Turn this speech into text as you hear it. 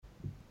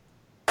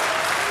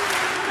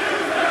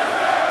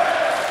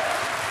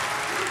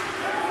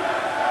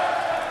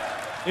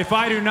If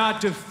I do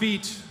not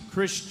defeat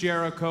Chris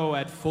Jericho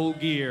at Full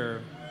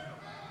Gear,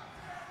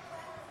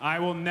 I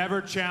will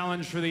never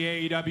challenge for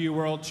the AEW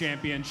World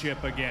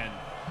Championship again.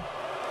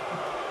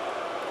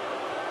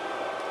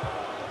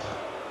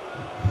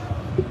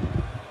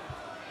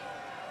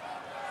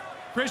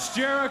 Chris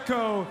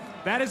Jericho,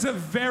 that is a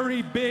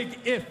very big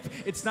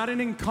if. It's not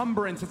an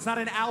encumbrance. It's not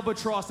an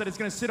albatross that is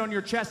going to sit on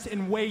your chest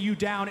and weigh you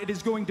down. It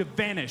is going to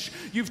vanish.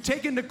 You've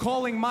taken to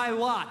calling my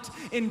lot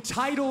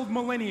entitled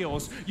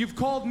millennials. You've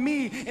called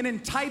me an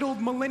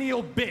entitled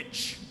millennial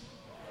bitch.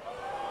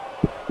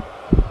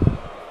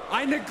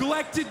 I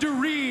neglected to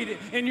read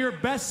in your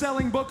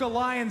best-selling book, A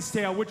Lion's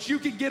Tale, which you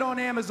can get on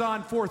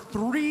Amazon for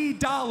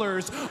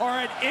 $3 or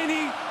at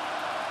any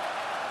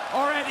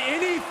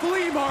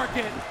flea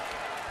market.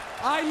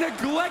 I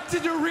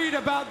neglected to read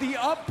about the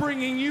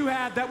upbringing you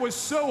had that was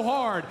so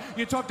hard.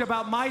 You talked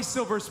about my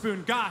silver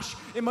spoon. Gosh,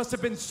 it must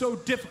have been so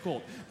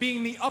difficult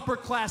being the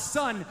upper-class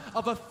son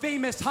of a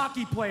famous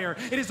hockey player.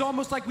 It is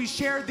almost like we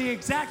shared the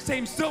exact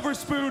same silver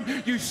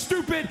spoon, you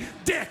stupid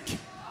dick.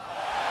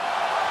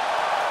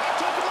 I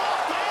took him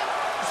off, man.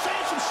 You're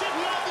saying some shit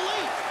we all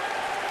believe.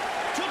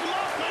 Took him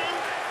off, man.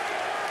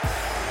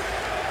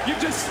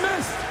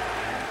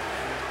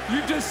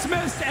 You've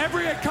dismissed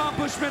every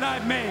accomplishment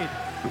I've made.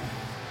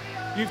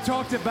 You've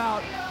talked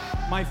about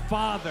my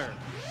father.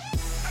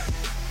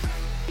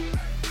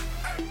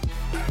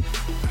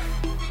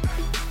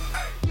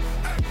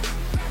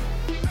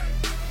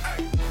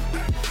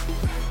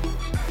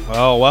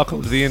 Well,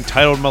 welcome to the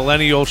Entitled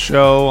Millennial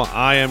Show.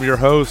 I am your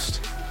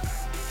host,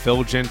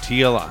 Phil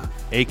Gentile,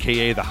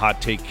 a.k.a. the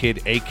Hot Take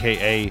Kid,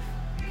 a.k.a.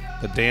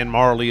 the Dan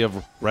Marley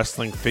of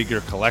wrestling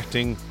figure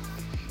collecting.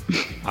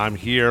 I'm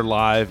here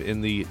live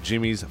in the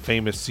Jimmy's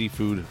Famous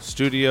Seafood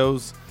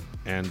Studios,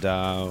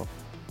 and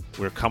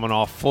we're coming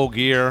off Full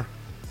Gear,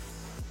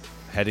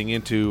 heading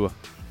into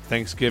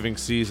Thanksgiving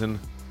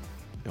season,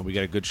 and we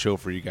got a good show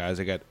for you guys.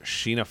 I got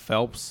Sheena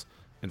Phelps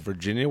in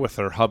Virginia with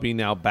her hubby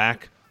now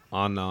back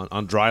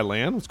on dry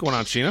land. What's going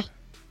on, Sheena?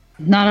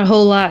 Not a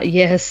whole lot.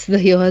 Yes, the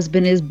heel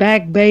husband is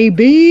back,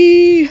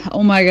 baby.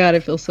 Oh my God,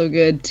 it feels so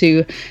good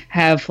to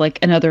have like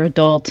another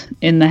adult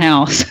in the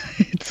house.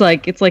 It's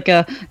like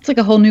a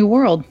whole new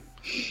world.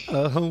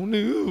 A whole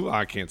new.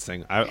 I can't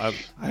sing. I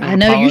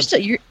know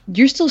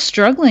you're still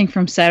struggling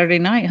from Saturday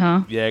night,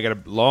 huh? Yeah, I got a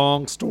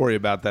long story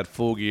about that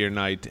Full Gear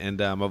night, and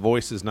my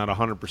voice is not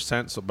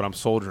 100%, but I'm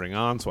soldiering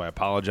on. So I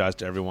apologize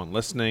to everyone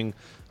listening.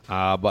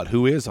 But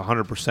who is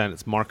 100%?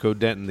 It's Marco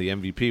Denton, the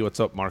MVP. What's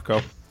up,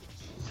 Marco?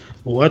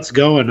 What's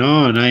going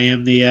on? I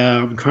am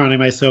I'm crowning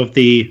myself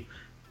the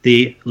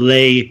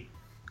lay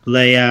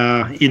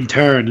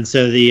intern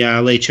instead of the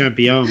lay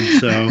champion.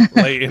 So the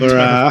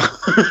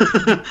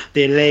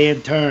lay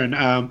intern.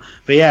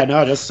 But yeah,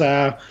 no,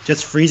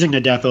 just freezing to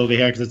death over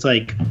here because it's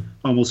like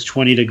almost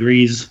 20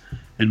 degrees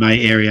in my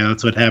area.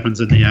 That's what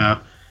happens in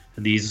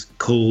these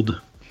cold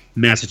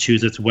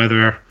Massachusetts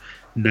weather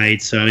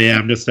nights. So yeah,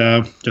 I'm just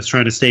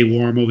trying to stay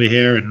warm over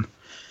here and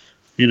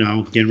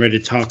getting ready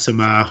to talk some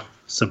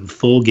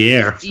Full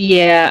Gear.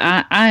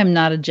 Yeah, I am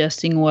not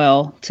adjusting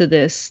well to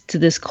this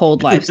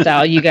cold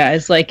lifestyle, you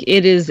guys. Like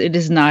it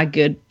is not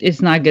good.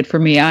 It's not good for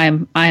me. I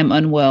am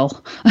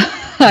unwell.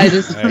 I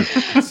just I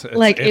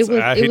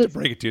hate to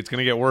break it to you. It's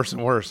gonna get worse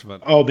and worse.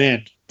 But oh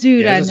man,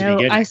 dude, yeah, I know.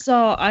 I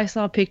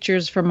saw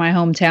pictures from my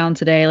hometown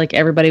today. Like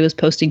everybody was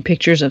posting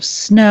pictures of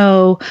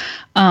snow,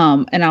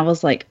 and I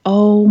was like,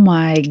 oh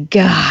my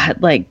God,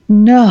 like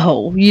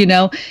no,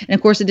 And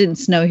of course, it didn't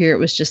snow here. It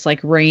was just like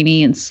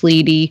rainy and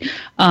sleety.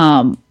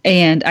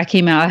 And I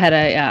came out. I had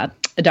a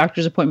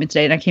doctor's appointment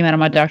today, and I came out of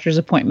my doctor's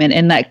appointment,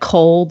 and that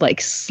cold,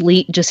 like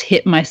sleet, just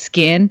hit my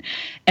skin,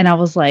 and I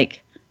was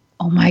like,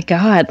 oh my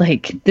God,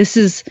 like this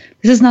is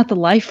not the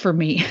life for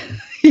me,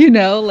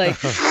 like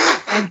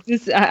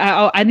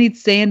I need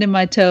sand in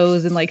my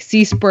toes and like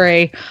sea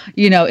spray,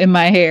 in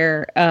my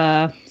hair.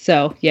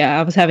 So yeah,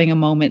 I was having a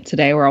moment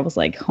today where I was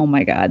like, oh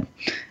my God,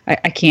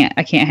 I can't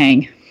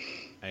hang.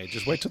 Hey,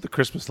 just wait till the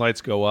Christmas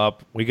lights go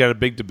up. We got a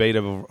big debate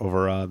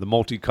over the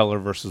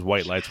multicolor versus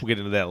white lights. We'll get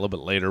into that a little bit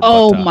later.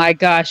 Oh my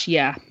gosh,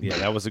 yeah. Yeah,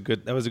 that was a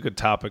good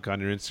topic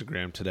on your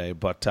Instagram today.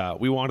 But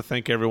we want to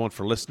thank everyone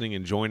for listening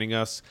and joining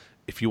us.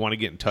 If you want to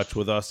get in touch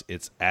with us,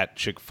 it's at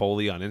Chick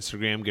Foley on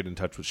Instagram. Get in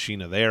touch with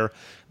Sheena there.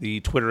 The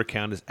Twitter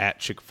account is at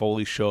Chick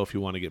Foley Show. If you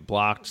want to get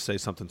blocked, say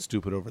something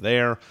stupid over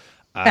there.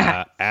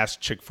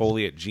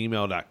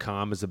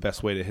 AskChickFoley@gmail.com is the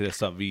best way to hit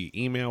us up via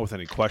email with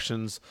any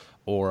questions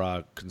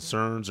or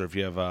concerns, or if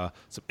you have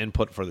some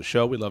input for the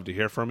show. We'd love to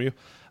hear from you.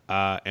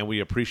 And we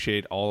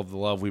appreciate all of the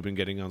love we've been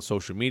getting on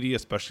social media,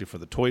 especially for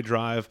the toy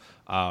drive.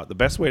 The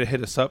best way to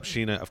hit us up,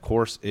 Sheena, of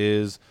course,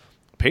 is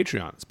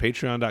Patreon. It's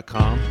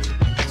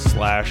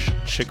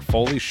patreon.com/Chick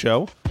Foley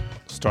Show.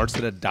 Starts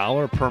at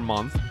 $1 per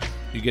month.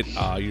 You get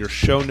your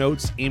show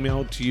notes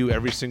emailed to you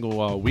every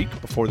single week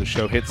before the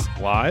show hits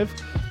live.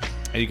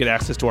 And you get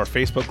access to our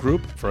Facebook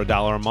group for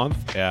 $1 a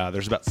month.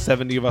 There's about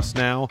 70 of us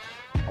now.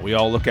 We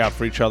all look out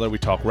for each other. We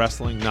talk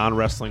wrestling,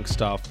 non-wrestling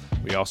stuff.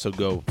 We also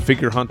go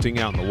figure hunting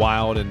out in the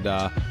wild, and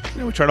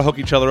we try to hook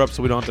each other up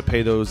so we don't have to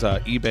pay those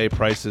eBay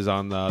prices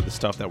on the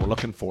stuff that we're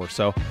looking for.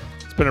 So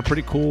it's been a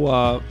pretty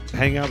cool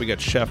hangout. We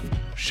got Chef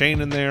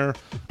Shane in there.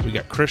 We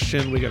got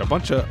Christian. We got a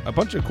bunch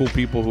of cool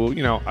people who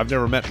I've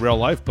never met in real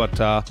life, but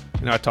I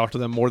talk to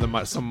them more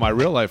than some of my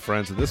real life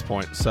friends at this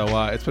point.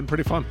 So it's been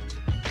pretty fun.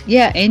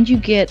 Yeah, and you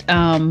get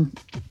the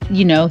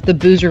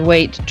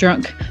Boozerweight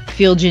drunk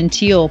Phil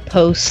Gentile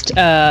post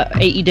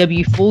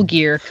AEW Full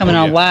Gear coming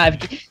on live,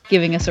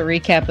 giving us a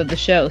recap of the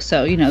show.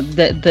 So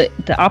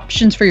the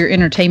options for your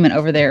entertainment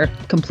over there are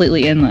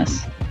completely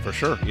endless. For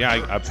sure.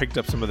 Yeah, I picked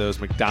up some of those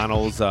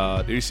McDonald's.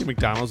 Did you see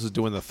McDonald's is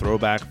doing the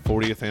throwback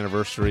 40th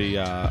anniversary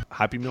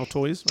Happy Meal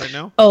toys right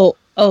now?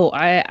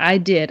 I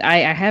did. I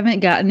haven't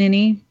gotten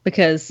any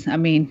because,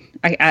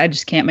 I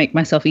just can't make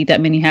myself eat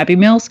that many Happy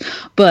Meals.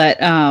 But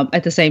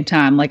at the same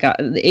time,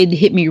 it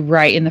hit me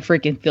right in the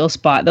freaking feel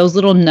spot. Those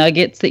little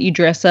nuggets that you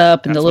dress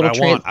up and That's the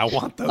little I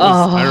want those.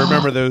 I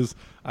remember those.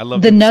 I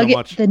love the them nugget. so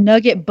much. The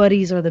nugget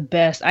buddies are the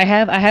best. I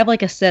have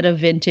a set of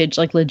vintage,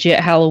 legit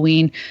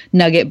Halloween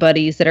nugget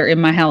buddies that are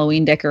in my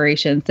Halloween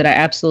decorations that I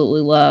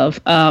absolutely love.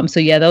 So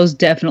yeah, those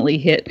definitely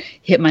hit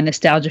my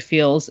nostalgia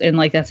feels. And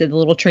like I said, the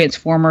little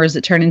Transformers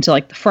that turn into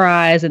the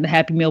fries and the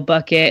Happy Meal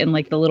bucket and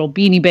the little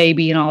Beanie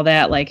Baby and all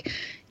that.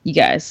 You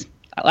guys,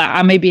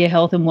 I may be a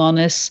health and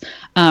wellness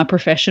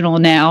professional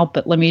now,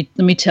 but let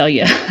me tell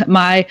you,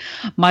 my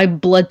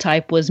blood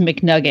type was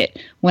McNugget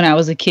when I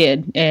was a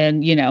kid,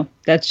 and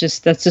that's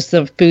just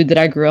the food that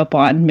I grew up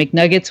on.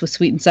 McNuggets with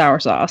sweet and sour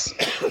sauce.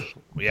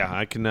 Yeah,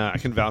 I can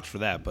vouch for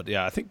that. But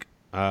yeah, I think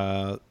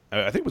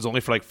it was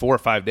only for 4 or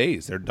 5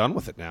 days. They're done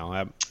with it now.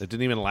 It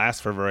didn't even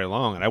last for very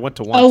long. And I went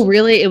to one. Oh,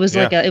 really? It was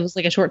like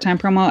a short time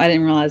promo. I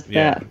didn't realize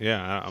that.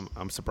 Yeah.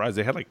 I'm surprised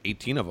they had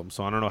 18 of them.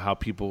 So I don't know how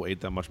people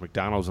ate that much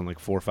McDonald's in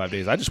 4 or 5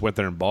 days. I just went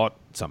there and bought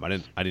some. I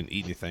didn't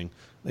eat anything.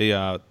 They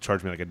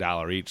charged me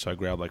 $1 each, so I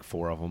grabbed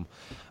 4 of them.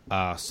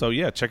 So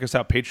yeah, check us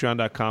out,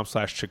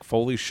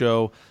 patreon.com/Chick-Foley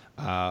Show.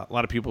 A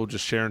lot of people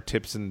just sharing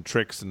tips and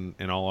tricks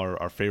and all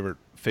our favorite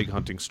fig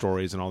hunting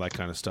stories and all that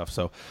kind of stuff.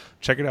 So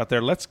check it out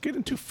there. Let's get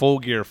into Full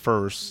Gear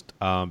first,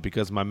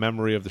 because my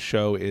memory of the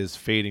show is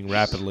fading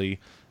rapidly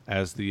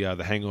as the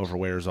hangover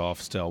wears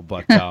off still.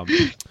 But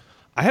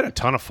I had a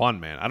ton of fun,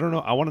 man. I don't know.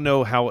 I want to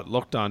know how it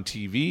looked on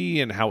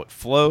TV and how it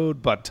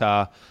flowed, but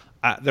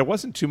there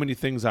wasn't too many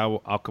things I'll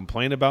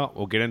complain about.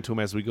 We'll get into them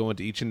as we go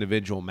into each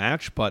individual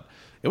match, but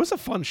it was a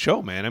fun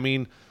show,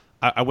 man.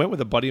 I went with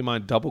a buddy of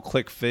mine, Double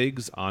Click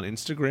Figs on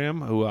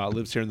Instagram, who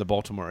lives here in the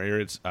Baltimore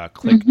area. It's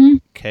Click,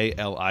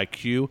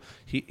 Kliq.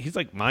 He's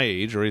my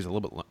age, or he's a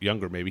little bit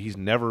younger maybe. He's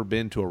never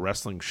been to a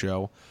wrestling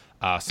show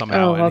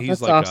somehow. And he's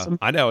that's awesome.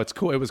 I know, it's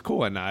cool. It was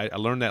cool. And I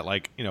learned that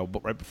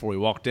right before we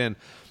walked in.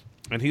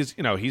 And he's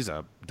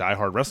a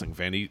diehard wrestling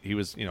fan. He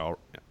was,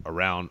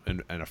 around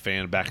and a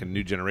fan back in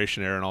New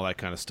Generation era and all that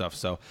kind of stuff.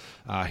 So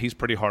he's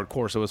pretty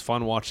hardcore. So it was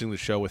fun watching the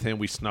show with him.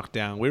 We snuck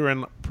down. We were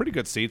in pretty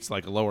good seats, a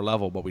lower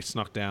level, but we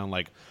snuck down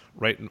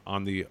right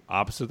on the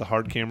opposite of the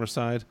hard camera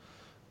side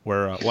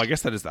where, I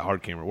guess that is the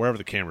hard camera, wherever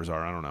the cameras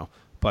are. I don't know.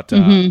 But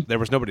there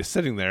was nobody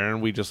sitting there,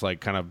 and we just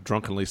kind of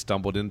drunkenly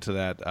stumbled into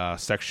that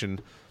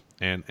section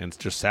and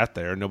just sat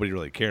there. Nobody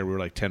really cared. We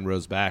were 10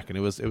 rows back, and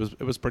it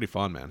was pretty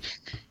fun, man.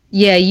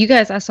 Yeah, you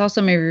guys, I saw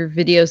some of your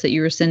videos that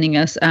you were sending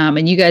us,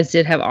 and you guys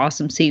did have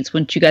awesome seats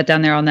once you got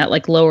down there on that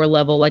lower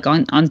level,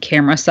 on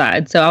camera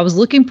side. So I was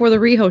looking for the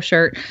Riho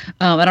shirt.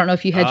 I don't know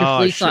if you had your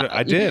fleece on.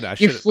 I did.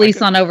 Your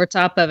fleece on over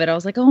top of it. I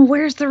was like, oh,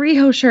 where's the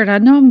Riho shirt? I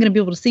know I'm going to be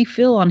able to see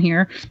Phil on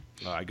here.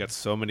 I got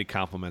so many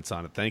compliments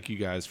on it. Thank you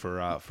guys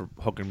for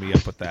hooking me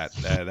up with that.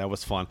 That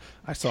was fun.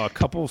 I saw a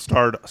couple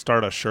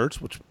Stardust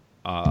shirts, which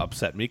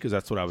upset me because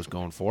that's what I was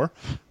going for.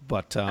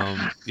 But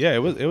yeah, it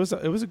was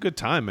a good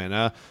time,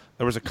 man.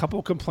 There was a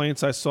couple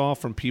complaints I saw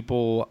from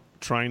people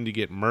trying to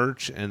get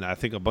merch, and I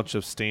think a bunch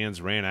of stands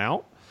ran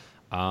out.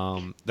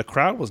 The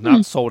crowd was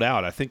not sold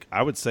out.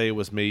 I would say it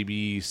was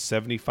maybe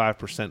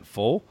 75%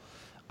 full.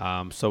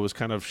 So it was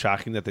kind of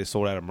shocking that they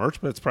sold out of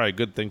merch, but it's probably a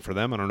good thing for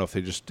them. I don't know if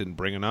they just didn't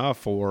bring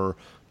enough or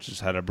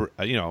just had a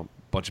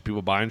bunch of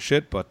people buying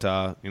shit. But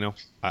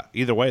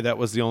either way, that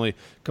was the only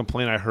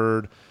complaint I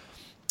heard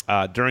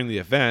during the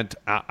event.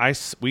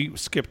 We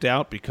skipped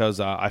out because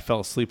I fell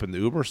asleep in the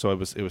Uber, so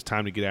it was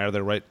time to get out of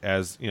there right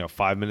as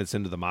 5 minutes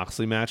into the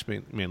Moxley match,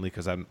 mainly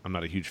because I'm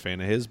not a huge fan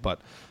of his.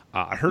 But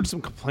I heard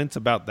some complaints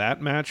about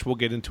that match. We'll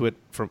get into it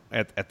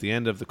at the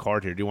end of the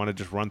card here. Do you want to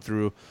just run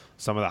through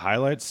some of the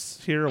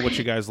highlights here, what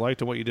you guys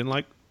liked and what you didn't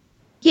like?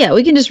 Yeah,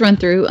 we can just run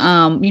through.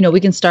 We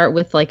can start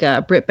with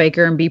Britt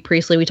Baker and Bea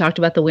Priestley. We talked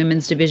about the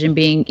women's division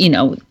being,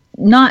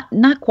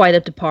 not quite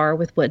up to par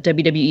with what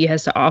WWE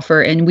has to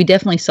offer, and we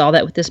definitely saw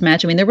that with this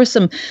match. There were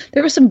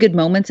some good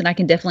moments, and I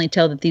can definitely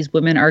tell that these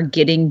women are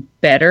getting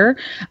better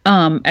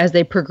as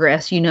they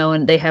progress,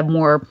 and they have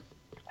more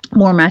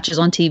more matches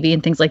on TV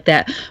and things like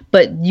that,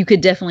 but you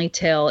could definitely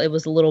tell it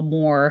was a little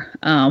more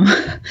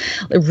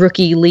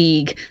rookie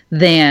league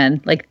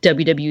than like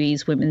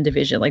WWE's women's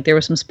division. Like there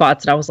were some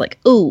spots that I was like,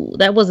 "Ooh,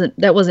 that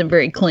wasn't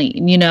very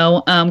clean," you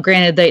know.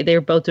 Granted, they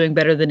were both doing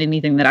better than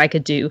anything that I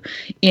could do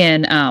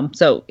in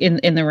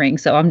the ring.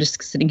 So I'm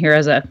just sitting here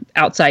as a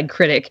outside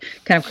critic,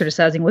 kind of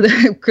criticizing what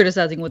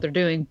they're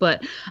doing.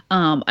 But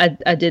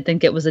I did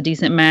think it was a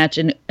decent match,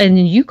 and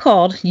you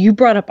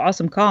brought up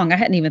Awesome Kong. I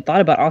hadn't even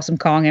thought about Awesome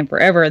Kong in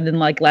forever. And then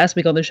like last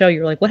week on the show, you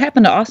were like, what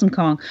happened to Awesome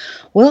Kong?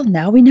 Well,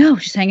 now we know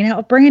she's hanging out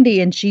with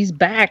Brandy and she's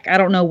back. I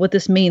don't know what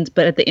this means,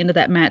 but at the end of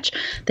that match,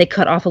 they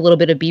cut off a little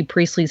bit of Bea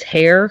Priestley's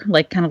hair,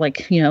 like kind of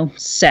like, you know,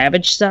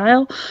 Savage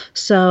style.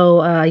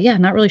 So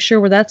not really sure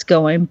where that's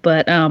going,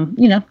 but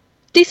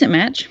decent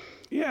match.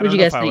 Yeah, I don't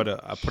know if I would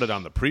put it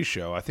on the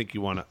pre-show. I think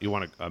you want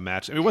a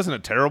match. I mean, it wasn't a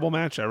terrible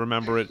match. I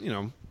remember it. You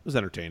know, it was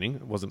entertaining.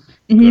 It wasn't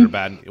good or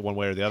bad one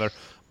way or the other.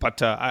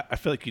 But I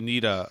feel like you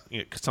need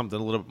something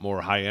a little bit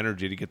more high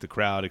energy to get the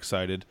crowd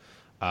excited.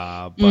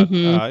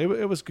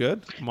 It was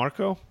good.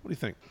 Marco, what do you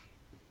think?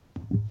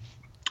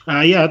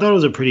 I thought it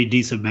was a pretty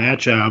decent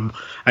match.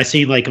 I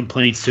seen like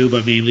complaints too,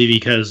 but mainly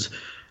because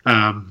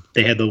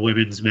they had the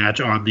women's match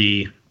on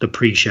the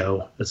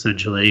pre-show.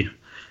 Essentially,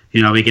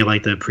 you know, we get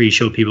like the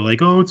pre-show people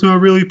like, oh, it's not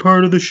really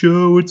part of the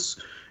show. It's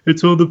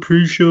on the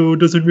pre-show. It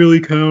doesn't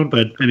really count.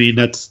 But I mean,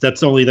 that's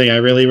the only thing I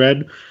really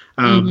read.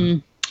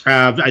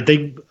 I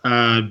think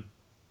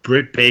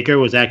Britt Baker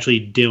was actually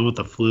dealing with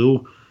the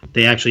flu.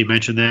 They actually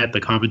mentioned that,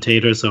 the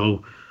commentator.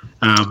 So,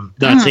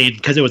 not saying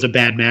because it was a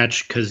bad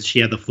match because she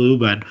had the flu,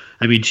 but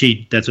I mean,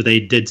 that's what they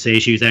did say.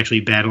 She was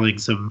actually battling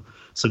some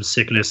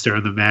sickness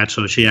during the match,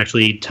 so she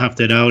actually toughed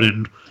it out.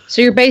 And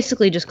so you're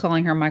basically just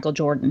calling her Michael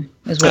Jordan,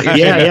 is what you're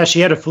saying. Yeah, she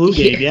had a flu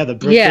game. Yeah, the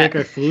Britt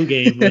Baker flu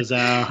game was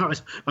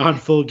on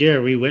Full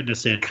Gear. We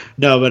witnessed it.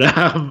 No, but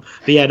I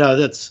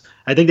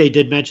think they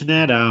did mention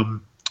that.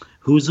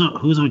 Who's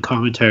on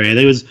commentary? I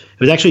think it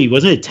was actually,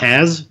 wasn't it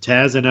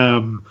Taz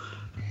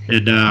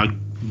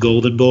and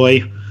Golden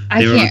Boy?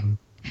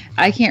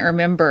 I can't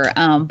remember.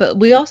 But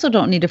we also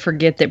don't need to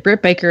forget that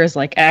Britt Baker is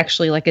like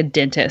actually like a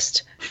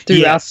dentist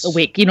throughout the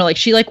week. You know, like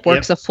she like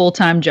works a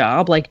full-time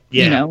job, like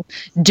you know,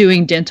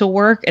 doing dental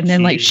work, and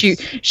then like she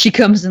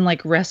comes and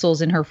like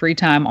wrestles in her free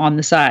time on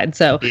the side.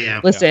 So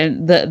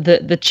listen,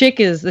 the chick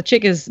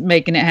is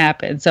making it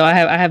happen. So I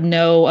have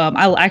no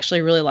I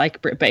actually really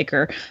like Britt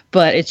Baker,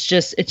 but it's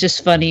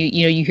just funny,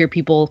 you know, you hear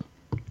people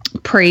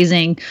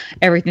praising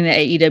everything that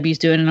AEW is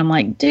doing, and I'm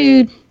like,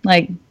 dude,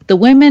 like the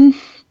women,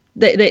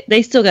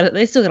 they still got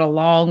a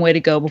long way to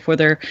go before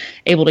they're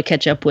able to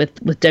catch up with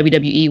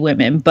WWE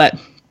women. But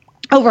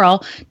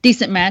overall,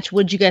 decent match.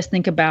 What did you guys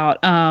think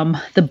about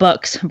the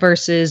Bucks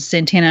versus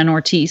Santana and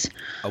Ortiz?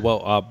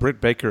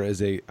 Britt Baker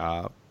is a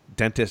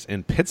dentist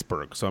in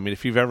Pittsburgh. So, I mean,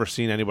 if you've ever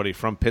seen anybody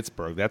from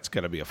Pittsburgh, that's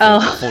got to be a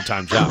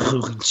full-time job.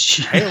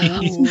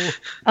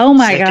 Oh,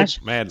 my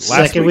gosh. Man,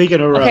 second week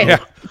in a row. Okay.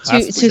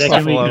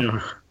 Second week in a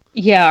row.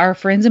 Yeah, our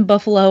friends in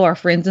Buffalo, our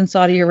friends in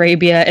Saudi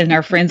Arabia, and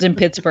our friends in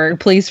Pittsburgh.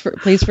 Please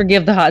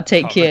forgive the hot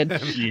take, kid.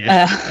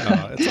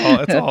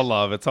 It's all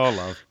love. It's all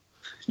love.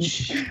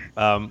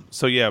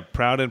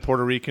 Proud and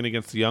Puerto Rican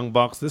against the Young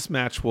Bucks. This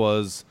match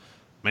was,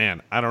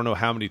 man, I don't know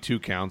how many 2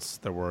 counts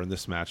there were in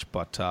this match,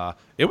 but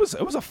it was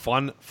a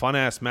fun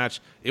ass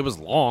match. It was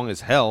long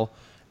as hell.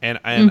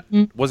 And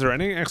was there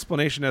any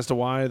explanation as to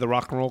why the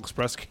Rock and Roll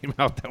Express came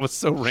out? That was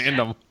so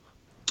random.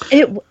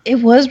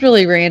 It was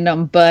really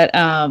random, but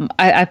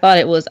I thought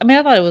it was. I mean,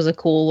 I thought it was a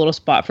cool little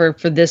spot for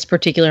this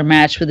particular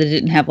match, where they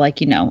didn't have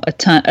like, you know, a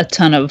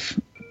ton of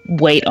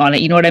weight on it.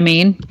 You know what I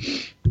mean?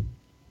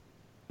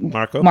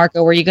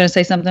 Marco, were you going to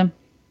say something?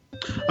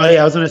 Oh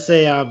yeah, I was going to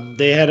say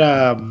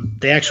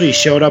they actually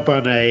showed up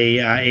on a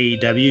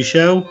AEW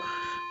show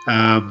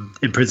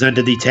and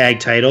presented the tag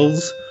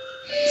titles,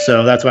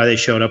 so that's why they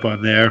showed up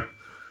on there.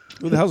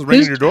 Who the hell's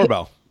ringing your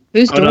doorbell?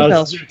 Who's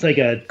doorbell? It's like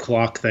a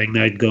clock thing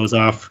that goes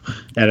off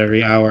at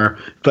every hour.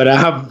 But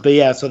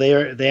yeah, so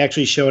they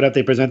actually showed up.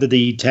 They presented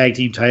the tag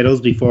team titles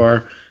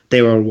before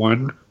they were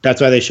won. That's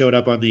why they showed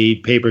up on the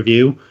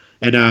pay-per-view.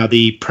 And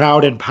the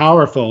Proud and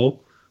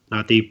Powerful,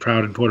 not the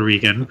Proud and Puerto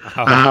Rican,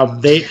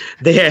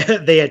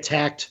 they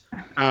attacked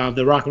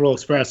the Rock and Roll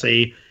Express.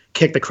 They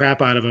kicked the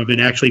crap out of them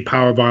and actually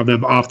powerbombed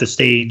them off the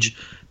stage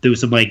through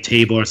some like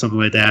table or something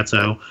like that.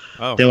 So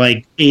they're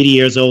like 80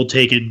 years old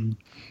taking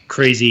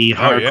crazy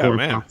hardcore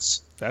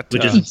bumps,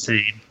 which is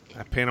insane.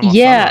 That Panama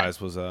Sunrise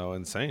was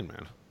insane,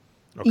 man.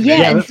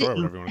 Okay,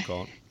 whatever you want to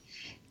call it.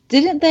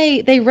 Didn't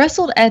they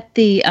wrestled at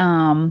the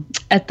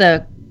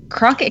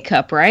Crockett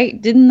Cup, right?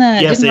 Didn't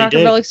Rock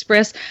and Roll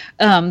Express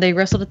they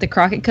wrestled at the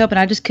Crockett Cup, and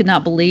I just could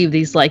not believe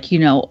these like, you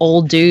know,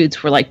 old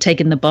dudes were like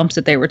taking the bumps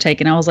that they were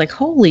taking. I was like,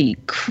 holy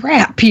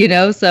crap, you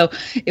know. So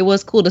it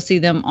was cool to see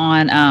them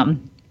on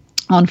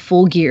on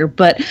Full Gear.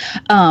 But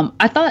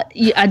I thought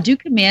I do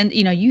commend,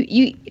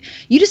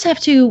 you just have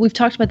to, we've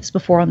talked about this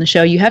before on the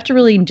show, you have to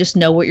really just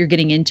know what you're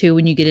getting into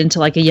when you get into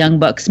like a Young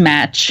Bucks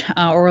match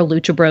or a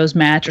Lucha Bros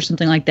match or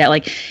something like that.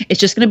 Like it's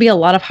just going to be a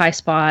lot of high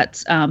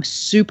spots,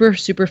 super,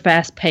 super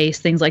fast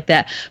paced, things like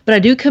that. But I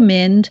do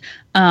commend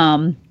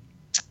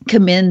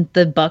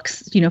the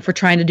Bucks, for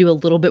trying to do a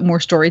little bit more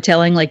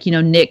storytelling. Like,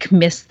 Nick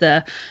missed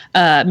the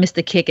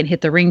kick and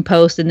hit the ring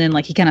post, and then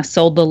like he kind of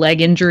sold the leg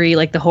injury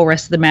like the whole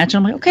rest of the match. And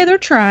I'm like, okay, they're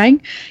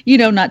trying,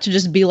 not to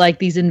just be like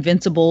these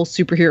invincible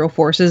superhero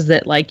forces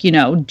that like,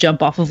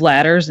 jump off of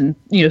ladders and,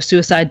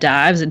 suicide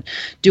dives and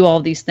do all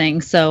of these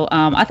things. So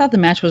I thought the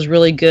match was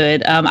really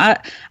good. I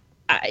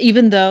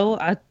even though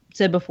I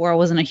said before I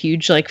wasn't a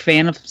huge like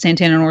fan of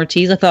Santana and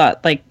Ortiz, I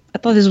thought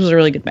this was a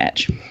really good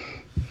match.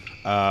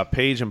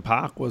 Page and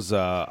Pac was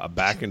a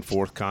back and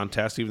forth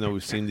contest, even though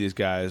we've seen these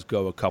guys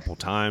go a couple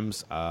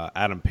times.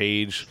 Adam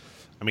Page,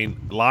 I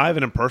mean, live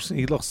and in person,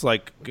 he looks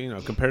like,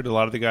 compared to a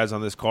lot of the guys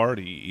on this card,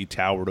 he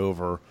towered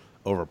over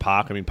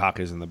Pac. I mean, Pac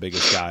isn't the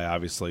biggest guy,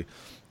 obviously.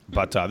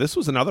 But this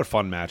was another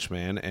fun match,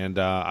 man. And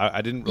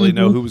I didn't really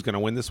know who was going to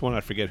win this one.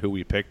 I forget who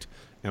we picked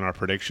in our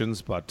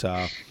predictions. But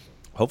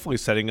hopefully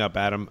setting up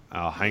Adam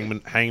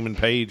Hangman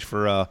Page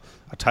for a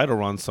title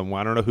run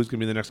somewhere. I don't know who's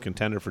going to be the next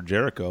contender for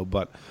Jericho,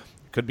 but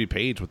could be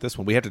Page with this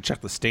one. We had to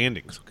check the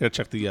standings. We got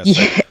to check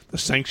the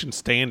sanctioned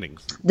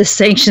standings. The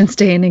sanctioned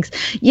standings.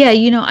 Yeah,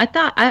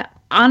 I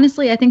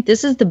honestly think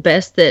this is the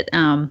best that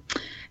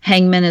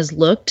Hangman has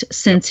looked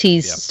since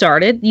he's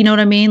started. You know what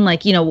I mean?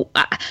 Like,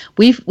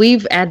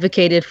 we've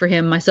advocated for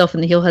him. Myself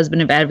and the heel husband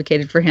have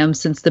advocated for him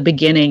since the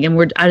beginning,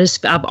 and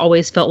I've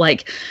always felt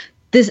like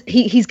this,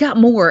 he's got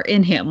more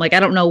in him. Like,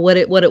 I don't know what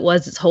it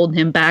was that's holding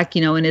him back,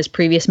 in his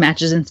previous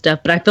matches and stuff.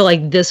 But I feel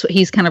like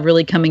he's kind of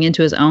really coming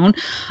into his own.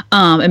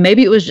 And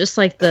maybe it was just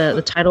like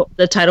the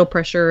title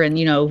pressure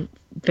and,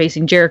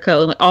 facing Jericho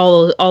and like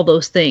all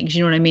those things,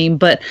 you know what I mean?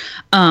 But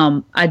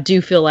I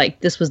do feel like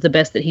this was the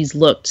best that he's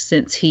looked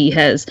since he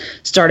has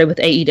started with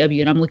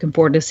AEW, and I'm looking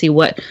forward to see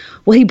what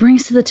he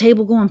brings to the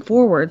table going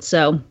forward.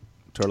 So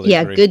totally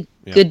agree.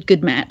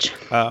 Good match.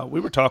 We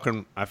were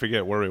talking, I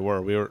forget where we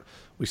were.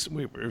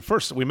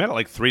 We met at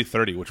like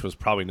 3:30, which was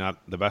probably not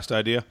the best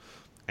idea,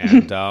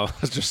 and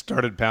just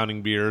started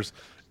pounding beers,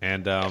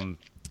 and then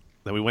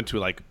we went to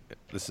like,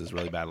 this is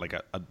really bad, like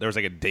there was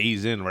like a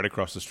Days Inn right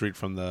across the street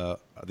from the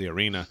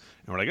arena,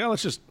 and we're like, oh,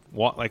 let's just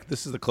walk, like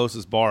this is the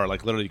closest bar,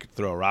 like literally you could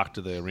throw a rock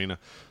to the arena.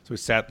 So we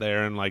sat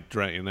there and like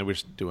drank, and then we were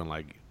doing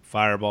like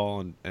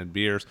Fireball and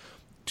beers.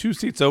 2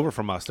 seats over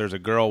from us, there's a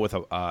girl with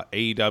a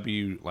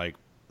AEW like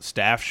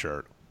staff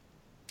shirt.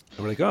 And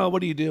we're like, oh,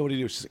 what do you do?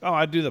 She's like, oh,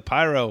 I do the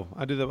pyro.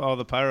 All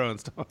the pyro and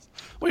stuff.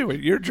 Wait,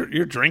 you're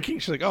drinking?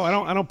 She's like, oh,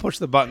 I don't push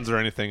the buttons or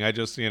anything. I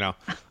just, Okay,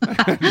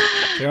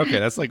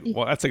 that's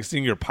like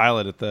seeing your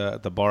pilot at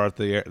the bar at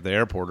the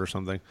airport or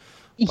something.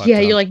 But,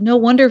 you're like, no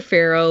wonder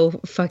Pharaoh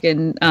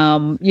fucking,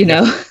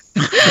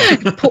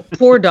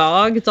 poor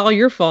dog. It's all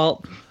your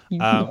fault. You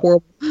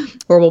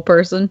horrible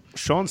person.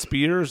 Sean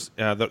Spears,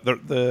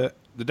 the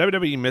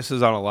WWE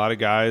misses on a lot of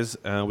guys.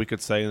 We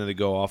could say, and then they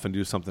go off and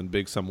do something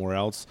big somewhere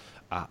else.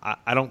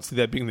 I don't see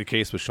that being the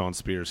case with Sean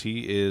Spears.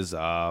 He is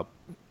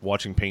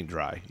watching paint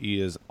dry. He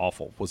is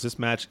awful. Was this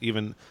match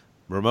even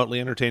remotely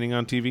entertaining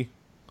on TV?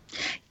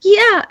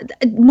 Yeah,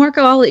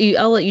 Marco, I'll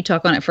let you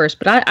talk on it first.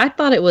 But I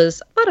thought it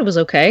was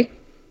okay.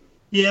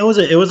 Yeah,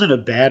 it wasn't a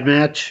bad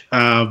match.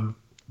 I'm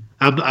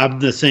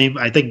the same.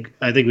 I think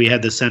we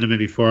had this sentiment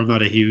before. I'm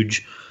not a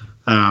huge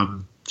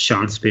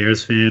Sean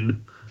Spears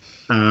fan.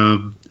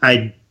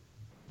 I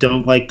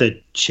don't like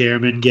the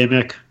chairman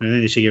gimmick. I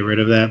think they should get rid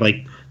of that.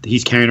 Like,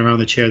 he's carrying around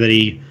the chair that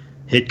he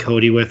hit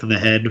Cody with in the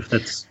head.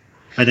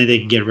 I think they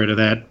can get rid of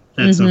that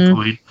at some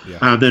point.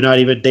 Yeah. They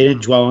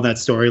didn't dwell on that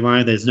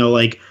storyline. There's no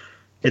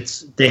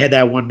they had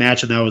that one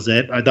match and that was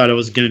it. I thought it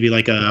was going to be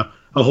like a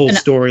whole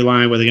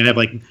storyline where they're going to have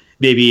like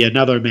maybe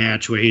another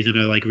match where he's going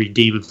to like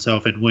redeem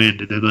himself and win,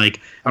 and then like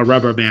a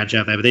rubber match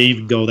after that. But they didn't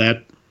even go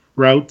that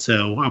route,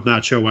 so I'm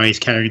not sure why he's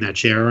carrying that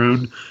chair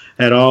around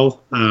at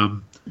all.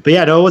 But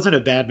yeah, no, it wasn't a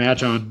bad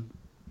match on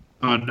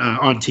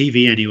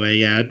TV anyway.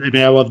 Yeah, I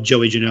mean, I love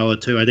Joey Janela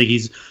too. I think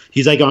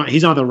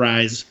he's on the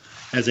rise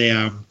as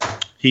a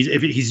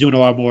he's doing a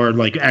lot more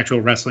like actual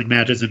wrestling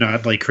matches and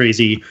not like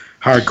crazy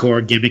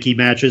hardcore gimmicky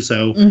matches.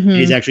 So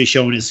he's actually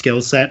showing his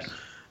skill set,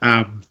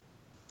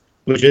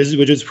 which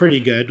is pretty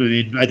good. I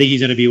mean, I think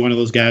he's going to be one of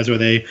those guys where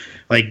they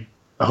like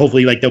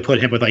hopefully like they'll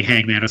put him with like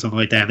Hangman or something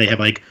like that. And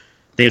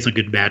they have some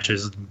good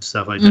matches and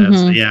stuff like that.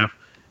 So yeah,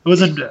 it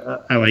wasn't.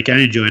 I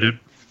enjoyed it.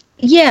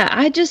 Yeah,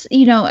 I just,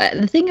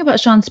 the thing about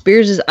Sean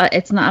Spears is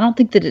it's not, I don't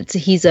think that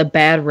he's a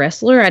bad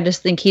wrestler. I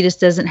just think he just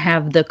doesn't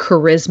have the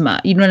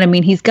charisma. You know what I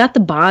mean? He's got the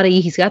body,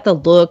 he's got the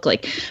look,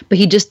 like, but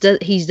he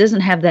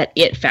doesn't have that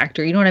it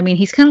factor. You know what I mean?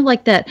 He's kind of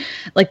like that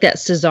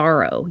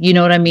Cesaro. You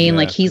know what I mean? Yeah,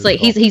 like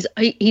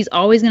he's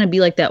always going to be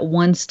like that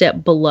one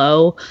step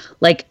below,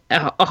 like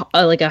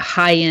a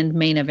high end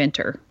main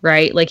eventer,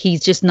 right? Like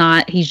he's just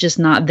not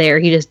there.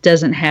 He just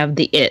doesn't have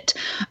the it.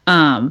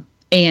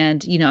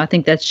 And, I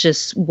think that's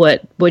just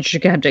what you're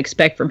going to have to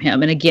expect from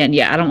him. And again,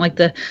 I don't like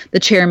the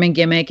chairman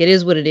gimmick. It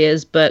is what it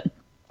is. But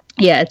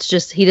yeah, it's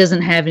just, he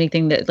doesn't have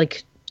anything that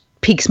like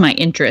piques my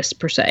interest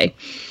per se.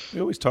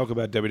 We always talk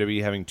about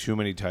WWE having too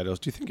many titles.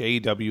 Do you think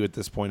AEW at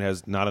this point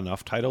has not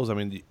enough titles? I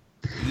mean,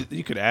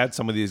 you could add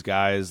some of these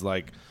guys,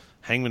 like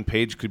Hangman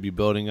Page could be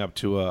building up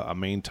to a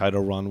main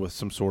title run with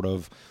some sort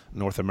of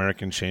North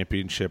American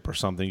Championship or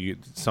something.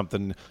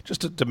 Something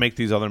just to make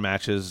these other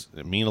matches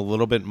mean a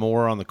little bit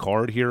more on the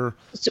card here.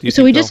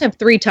 So we just have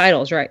 3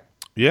 titles, right?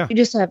 Yeah. We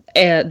just have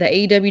the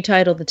AEW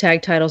title, the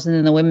tag titles, and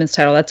then the women's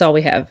title. That's all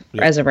we have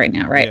as of right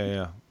now, right?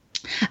 Yeah.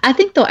 I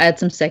think they'll add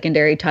some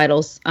secondary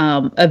titles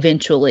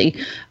eventually.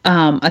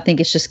 I think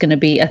it's just going to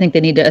be, I think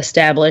they need to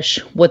establish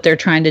what they're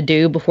trying to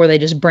do before they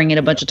just bring in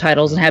a bunch of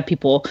titles and have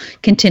people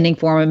contending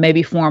for them and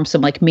maybe form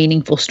some like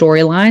meaningful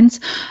storylines.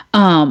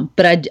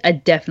 But I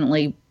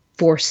definitely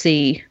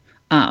foresee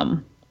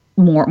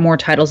more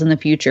titles in the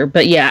future.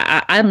 But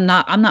yeah, I'm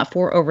not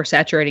for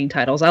oversaturating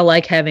titles. I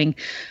like having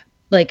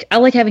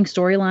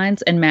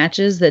storylines and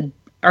matches that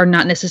are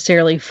not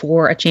necessarily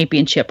for a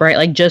championship, right?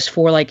 Like just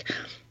for like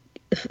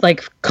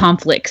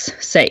conflict's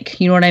sake,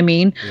 you know what I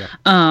mean?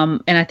 Yeah.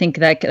 And I think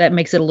that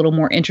makes it a little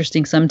more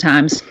interesting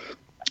sometimes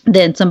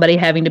than somebody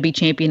having to be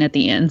champion at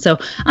the end. So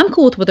I'm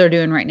cool with what they're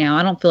doing right now.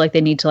 I don't feel like they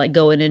need to like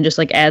go in and just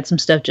like add some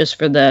stuff just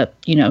for the,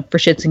 for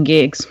shits and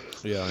gigs.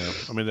 Yeah.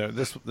 I mean,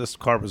 this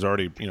card was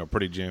already,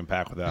 pretty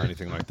jam-packed without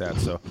anything like that.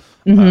 So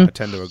I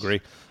tend to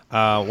agree.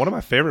 One of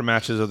my favorite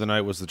matches of the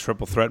night was the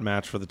triple threat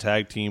match for the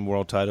tag team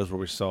world titles, where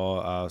we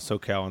saw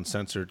SoCal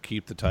Uncensored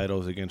keep the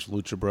titles against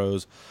Lucha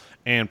Bros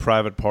and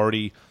Private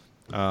Party.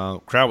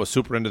 Crowd was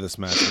super into this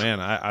match, man.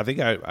 I think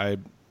I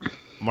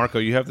Marco,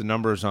 you have the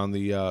numbers on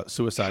the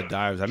suicide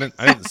dives. I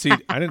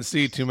didn't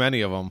see too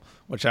many of them,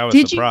 which I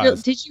was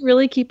surprised. Did you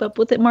really keep up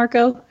with it,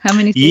 Marco? How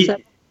many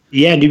suicide?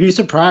 Yeah, and you'd be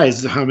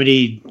surprised how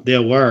many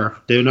there were.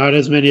 They were not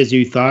as many as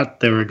you thought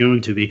they were going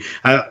to be.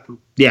 I'll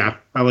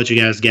let you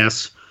guys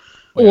guess.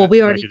 Well,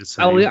 we already. That's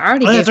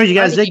what you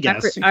guys did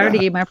guess. I already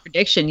gave my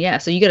prediction. Yeah,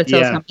 so you got to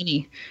tell us how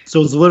many.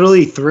 So it's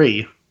literally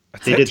 3.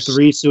 They did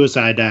 3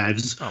 suicide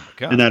dives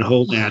in that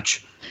whole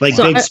match. Like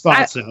big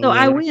spots. So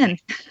I win.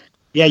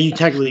 Yeah, you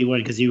technically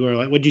win because you were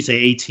like, what did you say,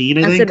 18,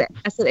 I think?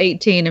 I said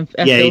 18, and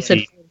Phil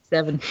said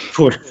 47.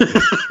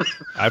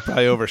 I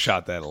probably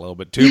overshot that a little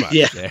bit too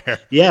much there.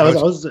 Yeah, I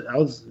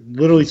was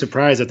literally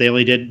surprised that they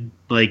only did,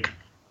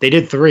 they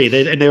did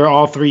 3. And they were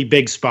all 3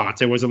 big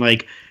spots. It wasn't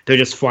like they're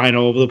just flying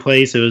all over the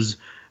place. It was,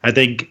 I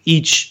think,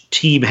 each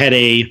team had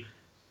a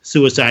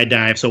suicide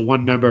dive, so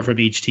one member from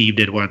each team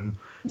did one.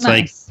 It's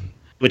nice.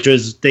 Which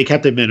was, they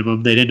kept it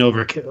minimum. They didn't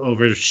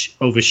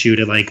overshoot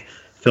it like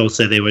Phil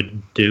said they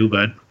would do,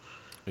 but...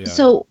 Yeah.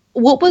 So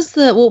what was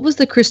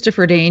the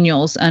Christopher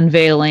Daniels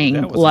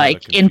unveiling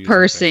like in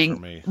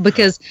person?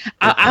 Because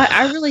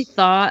I really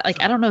thought, like,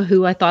 I don't know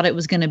who I thought it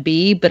was going to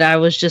be, but I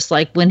was just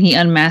like, when he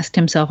unmasked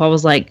himself, I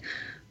was like,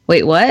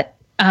 wait, what?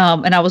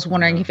 And I was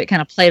wondering if it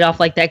kind of played off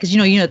like that, because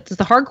it's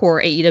the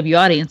hardcore AEW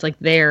audience, like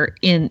they're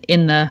in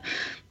the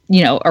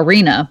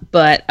arena,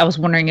 but I was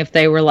wondering if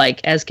they were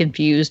like as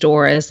confused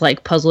or as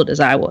like puzzled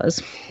as I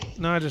was.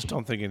 No, I just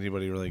don't think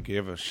anybody really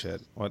gave a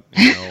shit.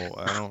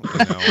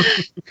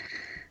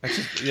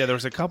 There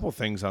was a couple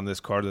things on this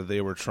card that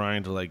they were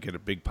trying to like get a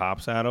big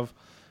pops out of.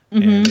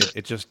 And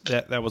it just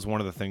that was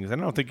one of the things. I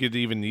don't think you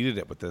even needed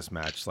it with this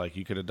match. Like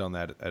you could have done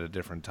that at a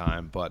different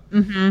time. But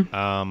other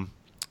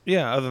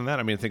than that,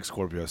 I mean, I think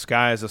Scorpio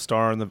Sky is a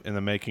star in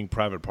the making.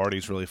 Private Party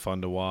is really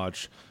fun to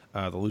watch.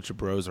 The Lucha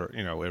Bros are,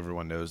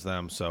 everyone knows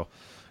them. So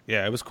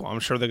yeah, it was cool.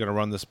 I'm sure they're going to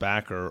run this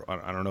back, or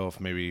I don't know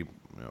if maybe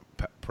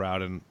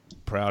Proud and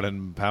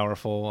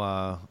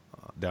Powerful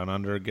Down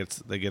Under get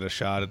a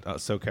shot at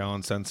SoCal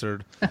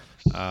Uncensored.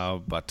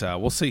 But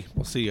we'll see.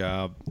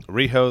 The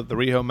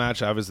Riho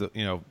match, I was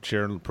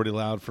cheering pretty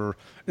loud for.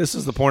 This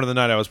is the point of the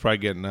night I was probably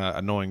getting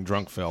annoying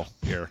drunk Phil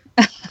here,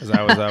 because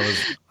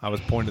I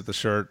was pointing at the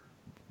shirt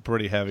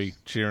pretty heavy,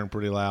 cheering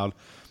pretty loud,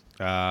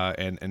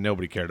 and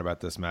nobody cared about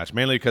this match,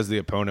 mainly because the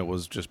opponent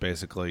was just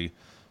basically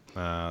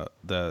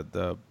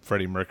the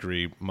Freddie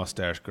Mercury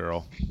mustache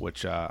girl,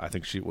 which I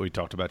think we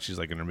talked about. She's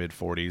like in her mid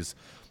 40s,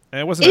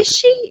 and it wasn't. Is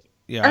she?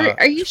 Yeah,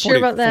 are you sure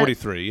about that?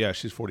 43. Yeah,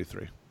 she's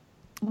 43.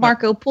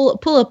 Marco,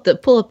 pull up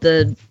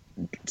the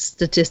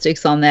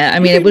statistics on that. I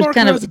mean, it was Marco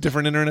kind of has a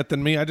different internet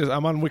than me.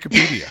 I'm on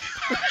Wikipedia.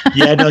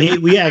 Yeah, no,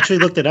 we actually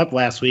looked it up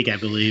last week, I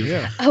believe.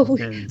 Yeah. Oh, we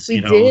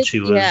did. She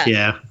was,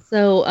 yeah.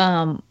 So,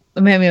 I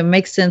mean, it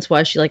makes sense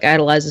why she like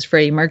idolizes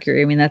Freddie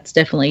Mercury. I mean, that's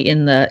definitely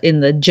in the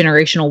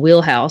generational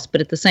wheelhouse.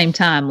 But at the same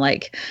time,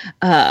 like,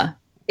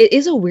 it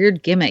is a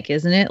weird gimmick,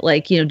 isn't it?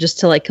 Like, just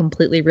to like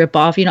completely rip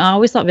off. I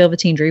always thought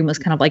Velveteen Dream was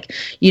kind of like,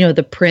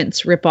 the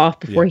Prince rip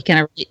off before he kind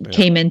of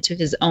came into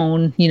his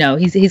own.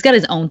 He's got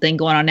his own thing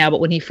going on now,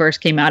 but when he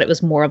first came out, it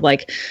was more of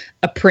like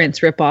a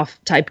Prince rip off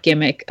type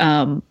gimmick.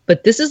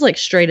 But this is like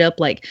straight up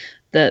like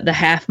the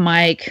half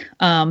mic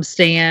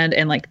stand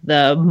and like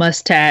the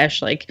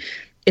mustache. Like,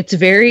 it's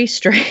very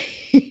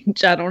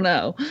strange. I don't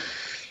know.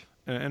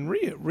 And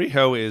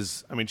Riho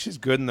is, I mean, she's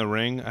good in the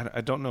ring.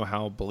 I don't know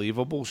how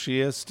believable she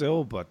is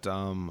still, but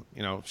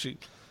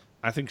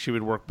I think she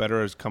would work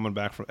better as coming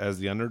back as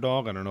the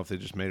underdog. I don't know if they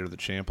just made her the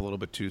champ a little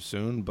bit too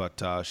soon,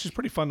 but she's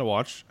pretty fun to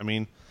watch. I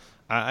mean,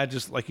 I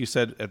just, like you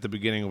said at the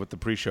beginning with the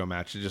pre-show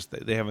match,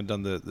 they haven't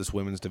done this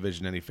women's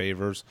division any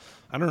favors.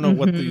 I don't know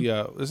what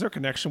is there a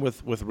connection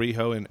with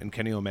Riho and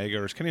Kenny Omega,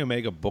 or is Kenny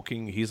Omega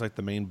booking? He's like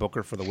the main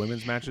booker for the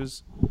women's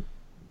matches.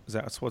 Is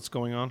that what's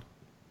going on?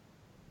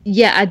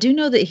 Yeah, I do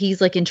know that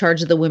he's like in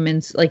charge of the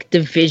women's like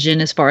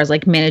division as far as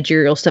like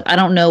managerial stuff. I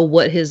don't know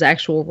what his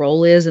actual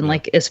role is, and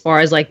like as far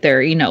as like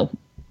their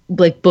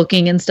like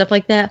booking and stuff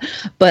like that.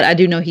 But I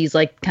do know he's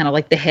like kind of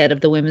like the head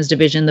of the women's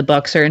division. The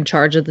Bucks are in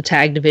charge of the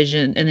tag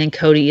division, and then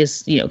Cody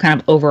is kind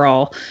of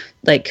overall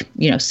like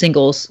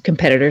singles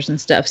competitors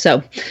and stuff.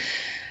 So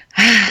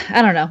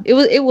I don't know. It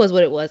was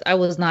what it was. I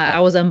was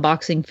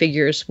unboxing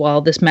figures while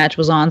this match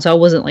was on, so I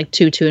wasn't like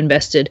too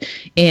invested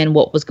in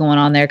what was going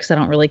on there because I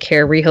don't really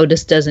care. Riho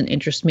just doesn't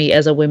interest me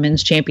as a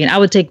women's champion. I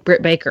would take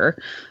Britt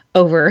Baker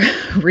over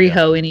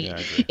Riho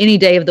any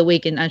day of the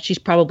week, and she's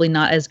probably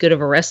not as good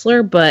of a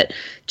wrestler, but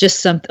just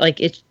something like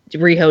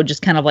Riho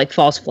just kind of like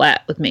falls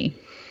flat with me.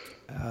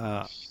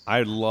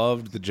 I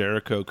loved the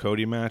Jericho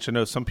Cody match. I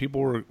know some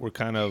people were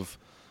kind of.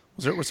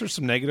 Was there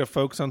some negative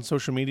folks on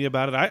social media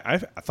about it? I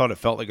thought it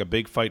felt like a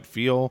big fight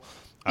feel.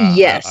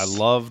 Yes, I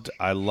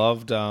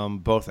loved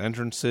both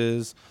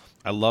entrances.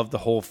 I loved the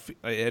whole.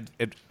 I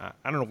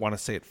don't want to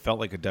say it felt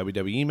like a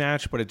WWE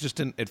match, but it just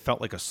didn't. It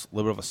felt like a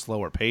little bit of a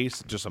slower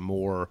pace, just a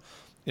more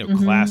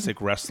classic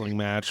wrestling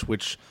match.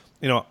 Which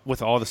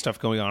with all the stuff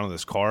going on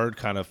this card,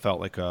 kind of felt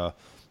like a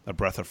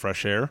breath of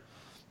fresh air.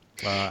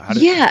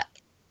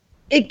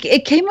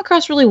 It came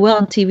across really well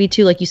on TV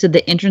too. Like you said,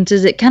 the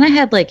entrances, it kind of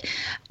had like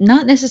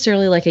not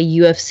necessarily like a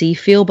UFC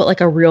feel, but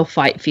like a real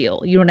fight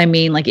feel. You know what I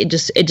mean? Like it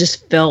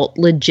just felt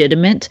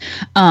legitimate.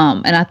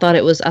 And I thought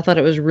it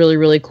was really,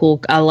 really cool.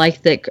 I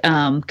like that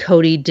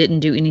Cody didn't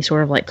do any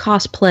sort of like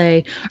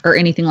cosplay or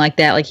anything like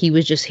that. Like he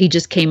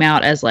just came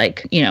out as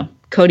like,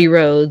 Cody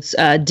Rhodes,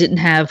 didn't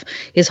have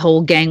his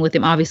whole gang with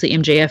him. Obviously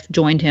MJF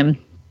joined him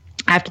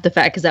after the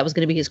fact because that was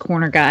going to be his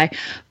corner guy.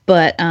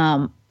 But,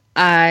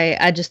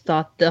 I just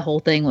thought the whole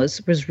thing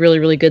was really,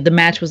 really good. The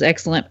match was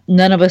excellent.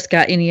 None of us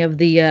got any of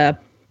the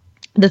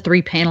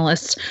three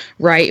panelists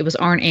right. It was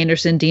Arn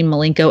Anderson, Dean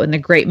Malenko, and the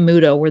Great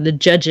Muto were the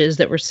judges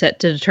that were set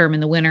to determine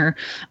the winner.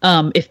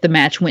 If the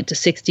match went to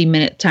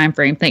 60-minute time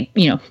frame,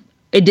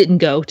 it didn't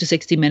go to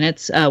 60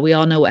 minutes. We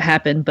all know what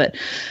happened, but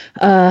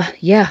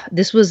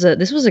this was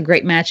a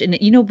great match,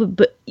 and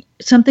but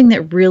something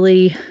that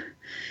really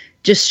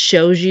just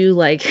shows you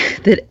like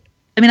that.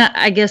 I mean,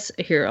 I guess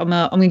here I'm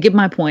gonna give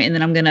my point, and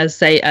then I'm gonna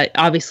say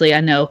obviously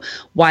I know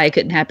why it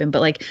couldn't happen,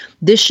 but like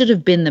this should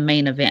have been the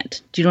main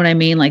event. Do you know what I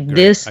mean? Like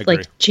this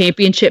like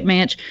championship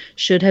match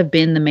should have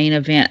been the main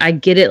event. I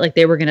get it, like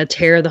they were gonna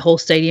tear the whole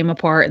stadium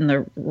apart and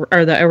the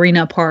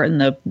arena apart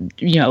and the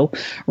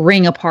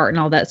ring apart and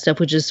all that stuff,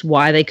 which is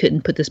why they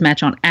couldn't put this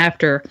match on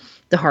after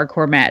the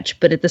hardcore match.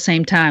 But at the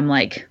same time,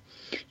 like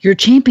your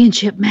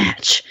championship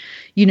match,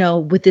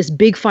 with this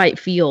big fight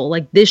feel,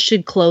 like this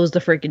should close the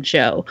freaking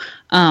show.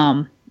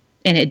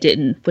 And it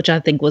didn't, which I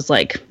think was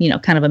like,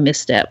 kind of a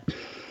misstep.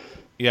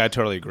 Yeah, I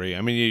totally agree.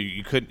 I mean,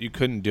 you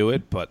couldn't do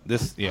it, but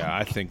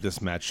I think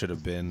this match should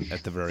have been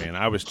at the very end.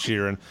 I was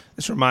cheering.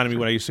 This reminded me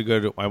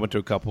when I went to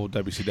a couple of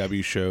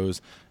WCW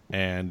shows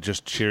and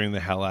just cheering the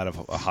hell out of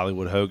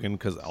Hollywood Hogan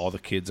because all the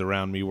kids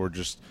around me were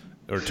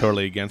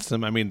totally against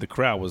him. I mean, the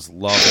crowd was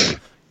loving,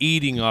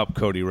 eating up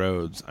Cody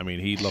Rhodes. I mean,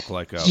 he looked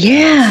like a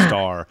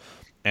star.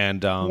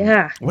 And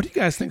what do you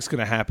guys think is going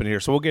to happen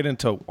here? So we'll get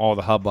into all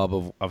the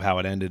hubbub of how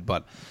it ended.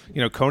 But,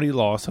 Cody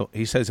lost.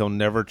 He says he'll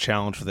never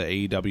challenge for the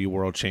AEW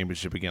World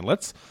Championship again.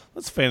 Let's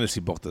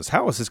fantasy book this.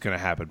 How is this going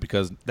to happen?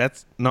 Because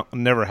that's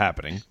never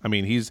happening. I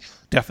mean, he's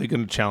definitely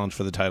going to challenge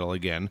for the title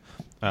again.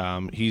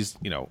 He's,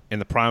 in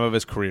the prime of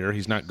his career.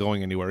 He's not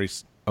going anywhere. He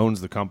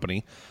owns the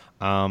company.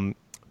 Do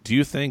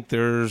you think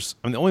the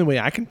only way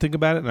I can think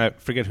about it, and I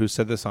forget who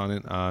said this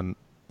on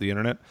the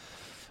internet,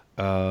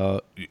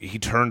 he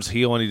turns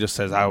heel and he just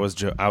says, I was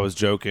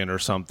joking or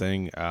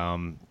something.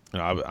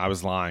 I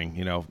was lying,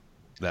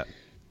 that,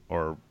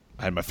 or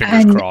I had my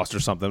fingers crossed or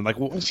something. Like,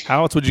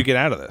 how else would you get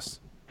out of this?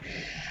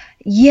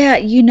 Yeah,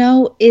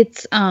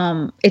 it's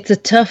a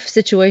tough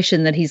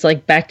situation that he's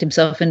like backed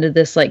himself into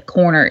this like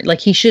corner. Like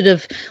he should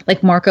have,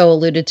 like Marco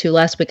alluded to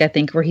last week, I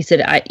think, where he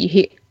said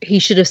he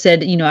should have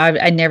said,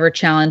 I never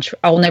challenge.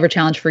 I will never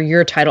challenge for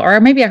your title. Or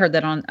maybe I heard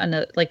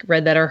that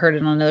read that or heard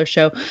it on another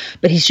show.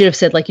 But he should have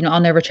said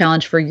I'll never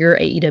challenge for your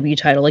AEW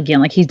title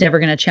again. Like he's never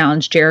going to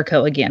challenge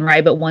Jericho again,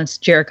 right? But once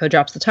Jericho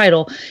drops the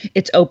title,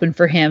 it's open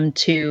for him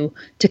to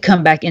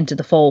come back into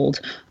the fold,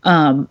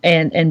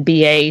 and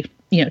be a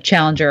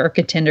challenger or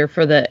contender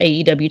for the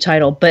AEW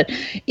title. But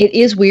it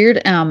is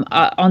weird.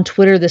 On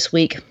Twitter this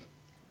week,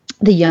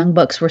 the Young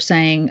Bucks were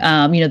saying,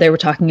 they were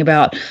talking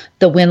about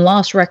the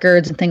win-loss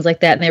records and things like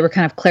that. And they were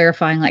kind of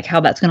clarifying like how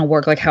that's going to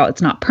work, like how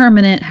it's not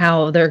permanent,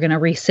 how they're going to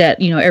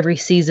reset, every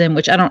season,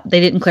 which they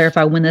didn't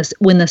clarify when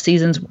the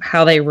seasons,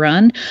 how they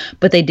run,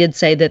 but they did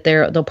say that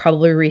they'll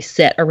probably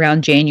reset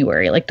around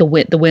January, like the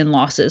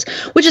win-losses,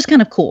 which is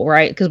kind of cool,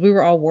 right? Because we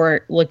were all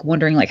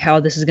wondering like how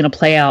this is going to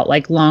play out,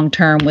 like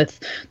long-term with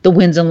the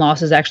wins and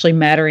losses actually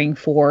mattering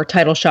for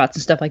title shots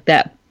and stuff like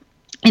that.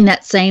 In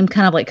that same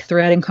kind of like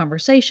thread and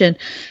conversation,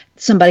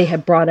 somebody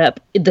had brought up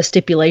the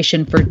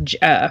stipulation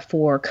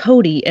for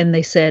Cody, and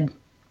they said,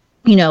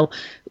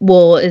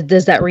 well,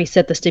 does that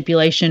reset the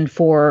stipulation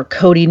for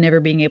Cody never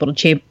being able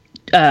to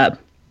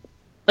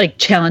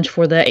challenge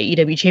for the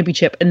AEW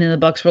championship? And then the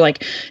Bucks were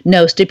like,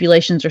 no,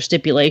 stipulations are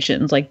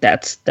stipulations. Like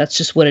that's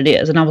just what it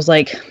is. And I was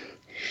like,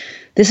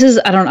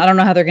 I don't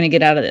know how they're going to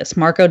get out of this.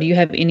 Marco, do you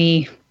have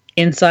any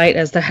insight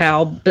as to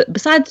how,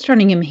 besides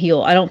turning him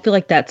heel? I don't feel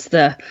like that's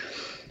the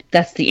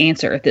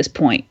answer at this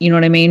point. You know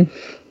what I mean?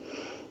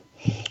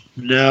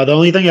 No, the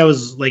only thing I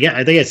was like,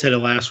 I think I said it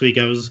last week.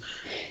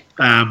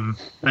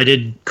 I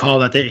did call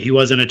that he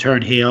wasn't a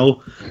turn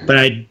heel, but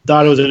I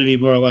thought it was going to be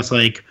more or less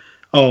like,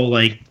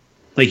 like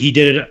he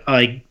did it,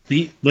 like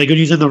when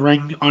he's in the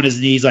ring on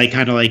his knees, like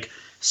kind of like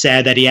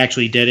sad that he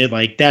actually did it,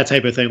 like that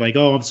type of thing. Like,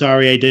 oh, I'm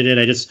sorry I did it.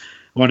 I just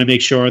want to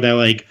make sure that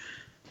like,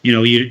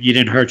 you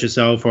didn't hurt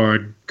yourself or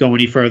go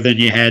any further than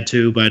you had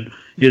to. But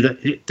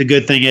the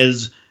good thing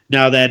is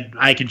now that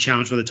I can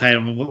challenge for the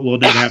title, we'll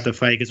never have to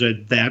fight because we're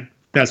that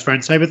best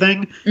friends type of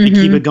thing, and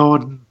keep it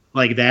going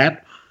like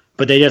that.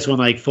 But they just want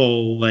like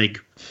full like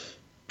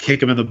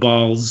kick him in the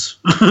balls.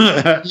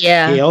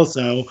 Yeah.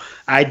 Also,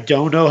 I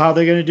don't know how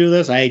they're gonna do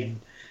this. I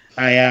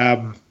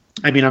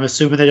mean, I'm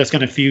assuming they're just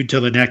gonna feud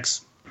till the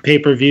next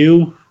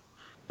pay-per-view,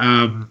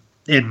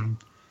 and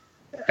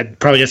I'd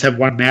probably just have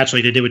one match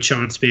like they did with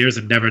Shawn Spears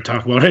and never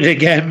talk about it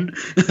again.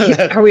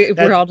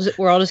 We're all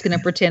just going to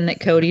pretend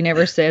that Cody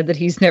never said that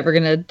he's never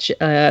going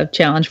to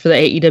challenge for the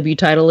AEW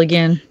title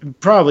again.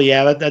 Probably,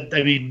 yeah.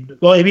 I mean,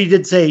 well, he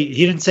didn't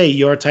say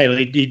your title.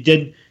 He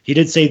did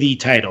say the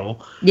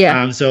title.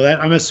 Yeah. So that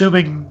I'm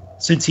assuming,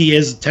 since he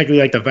is technically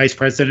like the vice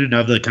president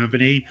of the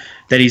company,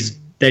 that he's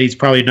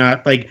probably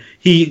not like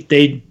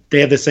they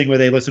have this thing where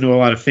they listen to a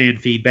lot of fan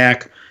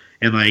feedback.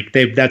 And like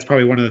that's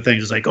probably one of the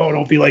things is like, oh,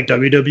 don't be like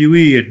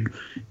WWE and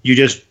you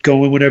just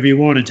go in whenever you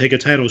want and take a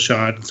title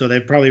shot. So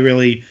they've probably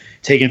really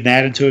taken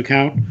that into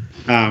account.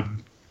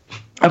 I'm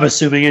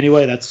assuming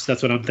anyway. That's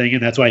what I'm thinking.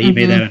 That's why he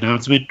made that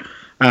announcement.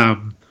 Yeah,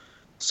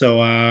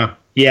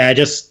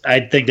 I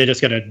think they're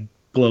just gonna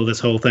blow this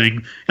whole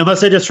thing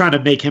unless they're just trying to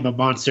make him a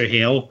monster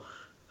heel.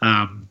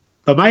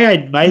 But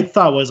my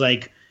thought was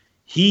like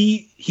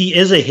he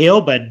is a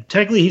heel, but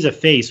technically he's a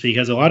face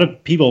because a lot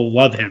of people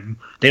love him.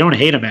 They don't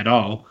hate him at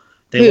all.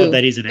 They love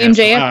that he's an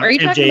MJF. Are you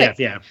talking MJF, about?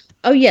 Yeah.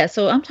 Oh yeah,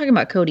 so I'm talking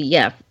about Cody.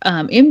 Yeah,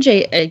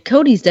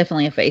 Cody's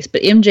definitely a face,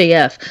 but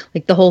MJF,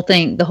 like the whole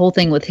thing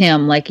with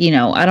him, like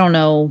I don't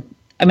know.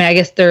 I mean, I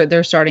guess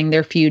they're starting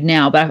their feud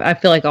now, but I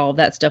feel like all of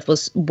that stuff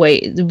was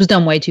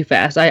done way too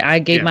fast. I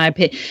gave my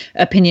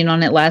opinion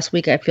on it last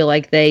week. I feel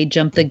like they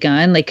jumped the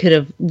gun. They could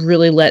have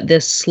really let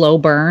this slow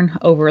burn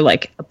over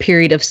like a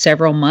period of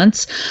several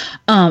months,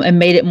 and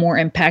made it more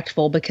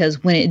impactful.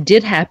 Because when it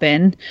did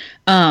happen,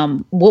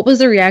 what was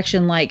the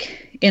reaction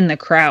like in the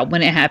crowd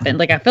when it happened?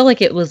 Like I felt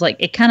like it was like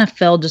it kind of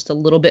fell just a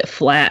little bit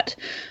flat,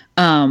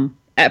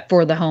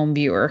 for the home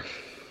viewer.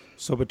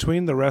 So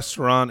between the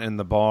restaurant and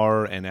the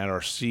bar and at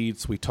our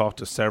seats, we talked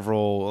to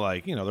several,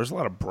 like, there's a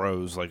lot of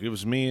bros. Like, it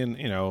was me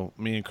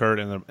and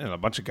Kurt and a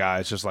bunch of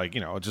guys, just like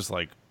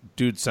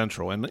dude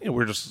central. And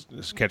we're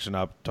just catching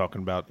up,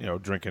 talking about,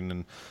 drinking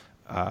and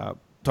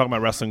talking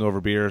about wrestling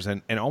over beers.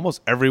 And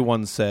almost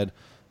everyone said,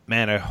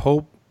 man, I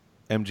hope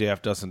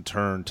MJF doesn't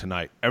turn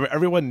tonight.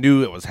 Everyone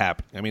knew it was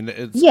happening. I mean,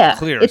 it's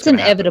clear. It's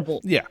inevitable.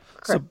 Happen. Yeah.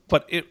 So,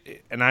 but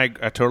I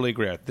totally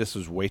agree. This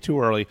was way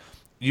too early.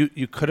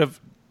 You could have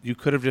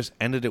just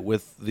ended it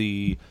with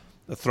the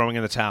throwing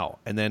in the towel.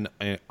 And then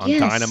on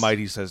Dynamite,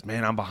 he says,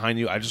 man, I'm behind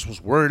you. I just was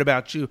worried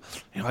about you.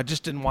 I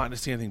just didn't want to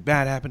see anything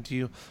bad happen to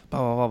you. Blah,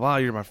 blah, blah, blah.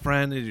 You're my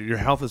friend. Your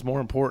health is more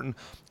important.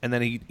 And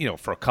then he,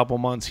 for a couple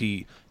months,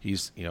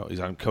 he's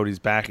on Cody's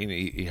back and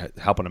he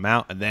helping him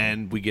out. And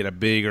then we get a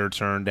bigger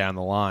turn down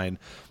the line.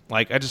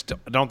 Like, I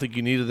don't think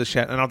you needed this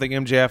yet. I don't think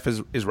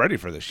MJF is ready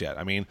for this yet.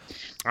 I mean,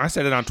 I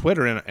said it on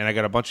Twitter and I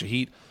got a bunch of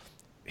heat.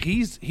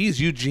 He's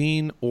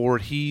Eugene or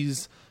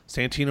he's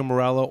Santino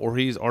Marella or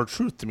he's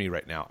R-Truth to me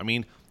right now. I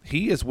mean,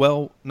 he is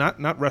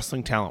not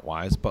wrestling talent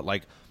wise, but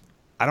like,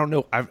 I don't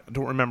know. I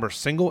don't remember a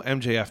single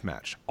MJF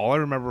match. All I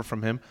remember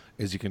from him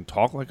is he can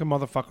talk like a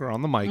motherfucker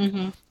on the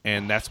mic,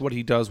 and that's what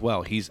he does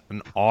well. He's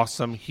an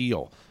awesome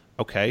heel.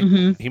 Okay,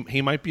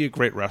 he might be a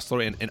great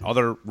wrestler in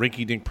other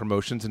rinky-dink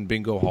promotions and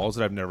bingo halls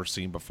that I've never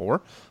seen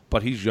before,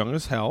 but he's young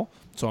as hell,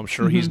 so I'm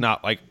sure he's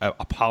not like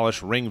a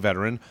polished ring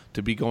veteran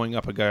to be going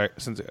up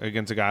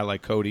against a guy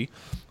like Cody.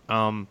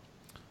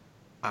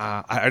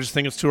 I just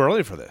think it's too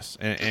early for this,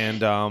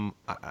 and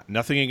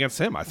nothing against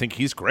him. I think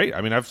he's great.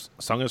 I mean, I've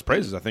sung his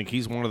praises. I think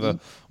he's one of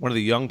the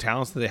young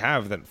talents that they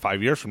have. That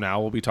 5 years from now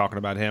we'll be talking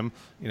about him.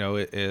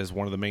 Is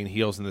one of the main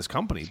heels in this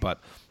company. But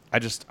I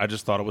just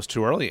thought it was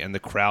too early, and the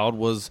crowd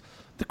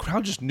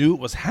just knew it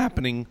was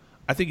happening.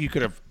 I think you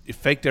could have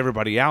faked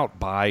everybody out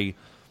by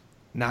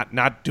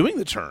not doing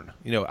the turn.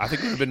 I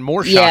think it would have been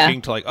more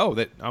shocking to I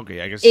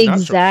guess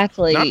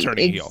exactly, not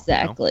turning heel.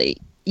 Exactly.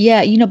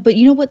 Yeah, but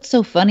what's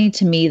so funny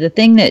to me, the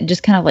thing that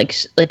just kind of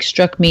like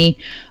struck me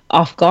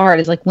off guard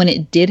is like when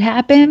it did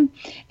happen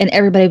and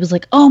everybody was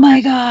like, "Oh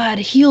my God,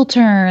 heel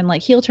turn."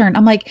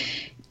 I'm like,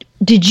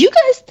 did you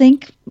guys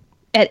think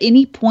at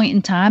any point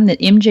in time that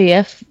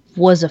MJF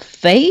was a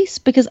face?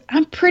 Because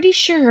I'm pretty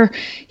sure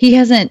he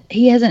hasn't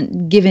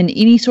given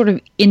any sort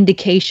of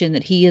indication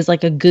that he is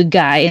like a good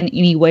guy in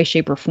any way,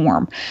 shape, or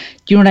form.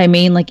 Do you know what I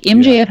mean? Like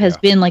MJF has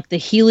been like the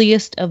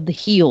heeliest of the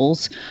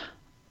heels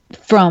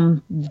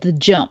from the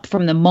jump,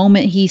 from the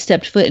moment he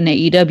stepped foot in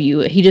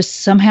AEW. He just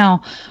somehow,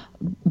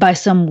 by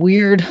some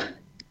weird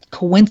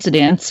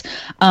coincidence,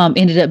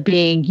 ended up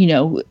being,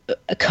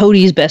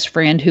 Cody's best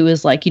friend, who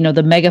is like,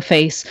 the mega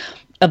face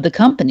of the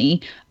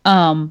company.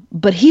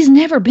 But he's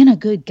never been a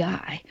good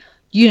guy,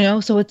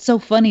 so it's so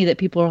funny that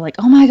people are like,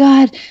 "Oh my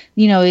God,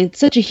 it's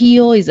such a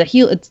heel. He's a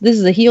heel. This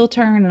is a heel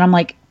turn." And I'm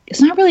like,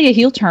 it's not really a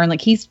heel turn.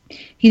 Like he's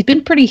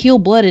been pretty heel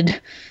blooded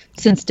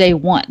since day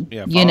one.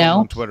 Yeah, follow him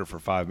on Twitter for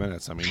 5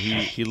 minutes. I mean,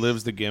 he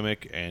lives the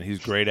gimmick and he's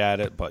great at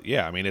it. But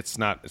yeah, I mean, it's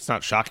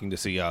not shocking to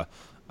see a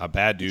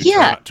bad dude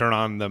turn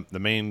on the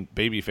main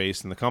baby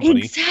face in the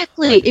company.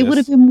 Exactly. Like it would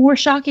have been more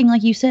shocking,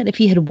 like you said, if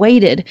he had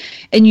waited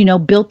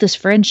and, built this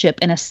friendship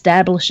and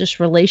established this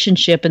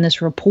relationship and this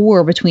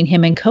rapport between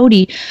him and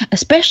Cody,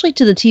 especially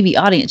to the TV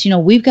audience.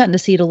 We've gotten to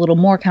see it a little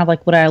more, kind of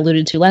like what I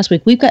alluded to last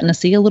week. We've gotten to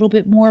see a little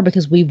bit more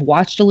because we've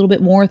watched a little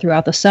bit more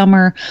throughout the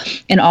summer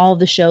and all of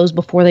the shows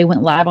before they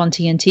went live on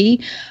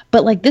TNT.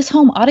 But like this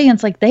home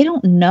audience, like they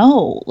don't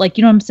know, like,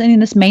 what I'm saying,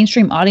 this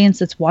mainstream audience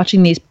that's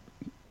watching these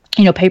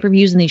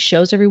pay-per-views and these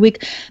shows every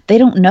week, they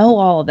don't know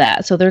all of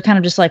that. So they're kind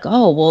of just like,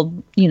 oh, well,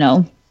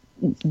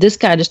 this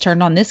guy just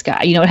turned on this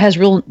guy. It has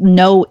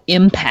no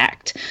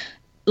impact.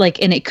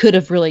 Like, and it could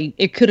have really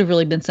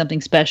been something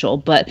special.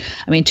 But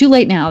I mean, too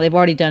late now. They've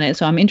already done it.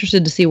 So I'm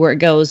interested to see where it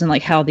goes and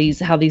like how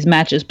these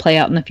matches play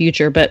out in the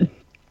future. But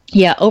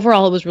yeah,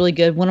 overall, it was really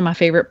good. One of my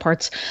favorite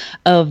parts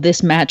of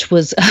this match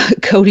was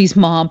Cody's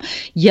mom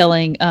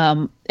yelling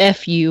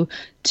 "F you"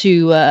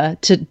 to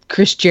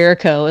Chris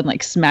Jericho and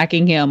like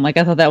smacking him. Like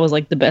I thought that was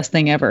like the best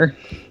thing ever.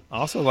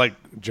 Also, like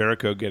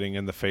Jericho getting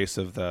in the face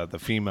of the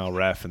female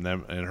ref and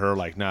her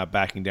like not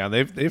backing down.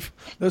 They've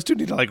those two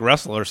need to like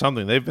wrestle or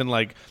something. They've been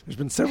like, there's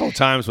been several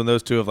times when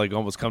those two have like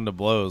almost come to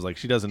blows. Like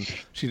she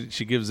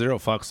gives zero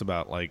fucks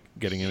about like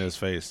getting in his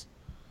face.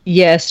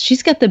 Yes,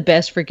 she's got the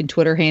best freaking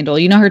Twitter handle.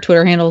 Her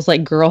Twitter handle is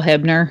like Girl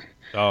Hebner.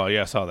 Oh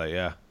yeah, I saw that.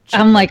 Yeah.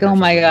 I'm like, oh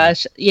my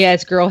gosh, yeah,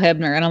 it's Girl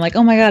Hebner, and I'm like,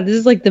 oh my God, this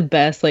is like the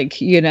best, like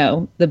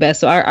the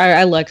best. So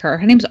I like her.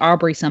 Her name's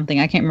Aubrey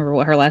something. I can't remember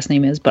what her last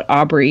name is, but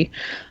Aubrey.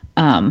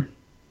 Oh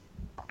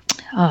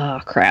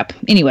crap.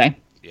 Anyway,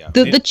 yeah,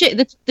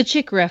 the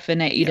chick ref in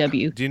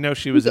AEW. Yeah. Do you know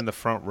she was in the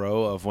front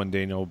row of when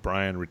Daniel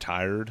Bryan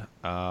retired?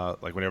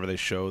 Like whenever they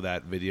show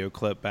that video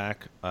clip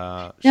back.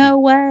 No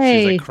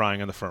way. She's like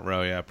crying in the front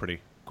row. Yeah, pretty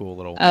cool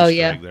little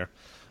Easter egg there.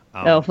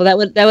 Well, that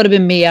would have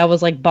been me. I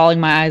was like bawling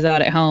my eyes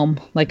out at home,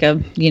 like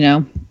a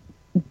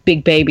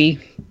big baby.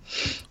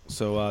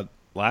 So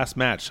last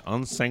match,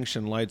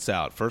 unsanctioned lights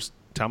out. First,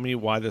 tell me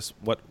what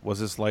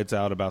was this lights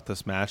out about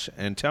this match,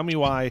 and tell me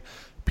why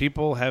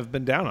people have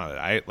been down on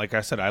it. Like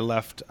I said, I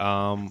left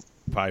probably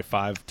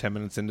 5-10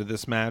 minutes into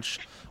this match.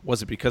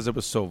 Was it because it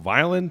was so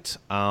violent?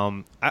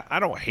 I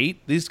don't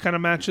hate these kind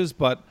of matches,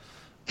 but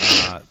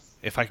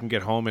if I can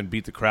get home and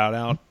beat the crowd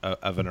out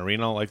of an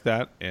arena like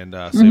that and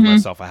save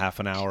myself a half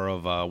an hour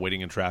of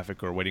waiting in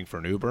traffic or waiting for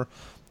an Uber,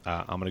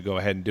 I'm going to go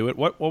ahead and do it.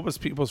 What was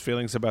people's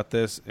feelings about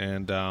this,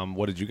 and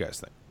what did you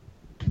guys think?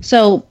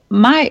 So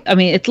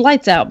it's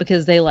lights out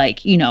because they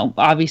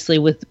obviously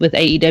with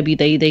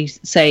AEW, they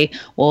say,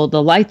 well,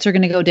 the lights are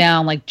going to go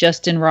down, like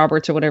Justin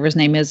Roberts or whatever his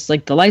name is,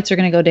 like the lights are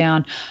going to go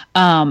down.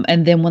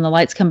 And then when the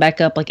lights come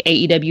back up, like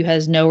AEW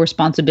has no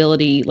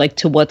responsibility, like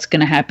to what's going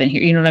to happen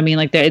here. You know what I mean?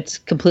 Like it's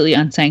completely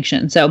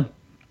unsanctioned. So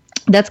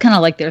that's kind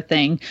of like their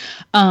thing.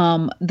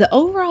 The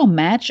overall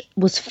match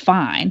was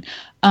fine.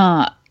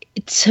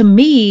 To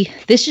me,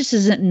 this just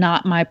isn't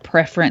not my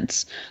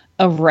preference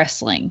of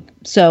wrestling.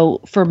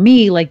 So for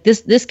me, like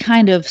this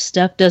kind of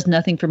stuff does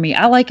nothing for me.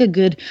 I like a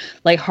good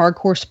like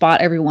hardcore spot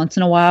every once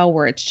in a while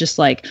where it's just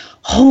like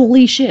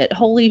holy shit,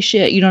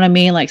 you know what I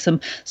mean? Like some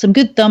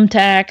good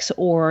thumbtacks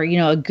or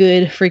a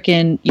good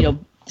freaking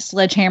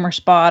sledgehammer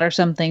spot or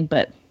something.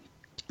 But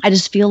I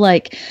just feel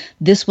like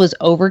this was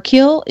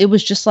overkill. It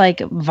was just like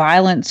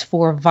violence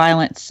for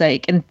violence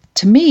sake, and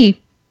to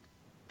me,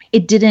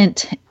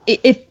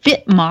 it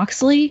fit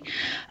Moxley.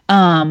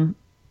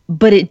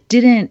 But it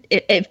didn't,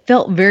 it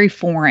felt very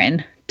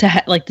foreign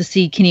to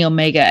see Kenny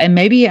Omega. And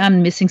maybe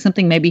I'm missing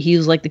something. Maybe he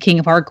was like the king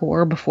of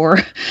hardcore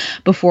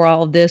before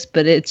all of this.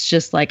 But it's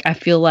just like I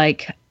feel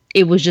like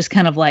it was just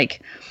kind of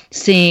like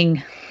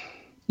seeing,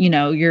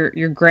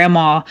 your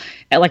grandma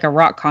at like a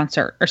rock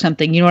concert or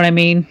something. You know what I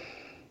mean?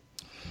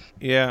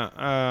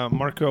 Yeah,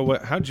 Marco,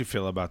 how'd you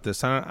feel about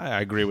this?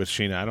 I agree with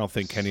Sheena. I don't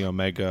think Kenny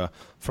Omega,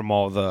 from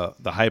all the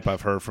hype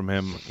I've heard from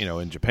him,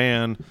 in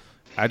Japan,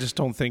 I just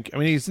don't think. I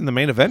mean, he's in the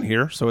main event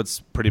here, so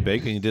it's pretty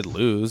big, and he did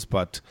lose.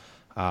 But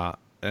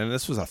and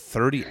this was a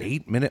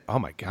 38-minute. Oh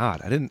my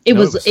God, I didn't. It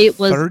was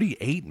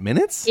 38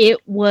 minutes. It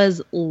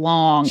was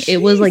long. Jesus.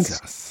 It was like.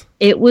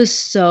 It was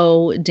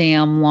so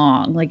damn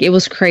long. Like, it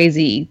was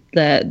crazy,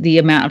 the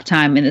amount of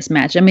time in this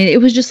match. I mean,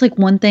 it was just like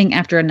one thing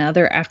after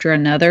another.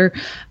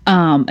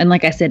 And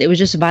like I said, it was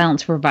just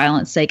violence for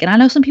violence sake. And I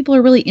know some people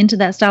are really into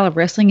that style of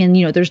wrestling, and,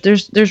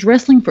 there's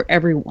wrestling for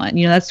everyone.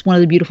 That's one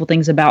of the beautiful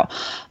things about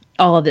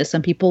all of this.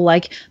 Some people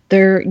like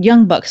their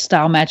Young Bucks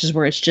style matches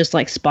where it's just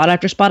like spot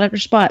after spot after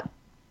spot.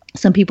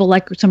 Some people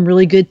like some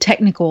really good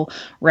technical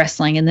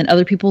wrestling, and then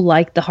other people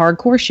like the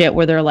hardcore shit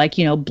where they're like,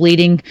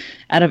 bleeding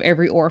out of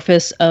every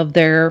orifice of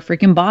their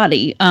freaking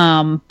body.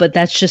 But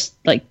that's just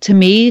like, to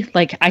me,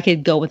 like I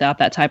could go without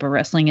that type of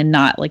wrestling and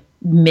not like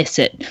miss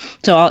it.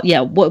 So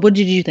what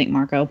did you think,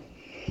 Marco?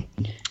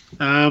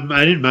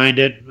 I didn't mind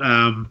it.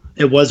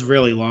 It was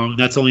really long.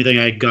 That's the only thing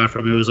I got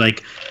from it. Was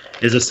like,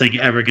 is this thing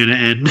ever going to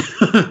end?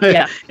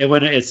 Yeah.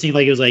 It seemed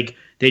like it was like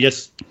they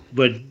just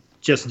would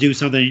just do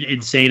something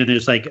insane and then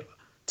just like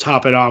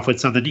top it off with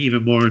something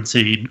even more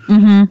insane.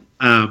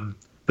 Mm-hmm.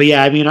 But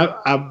yeah, I mean,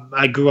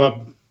 I grew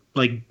up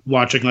like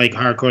watching like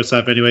hardcore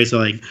stuff anyway. So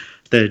like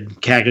the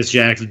Cactus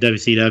Jacks of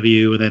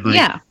WCW, and then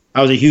like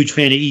I was a huge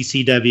fan of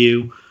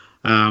ECW.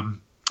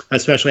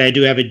 Especially, I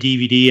do have a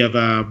DVD of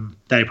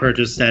that I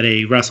purchased at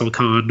a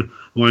WrestleCon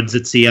once.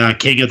 It's the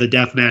King of the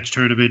Deathmatch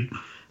tournament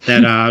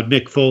that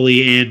Mick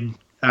Foley and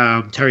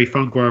Terry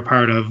Funk were a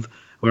part of,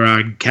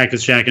 where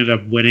Cactus Jack ended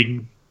up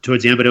winning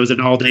towards the end. But it was an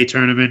all-day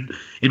tournament,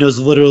 and it was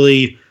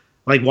literally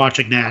like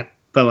watching that,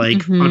 but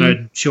like on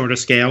a shorter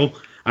scale.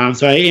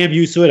 So I am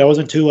used to it. I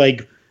wasn't too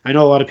like. I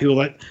know a lot of people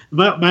like.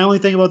 My only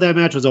thing about that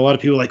match was a lot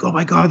of people like, oh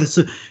my God, this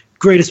is the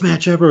greatest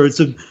match ever. It's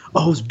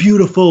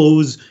beautiful. It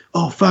was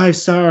 5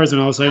 stars,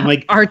 and I was like, I'm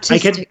like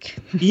artistic.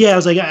 I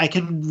was like, I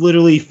can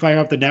literally fire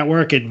up the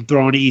network and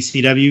throw on an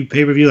ECW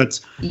pay-per-view.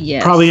 That's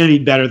probably gonna be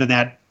better than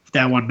that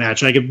one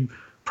match. I could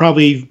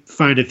probably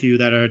find a few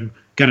that are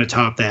gonna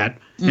top that.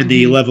 And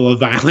the level of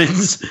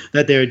violence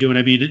that they're doing.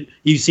 I mean,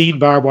 you've seen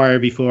barbed wire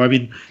before. I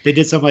mean, they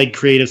did some like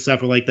creative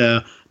stuff with like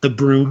the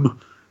broom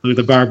with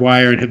the barbed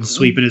wire and him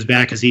sweeping his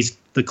back because he's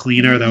the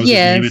cleaner. That was his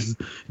name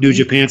in New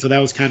Japan. So that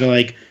was kind of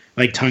like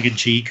tongue in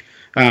cheek.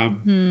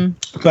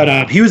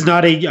 But he was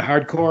not a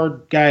hardcore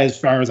guy as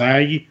far as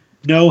I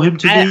know him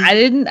to be. I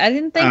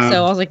didn't think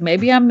so. I was like,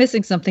 maybe I'm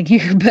missing something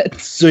here.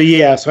 But so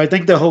I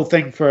think the whole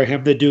thing for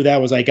him to do that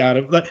was like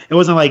it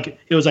wasn't like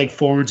it was like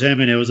foreign to him,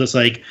 and it was just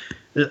like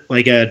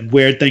a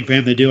weird thing for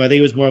him to do. I think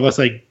it was more or less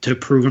like to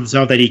prove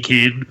himself that he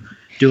can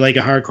do like a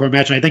hardcore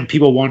match. And I think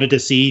people wanted to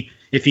see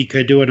if he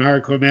could do a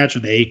hardcore match,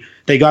 and they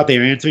got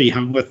their answer. He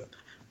hung with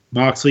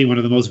Moxley, one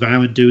of the most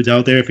violent dudes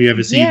out there. If you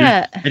ever seen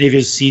any of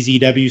his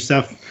CZW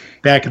stuff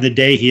back in the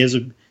day, he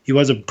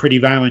was a pretty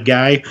violent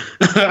guy.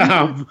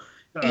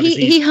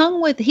 He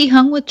hung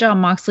with John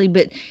Moxley,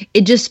 but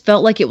it just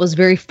felt like it was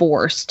very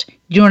forced.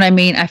 You know what I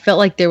mean? I felt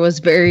like there was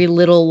very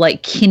little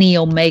like Kenny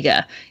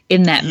Omega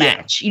in that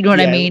match. You know what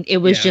I mean? It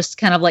was just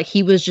kind of like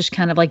he was just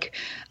kind of like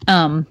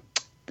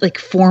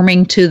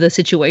forming to the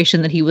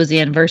situation that he was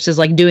in versus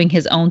like doing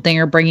his own thing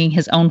or bringing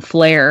his own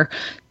flair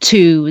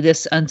to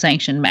this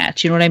unsanctioned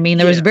match. You know what I mean?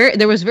 There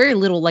was very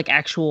little like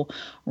actual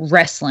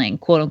wrestling,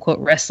 quote unquote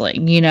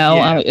wrestling,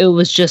 it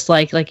was just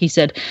like you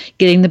said,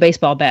 getting the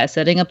baseball bat,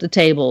 setting up the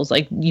tables,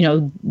 like,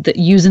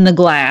 using the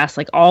glass,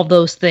 like all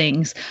those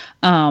things,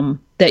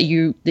 that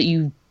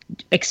you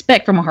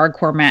expect from a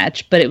hardcore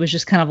match, but it was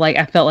just kind of like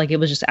I felt like it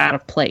was just out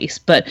of place.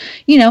 But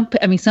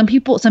I mean, some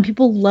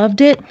people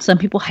loved it, some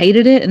people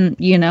hated it, and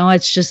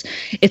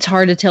it's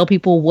hard to tell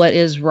people what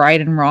is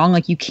right and wrong.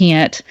 Like, you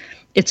can't.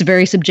 It's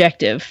very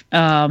subjective,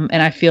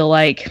 and I feel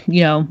like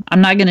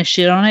I'm not going to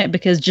shit on it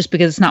because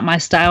it's not my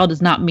style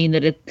does not mean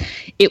that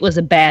it was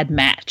a bad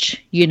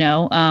match.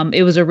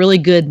 It was a really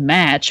good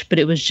match, but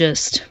it was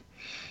just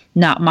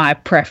not my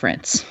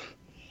preference.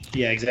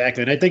 Yeah,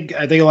 exactly. And I think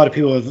a lot of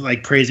people are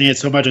like praising it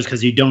so much is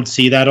because you don't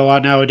see that a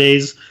lot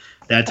nowadays.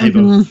 That type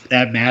of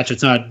that match.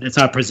 It's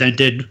not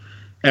presented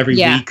every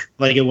week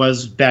like it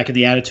was back in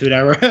the Attitude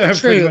Era.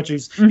 Pretty much,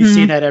 you've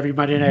seen that every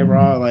Monday Night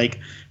Raw,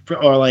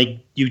 or like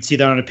you'd see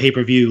that on a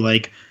pay-per-view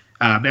like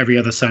every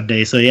other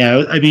Sunday. So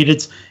yeah, I mean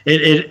it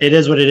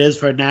is what it is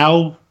for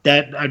now.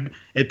 That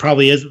it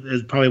probably is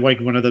probably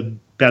like one of the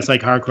best like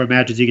hardcore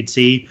matches you can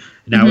see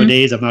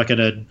nowadays. I'm not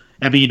gonna.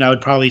 I mean, I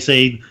would probably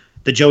say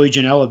the Joey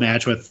Janela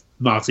match with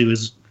Moxley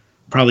was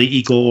probably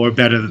equal or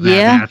better than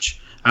that match.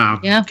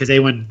 Because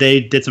they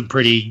did some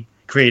pretty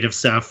creative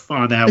stuff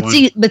on that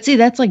one. But see,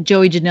 that's like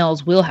Joey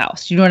Janela's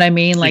wheelhouse. You know what I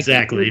mean? Like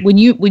exactly. When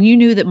you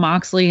knew that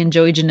Moxley and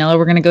Joey Janela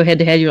were going to go head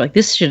to head, you're like,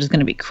 this shit is going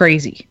to be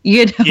crazy.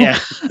 You know? Yeah.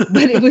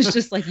 But it was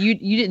just like you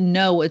didn't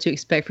know what to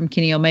expect from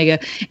Kenny Omega,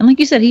 and like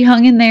you said, he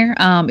hung in there.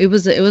 It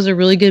was a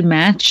really good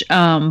match.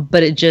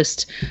 But it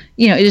just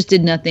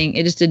did nothing.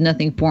 It just did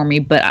nothing for me.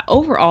 But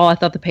overall, I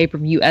thought the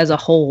pay-per-view as a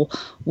whole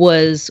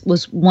was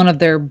one of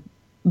their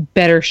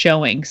better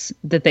showings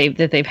that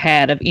they've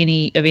had of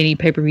any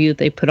pay-per-view that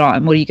they put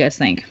on. What do you guys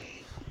think?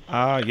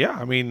 Yeah,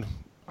 I mean,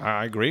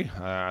 I agree.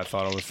 I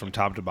thought it was from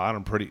top to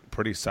bottom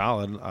pretty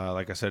solid.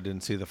 Like I said,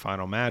 didn't see the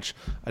final match.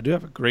 I do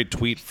have a great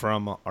tweet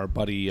from our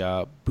buddy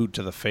Boot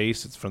to the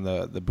Face. It's from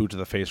the Boot to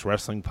the Face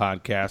Wrestling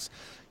podcast.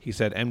 He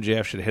said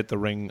MJF should hit the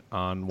ring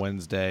on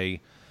Wednesday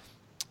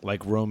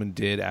like Roman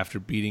did after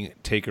beating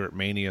Taker at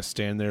Mania,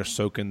 stand there,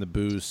 soak in the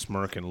booze,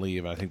 smirk, and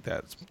leave. I think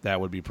that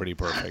would be pretty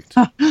perfect.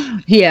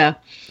 Yeah.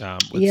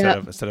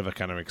 Instead of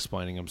kind of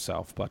explaining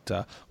himself. But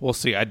we'll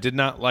see. I did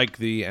not like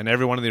and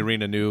everyone in the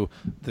arena knew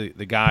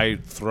the guy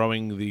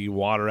throwing the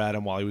water at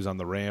him while he was on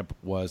the ramp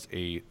was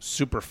a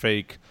super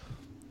fake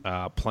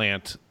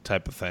plant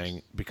type of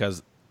thing,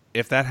 because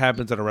if that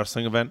happens at a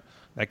wrestling event,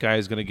 that guy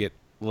is going to get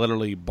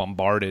literally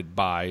bombarded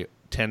by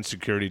 10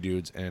 security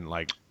dudes and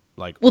like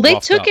well, they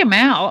took him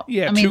out.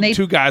 Yeah, I mean,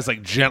 two guys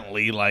like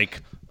gently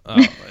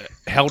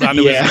held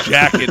onto his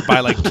jacket by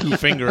like two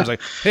fingers,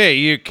 like, "Hey,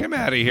 you come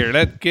out of here!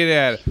 Let's get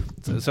at it."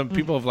 So some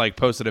people have like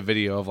posted a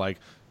video of like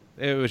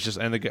it was just,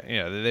 and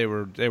they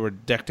were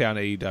decked out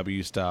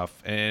AEW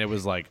stuff, and it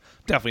was like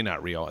definitely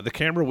not real. The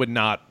camera would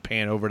not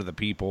pan over to the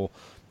people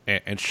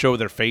and show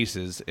their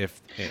faces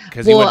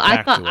because he went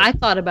back to it. I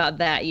thought about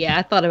that. Yeah,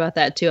 I thought about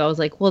that too. I was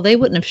like, well, they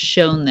wouldn't have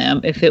shown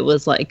them if it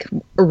was like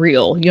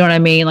real. You know what I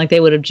mean? Like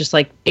they would have just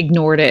like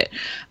ignored it.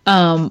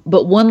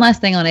 But one last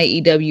thing on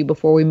AEW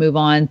before we move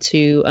on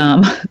to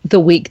the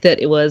week that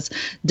it was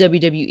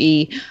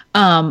WWE.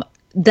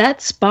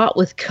 That spot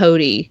with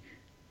Cody,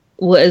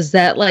 was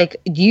that like?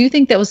 Do you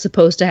think that was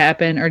supposed to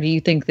happen, or do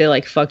you think they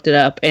like fucked it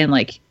up and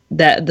like?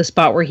 That the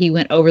spot where he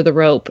went over the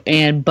rope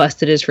and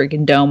busted his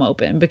freaking dome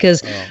open,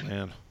 because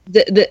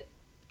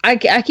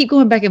I keep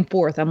going back and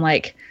forth. I'm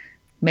like,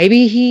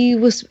 maybe he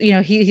was,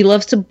 he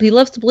loves to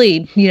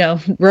bleed.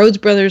 Rhodes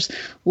brothers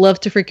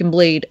love to freaking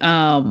bleed.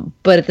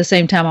 But at the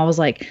same time, I was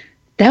like,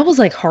 that was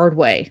like hard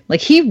way.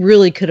 Like he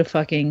really could have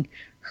fucking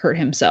hurt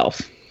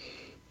himself.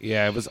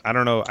 Yeah, it was. I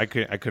don't know. I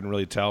couldn't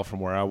really tell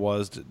from where I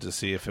was to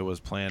see if it was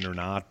planned or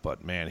not.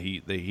 But man,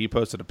 he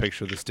posted a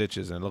picture of the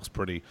stitches and it looks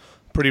pretty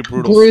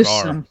brutal.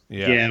 Gruesome. Scar.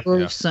 Yeah,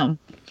 gruesome.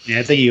 Yeah,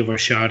 I think he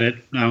overshot it.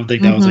 I don't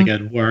think that was a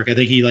good work. I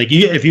think he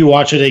if you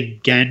watch it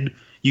again,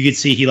 you could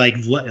see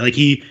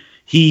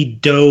he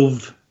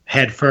dove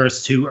head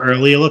first too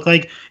early. It looked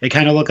like it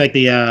kind of looked like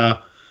the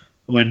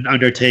when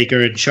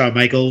Undertaker and Shawn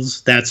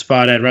Michaels, that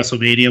spot at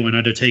WrestleMania when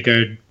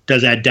Undertaker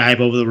does that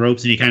dive over the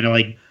ropes and he kind of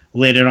like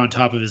landed on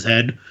top of his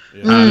head.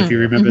 If you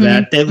remember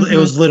that, it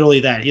was literally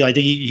that. I think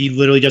he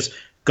literally just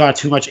got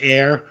too much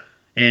air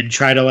and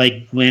tried to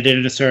like land it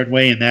in a certain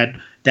way, and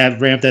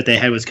that ramp that they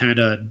had was kind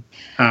of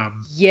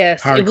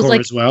hardcore it was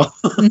like, as well.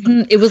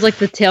 It was like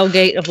the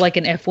tailgate of like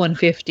an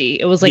F-150.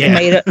 It was like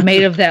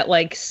made of that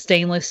like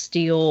stainless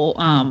steel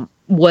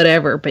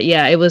whatever. But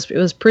yeah, it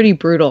was pretty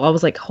brutal. I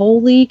was like,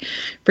 holy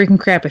freaking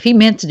crap! If he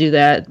meant to do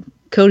that,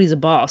 Cody's a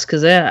boss,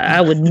 because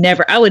I would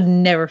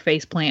never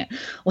face plant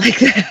like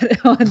that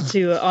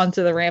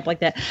onto the ramp like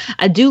that.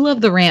 I do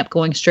love the ramp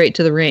going straight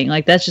to the ring.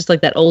 Like that's just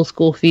like that old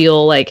school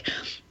feel. Like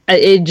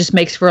it just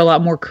makes for a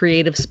lot more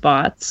creative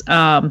spots.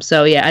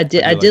 So yeah, I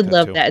did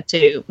love that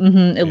too.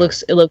 It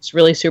looks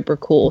really super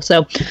cool.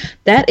 So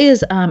that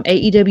is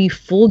AEW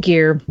Full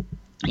Gear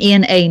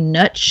in a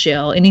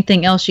nutshell.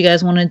 Anything else you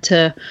guys wanted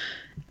to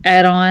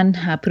add on?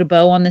 Put a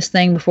bow on this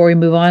thing before we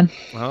move on.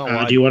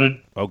 Do you want to?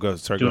 Oh, go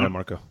ahead,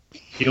 Marco.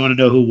 Do you want to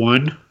know who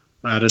won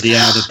out of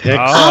the picks?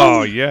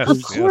 Oh, yes.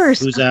 Of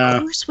course.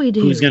 Of course we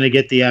do. Who's going to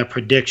get the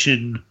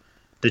prediction,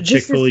 the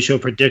Chick Foley Show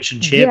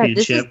prediction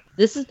championship? Yeah,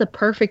 this is the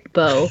perfect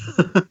bow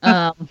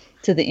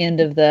to the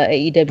end of the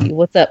AEW.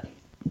 What's up?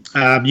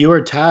 You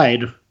were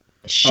tied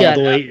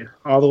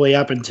all the way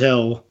up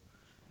until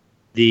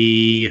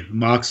the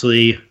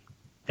Moxley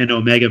and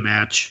Omega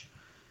match.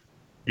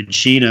 And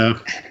Sheena,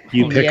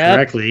 you picked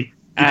correctly.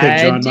 You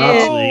picked John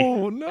Moxley.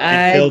 Oh, no.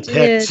 And Phil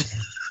picked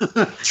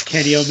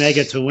Kenny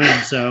Omega to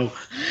win. So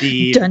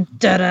the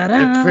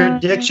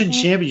prediction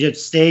championship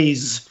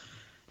stays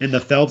in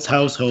the Phelps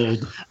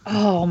household.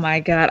 Oh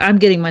my God. I'm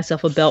getting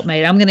myself a belt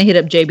made. I'm going to hit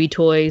up JB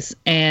Toys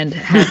and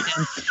have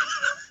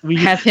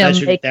him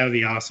that would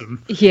be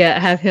awesome. Yeah.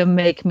 Have him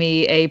make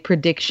me a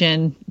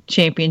prediction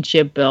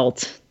championship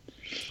belt.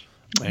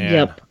 Man,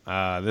 yep.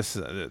 This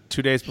is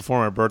 2 days before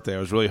my birthday. I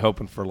was really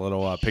hoping for a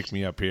little pick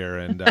me up here,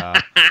 and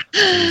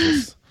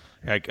Jesus.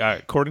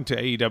 According to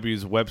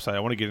AEW's website, I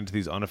want to get into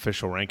these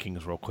unofficial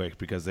rankings real quick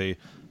because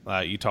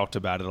you talked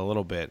about it a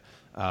little bit.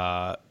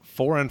 4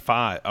 and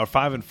 5 or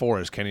 5 and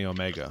 4 is Kenny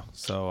Omega.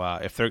 So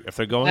if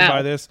they're going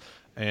by this,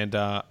 and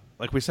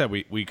like we said,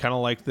 we kind of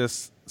like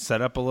this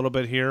set up a little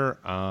bit here.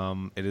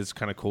 It is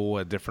kind of cool,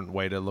 a different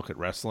way to look at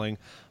wrestling.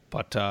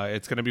 But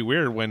it's going to be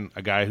weird when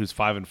a guy who's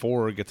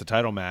 5-4 gets a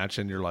title match,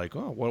 and you're like,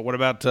 oh, what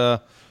about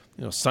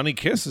Sonny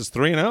Kiss is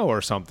 3-0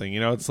 or something?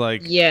 It's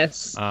like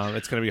yes,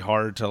 it's going to be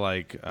hard to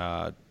like.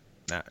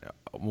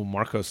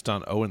 Marco's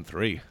done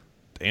 0-3.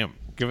 Damn,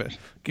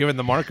 giving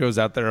the Marcos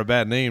out there a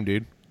bad name,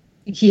 dude.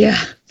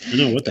 Yeah, I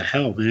know, what the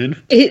hell,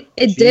 man. It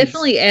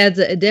definitely adds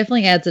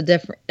a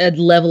different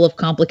level of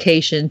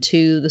complication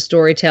to the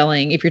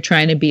storytelling if you're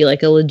trying to be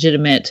like a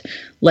legitimate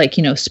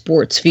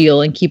sports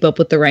feel and keep up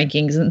with the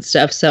rankings and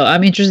stuff. So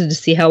I'm interested to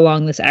see how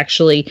long this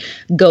actually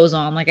goes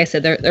on. Like I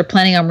said, they're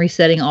planning on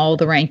resetting all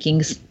the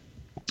rankings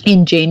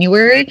in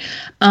January.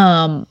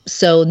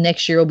 So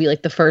next year will be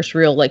like the first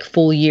real like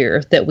full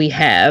year that we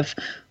have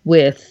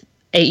with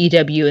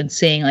AEW and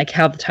seeing like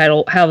how the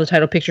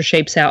title picture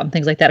shapes out and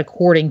things like that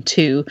according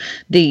to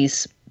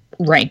these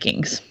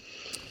rankings.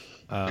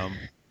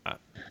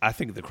 I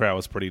think the crowd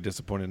was pretty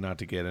disappointed not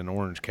to get an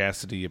Orange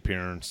Cassidy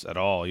appearance at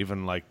all,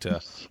 even like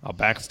to a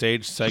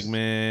backstage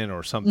segment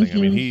or something. I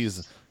mean,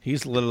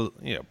 he's little,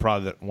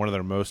 probably one of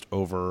their most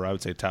over, I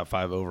would say top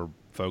 5 over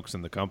folks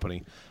in the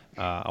company.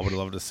 I would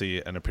love to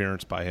see an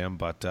appearance by him,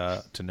 but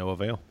to no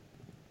avail.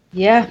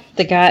 Yeah,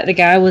 the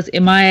guy was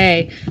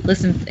MIA.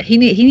 Listen, he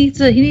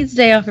needs a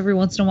day off every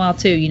once in a while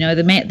too.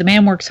 The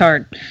man works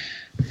hard.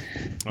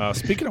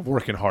 Speaking of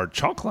working hard,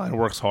 Chalkline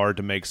works hard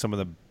to make some of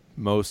the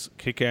most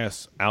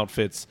kick-ass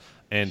outfits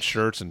and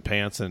shirts and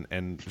pants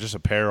and just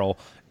apparel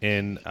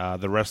in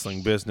the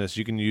wrestling business.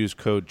 You can use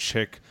code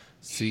CHICK,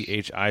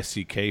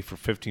 CHICK, for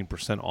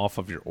 15% off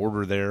of your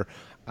order there.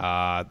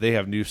 They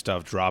have new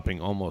stuff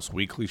dropping almost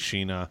weekly,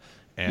 Sheena.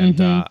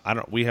 And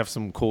we have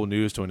some cool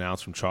news to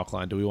announce from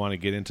Chalkline. Do we want to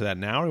get into that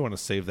now, or do we want to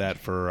save that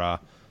for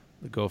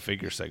the Go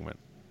Figure segment?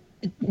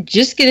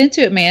 Just get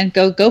into it, man.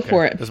 Go Okay.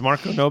 for it. Does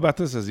Marco know about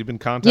this? Has he been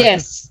contacted?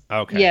 Yes.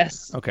 Okay.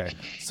 Yes. Okay.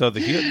 So the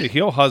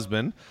heel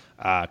husband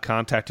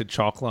contacted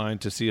Chalkline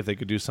to see if they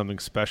could do something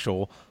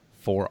special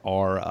for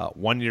our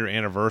 1-year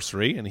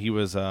anniversary, and he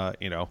was out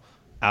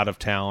of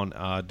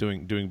town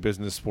doing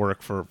business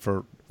work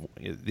for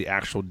the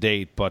actual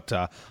date, but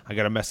I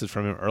got a message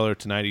from him earlier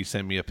tonight. He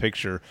sent me a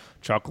picture.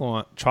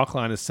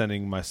 Chalkline is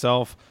sending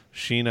myself,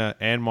 Sheena,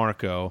 and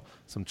Marco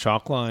some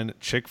Chalkline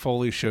Chick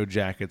Foley show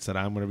jackets that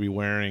I'm going to be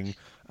wearing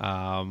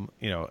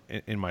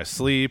in my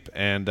sleep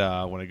and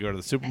when I go to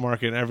the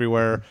supermarket and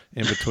everywhere,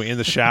 in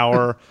the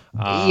shower.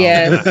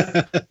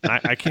 Yes.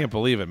 I can't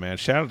believe it, man.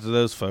 Shout out to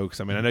those folks.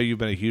 I mean, I know you've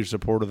been a huge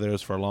supporter of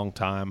theirs for a long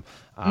time.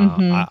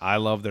 I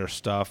love their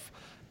stuff,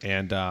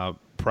 and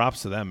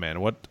props to them,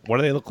 man. What do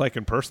they look like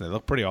in person? They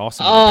look pretty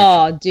awesome.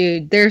 Oh,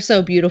 dude, they're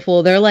so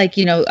beautiful. They're like,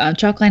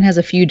 Chalkline has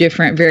a few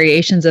different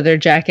variations of their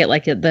jacket,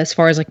 like as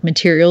far as like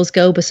materials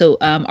go. But so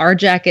our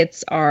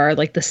jackets are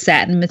like the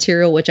satin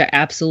material, which I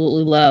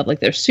absolutely love.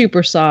 Like they're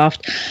super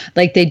soft.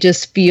 Like they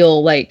just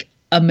feel like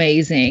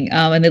amazing.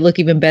 And they look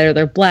even better.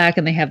 They're black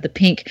and they have the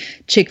pink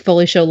Chick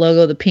Foley Show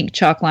logo, the pink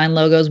Chalkline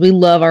logos. We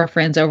love our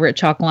friends over at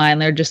Chalkline.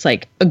 They're just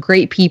like a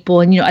great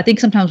people. And, I think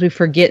sometimes we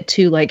forget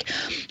to like,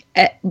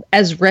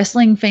 as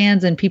wrestling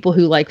fans and people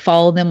who like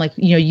follow them, like,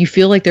 you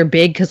feel like they're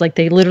big because like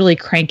they literally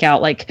crank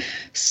out like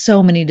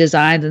so many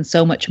designs and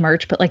so much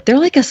merch, but like they're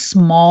like a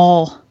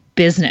small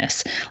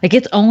business. Like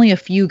it's only a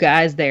few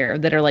guys there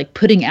that are like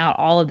putting out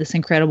all of this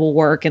incredible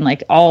work and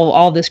like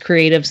all this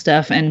creative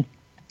stuff. And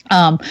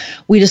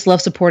we just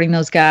love supporting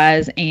those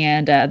guys,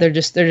 and they're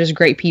just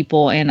great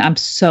people, and I'm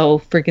so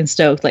freaking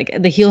stoked. Like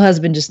the heel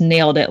husband just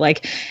nailed it.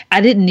 Like I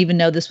didn't even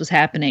know this was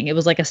happening. It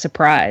was like a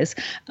surprise.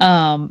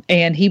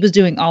 And he was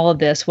doing all of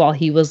this while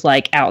he was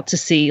like out to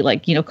sea,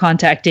 like,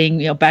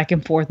 contacting, back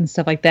and forth and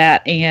stuff like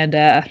that. And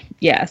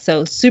yeah,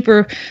 so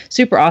super,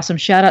 super awesome.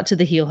 Shout out to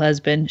the heel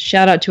husband.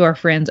 Shout out to our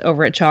friends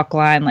over at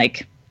Chalkline.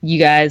 Like you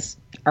guys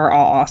are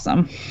all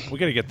awesome. We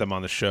got to get them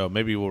on the show.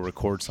 Maybe we'll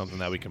record something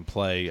that we can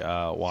play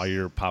while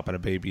you're popping a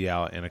baby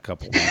out in a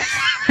couple weeks.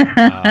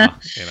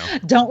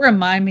 Don't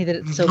remind me that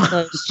it's so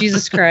close.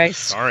 Jesus Christ.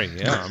 Sorry.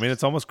 Yeah. I mean,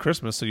 it's almost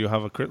Christmas, so you'll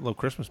have a little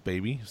Christmas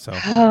baby. So.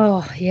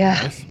 Oh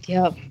yeah. Nice.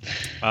 Yep.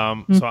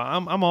 So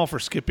I'm all for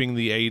skipping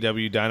the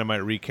AEW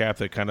Dynamite recap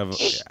that kind of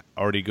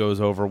already goes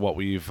over what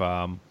we've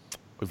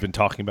been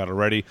talking about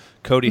already.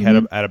 Cody had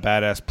a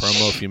badass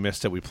promo. If you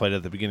missed it, we played it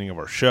at the beginning of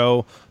our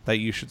show that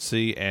you should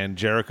see. And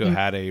Jericho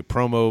had a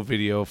promo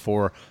video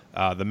for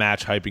the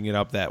match, hyping it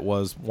up. That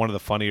was one of the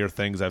funnier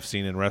things I've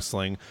seen in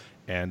wrestling.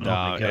 And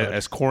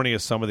as corny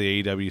as some of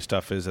the AEW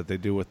stuff is that they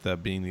do with the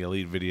Being the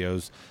Elite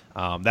videos,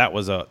 that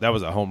was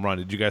a home run.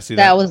 Did you guys see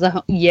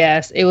that?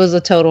 Yes, it was a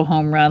total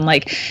home run.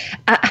 Like,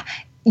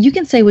 you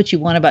can say what you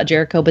want about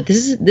Jericho, but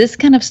this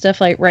kind of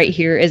stuff like right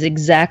here is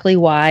exactly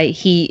why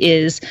he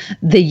is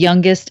the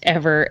youngest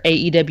ever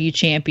AEW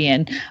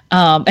champion,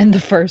 and the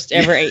first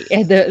ever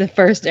the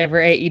first ever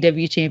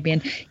AEW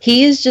champion.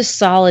 He is just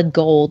solid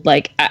gold.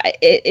 Like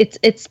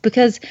it's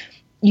because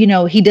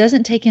he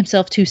doesn't take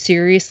himself too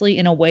seriously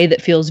in a way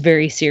that feels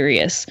very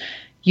serious.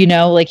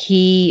 Like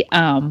he's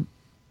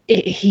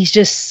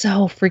just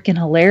so freaking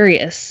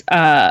hilarious,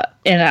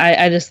 and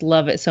I just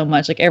love it so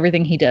much. Like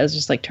everything he does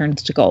just like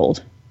turns to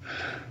gold.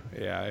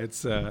 Yeah,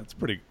 it's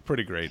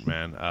pretty great,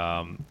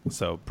 man.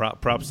 So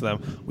props to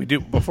them. We do,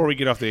 before we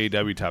get off the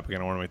AEW topic, I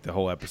don't want to make the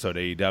whole episode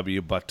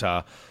AEW,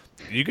 but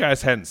you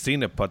guys hadn't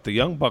seen it, but the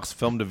Young Bucks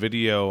filmed a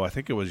video, I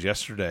think it was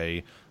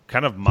yesterday,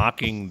 kind of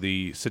mocking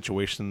the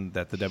situation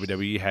that the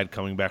WWE had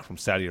coming back from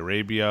Saudi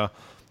Arabia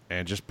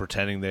and just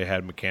pretending they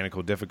had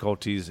mechanical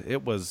difficulties.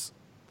 It was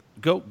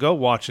go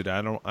watch it.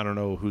 I don't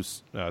know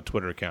whose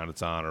Twitter account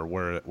it's on or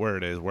where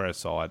it is, where I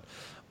saw it.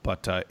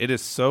 But it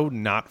is so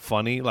not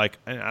funny. Like,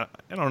 I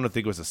don't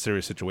think it was a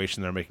serious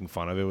situation they're making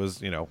fun of. It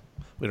was, we don't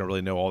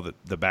really know all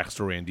the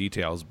backstory and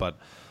details. But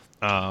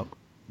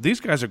these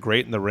guys are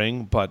great in the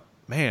ring, but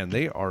man,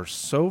 they are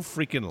so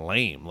freaking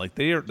lame. Like,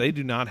 they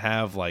do not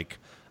have, like,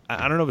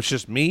 I don't know if it's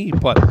just me,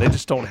 but they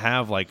just don't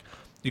have, like,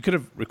 you could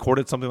have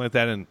recorded something like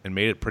that and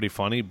made it pretty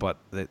funny, but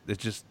they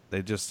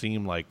just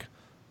seem like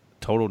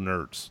total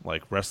nerds,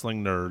 like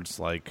wrestling nerds,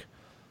 like.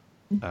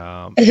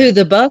 Who,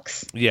 the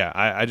Bucks? Yeah,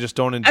 I just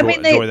don't enjoy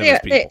them as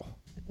people.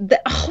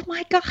 Oh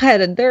my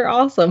God, they're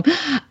awesome.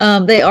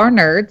 They are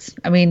nerds.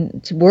 I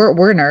mean,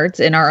 we're nerds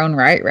in our own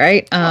right?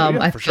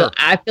 I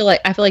feel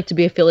like to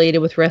be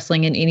affiliated with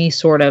wrestling in any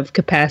sort of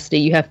capacity,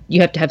 you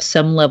have to have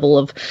some level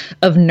of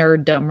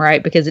nerddom,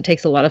 right? Because it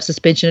takes a lot of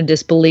suspension of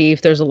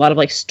disbelief. There's a lot of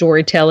like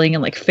storytelling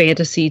and like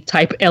fantasy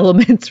type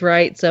elements,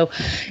 right? So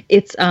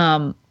it's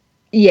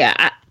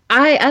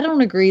I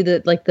don't agree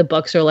that like the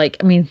Bucks are like,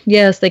 I mean,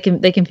 yes, they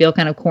can feel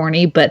kind of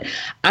corny, but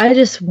I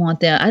just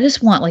want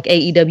like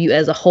AEW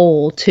as a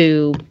whole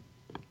to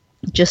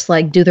just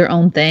like do their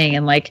own thing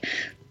and like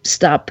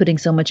stop putting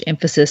so much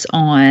emphasis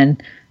on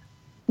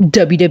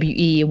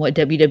WWE and what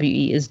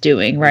WWE is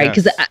doing, right?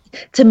 Because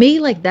to me,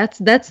 like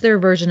that's their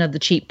version of the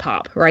cheap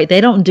pop, right?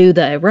 They don't do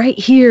the right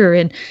here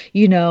and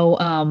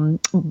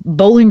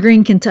Bowling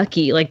Green,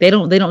 Kentucky. Like they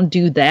don't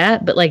do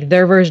that, but like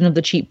their version of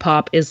the cheap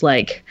pop is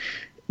like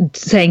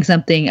saying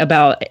something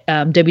about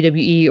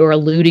WWE or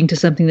alluding to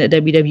something that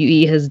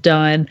WWE has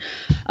done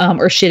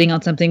or shitting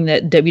on something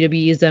that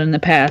WWE has done in the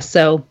past.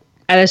 So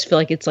I just feel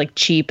like it's like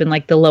cheap and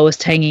like the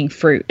lowest hanging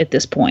fruit at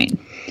this point.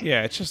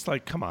 Yeah, it's just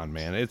like, come on,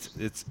 man. It's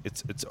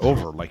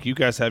over. Like, you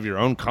guys have your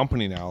own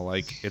company now.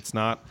 Like, it's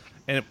not.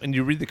 And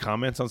you read the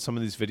comments on some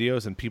of these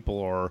videos and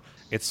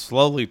it's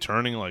slowly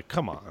turning like,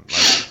 come on.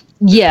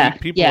 Like,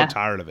 people are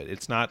tired of it.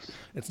 It's not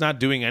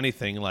doing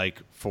anything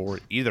like for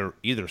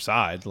either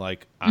side.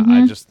 Like,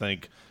 I just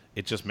think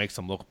it just makes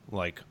them look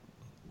like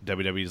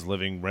WWE's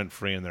living rent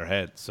free in their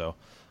head. So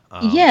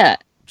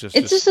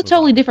it's just a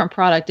totally different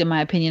product, in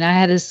my opinion. I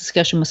had this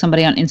discussion with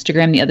somebody on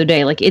Instagram the other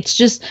day. Like, it's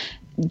just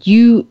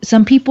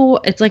some people,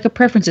 it's like a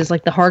preference. It's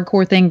like the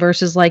hardcore thing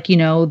versus like,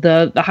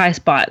 the high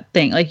spot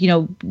thing. Like,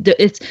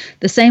 it's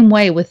the same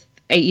way with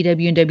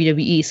AEW and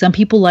WWE. Some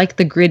people like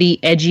the gritty,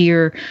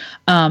 edgier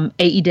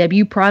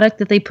AEW product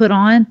that they put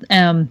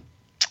on.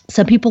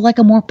 Some people like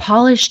a more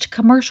polished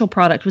commercial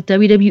product with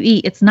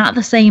WWE. It's not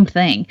the same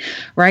thing,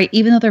 right?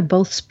 Even though they're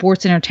both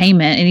sports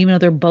entertainment and even though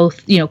they're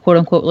both, quote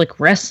unquote, like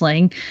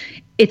wrestling,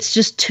 it's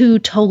just two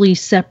totally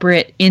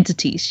separate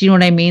entities. You know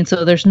what I mean?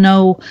 So there's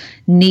no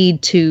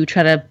need to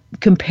try to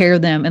compare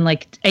them. And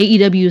like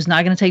AEW is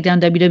not going to take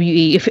down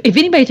WWE. If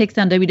anybody takes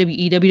down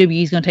WWE,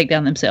 WWE is going to take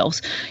down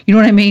themselves. You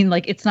know what I mean?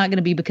 Like, it's not going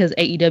to be because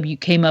AEW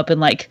came up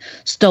and like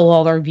stole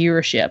all our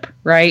viewership,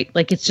 right?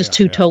 Like, it's just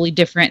two totally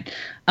different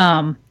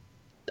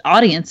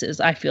audiences,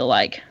 I feel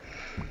like.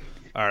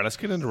 All right, let's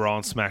get into Raw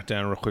and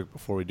SmackDown real quick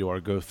before we do our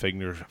Go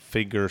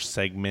Figure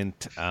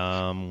segment.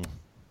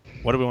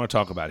 What do we want to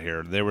talk about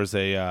here? There was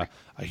a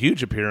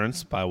huge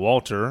appearance by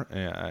Walter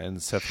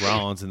and Seth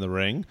Rollins in the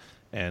ring,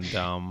 and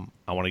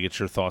I want to get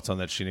your thoughts on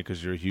that, Sheena,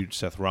 because you're a huge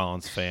Seth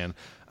Rollins fan.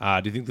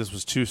 Do you think this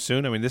was too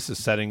soon? I mean, this is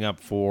setting up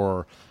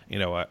for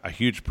a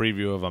huge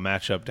preview of a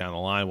matchup down the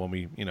line when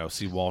we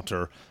see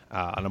Walter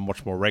on a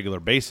much more regular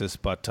basis.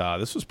 But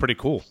this was pretty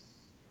cool.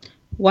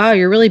 Wow,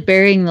 you're really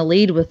burying the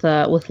lead with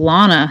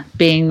Lana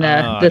being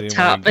the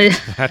top.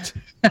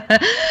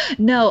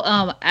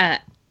 No,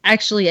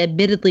 actually,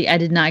 admittedly, I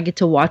did not get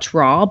to watch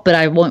Raw, but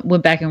I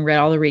went back and read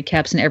all the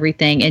recaps and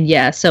everything. And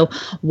yeah, so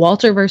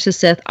Walter versus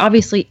Seth,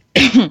 obviously,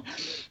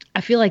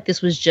 I feel like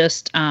this was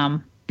just,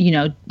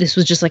 this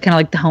was just like kind of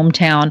like the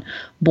hometown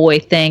boy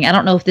thing. I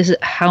don't know if this is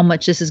how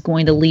much this is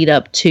going to lead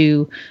up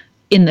to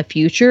in the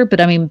future, but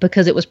I mean,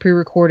 because it was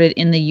pre-recorded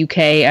in the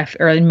UK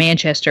or in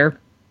Manchester,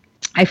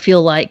 I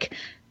feel like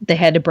they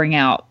had to bring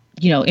out,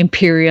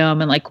 Imperium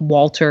and like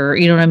Walter,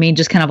 you know what I mean?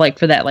 Just kind of like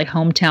for that like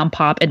hometown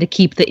pop and to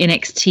keep the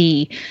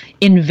NXT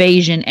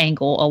invasion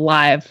angle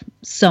alive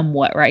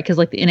somewhat, right? Because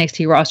like the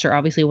NXT roster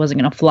obviously wasn't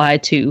going to fly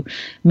to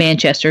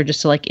Manchester just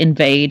to like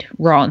invade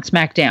Raw and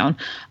SmackDown.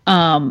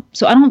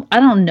 So I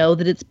don't know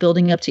that it's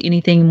building up to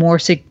anything more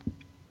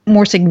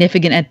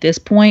significant at this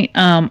point.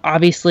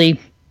 Obviously,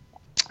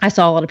 I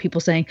saw a lot of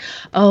people saying,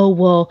 "Oh,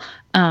 well,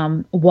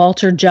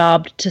 Walter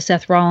jobbed to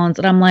Seth Rollins,"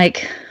 and I'm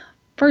like,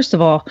 first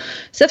of all,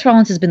 Seth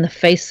Rollins has been the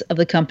face of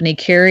the company,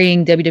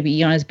 carrying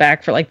WWE on his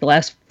back for like the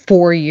last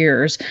 4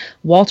 years.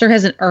 Walter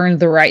hasn't earned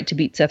the right to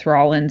beat Seth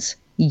Rollins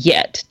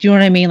yet. Do you know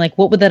what I mean? Like,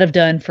 what would that have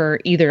done for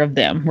either of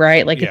them,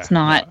 right? Like, it's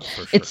not,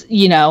 sure. It's,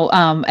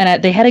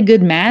 they had a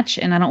good match,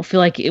 and I don't feel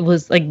like it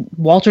was, like,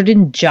 Walter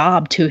didn't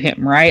job to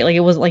him, right? Like,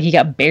 it wasn't like he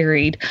got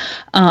buried.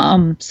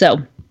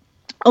 So,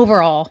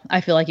 overall,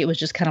 I feel like it was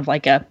just kind of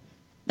like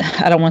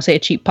I don't want to say a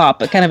cheap pop,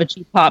 but kind of a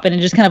cheap pop, and it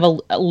just kind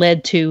of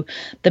led to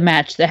the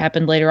match that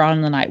happened later on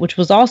in the night, which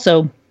was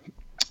also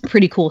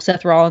pretty cool.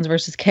 Seth Rollins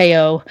versus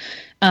KO,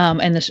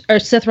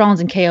 Seth Rollins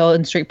and KO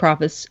and Street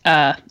Profits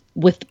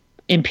with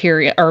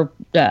Imperium, or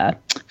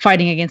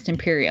fighting against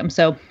Imperium.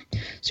 So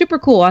super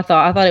cool. I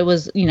thought it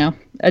was,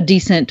 a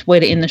decent way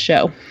to end the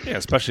show. Yeah,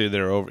 especially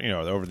they're over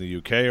in the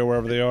UK or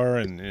wherever they are,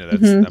 and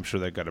I'm sure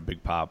they got a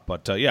big pop.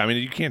 But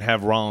you can't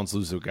have Rollins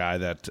lose to a guy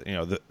that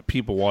the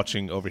people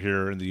watching over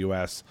here in the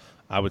US,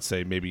 I would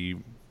say maybe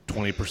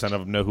 20% of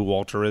them know who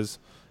Walter is.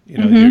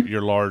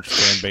 Your large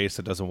fan base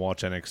that doesn't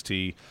watch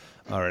NXT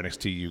or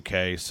NXT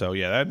UK. So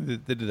yeah, they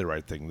did the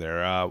right thing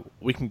there.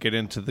 We can get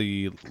into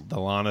the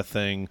Lana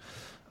thing.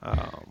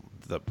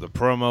 The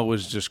promo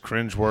was just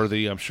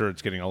cringeworthy. I'm sure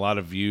it's getting a lot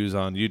of views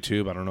on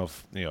YouTube. I don't know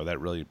if that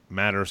really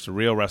matters to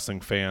real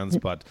wrestling fans,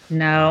 but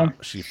no,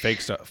 she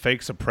fakes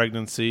a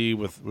pregnancy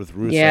with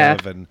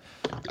Rusev, and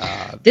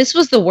this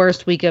was the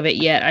worst week of it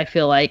yet. I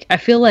feel like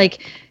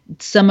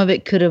some of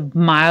it could have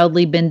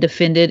mildly been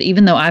defended,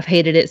 even though I've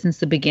hated it since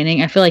the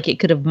beginning. I feel like it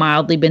could have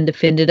mildly been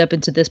defended up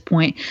until this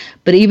point.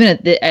 But even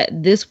at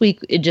this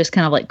week, it just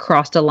kind of like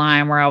crossed a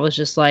line where I was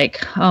just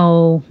like,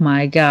 oh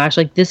my gosh,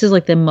 like this is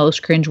like the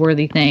most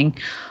cringeworthy thing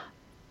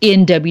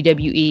in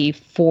WWE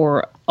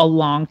for a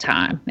long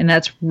time. And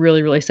that's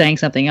really, really saying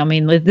something. I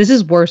mean, this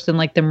is worse than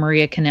like the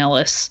Maria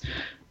Kanellis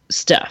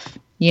stuff,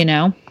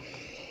 Yeah,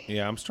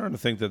 I'm starting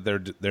to think that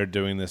they're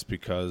doing this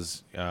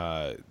because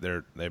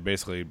they're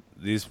basically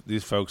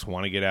these folks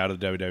want to get out of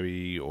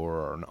WWE or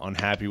are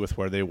unhappy with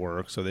where they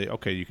work. So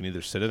you can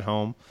either sit at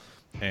home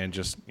and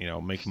just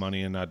make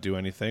money and not do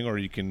anything, or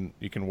you can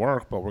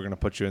work, but we're going to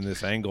put you in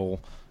this angle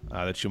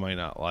that you might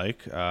not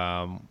like.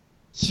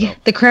 Yeah,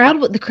 the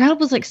crowd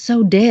was like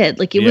so dead.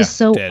 Like it was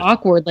so dead.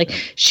 Awkward. Like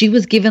she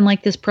was given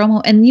like this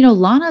promo, and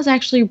Lana's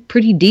actually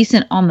pretty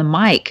decent on the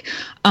mic,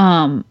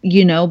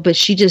 but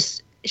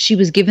she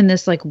was given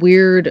this like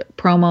weird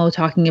promo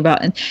talking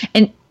about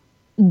and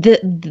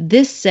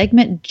this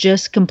segment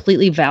just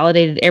completely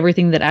validated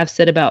everything that I've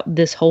said about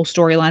this whole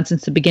storyline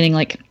since the beginning.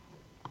 Like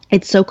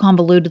it's so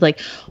convoluted. Like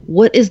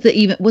what's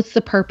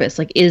the purpose?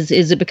 Like is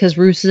it because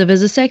Rusev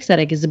is a sex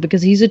addict? Is it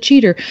because he's a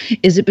cheater?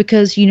 Is it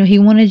because he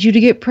wanted you to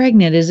get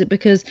pregnant? Is it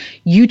because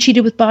you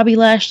cheated with Bobby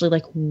Lashley?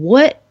 Like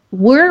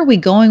where are we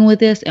going with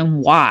this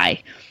and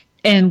why?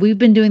 And we've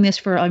been doing this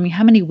for,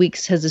 how many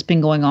weeks has this been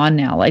going on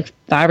now? Like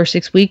 5 or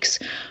 6 weeks.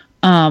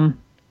 And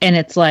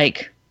it's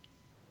like,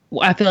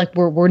 I feel like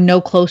we're no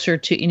closer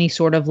to any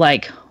sort of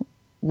like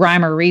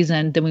rhyme or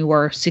reason than we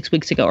were 6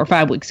 weeks ago or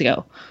 5 weeks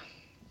ago.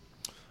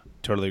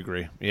 Totally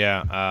agree.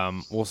 Yeah.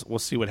 We'll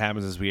see what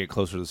happens as we get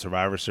closer to the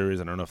Survivor Series.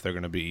 I don't know if they're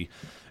going to be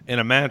in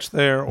a match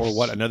there or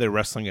what. I know they're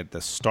wrestling at the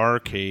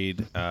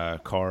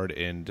Starrcade card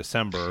in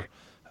December.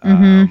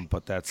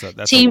 But that's a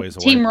ways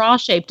away. Team Raw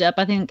shaped up.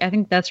 I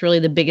think that's really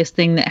the biggest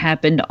thing that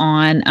happened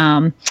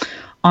on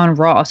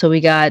Raw. So we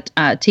got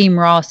Team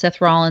Raw,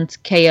 Seth Rollins,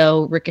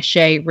 KO,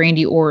 Ricochet,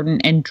 Randy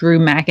Orton, and Drew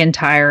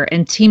McIntyre.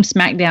 And Team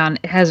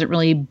SmackDown hasn't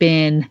really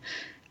been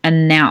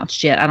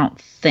announced yet, I don't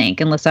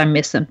think, unless I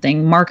missed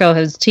something. Marco,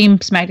 has Team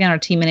SmackDown or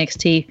Team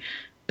NXT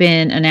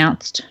been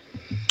announced?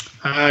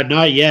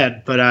 Not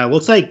yet, but it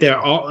looks like they're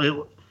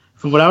all.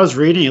 From what I was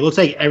reading, it looks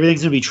like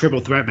everything's gonna be triple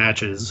threat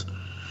matches.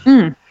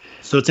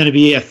 So it's going to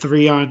be a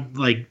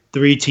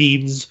 3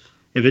 teams.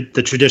 If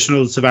the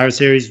traditional Survivor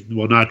Series,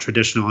 well, not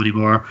traditional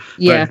anymore.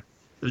 Yeah.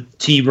 But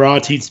Team Raw,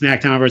 Team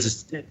SmackDown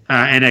versus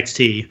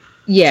NXT.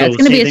 Yeah, so it's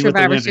going to be a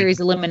Survivor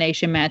Series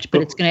elimination match, but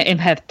it's going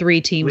to have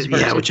 3 teams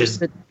versus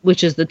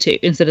which is the 2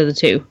 instead of the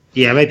 2.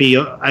 Yeah, it might be.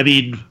 I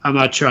mean, I'm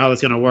not sure how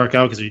it's going to work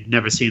out because we've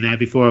never seen that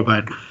before,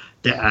 but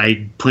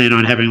I plan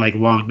on having like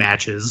long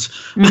matches,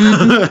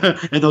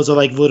 and those are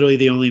like literally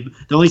the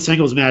only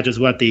singles match is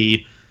what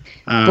the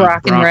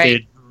Brock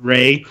and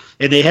Ray,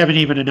 and they haven't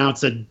even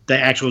announced the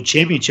actual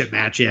championship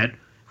match yet,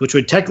 which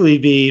would technically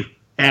be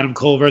Adam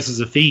Cole versus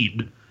The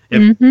Fiend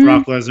if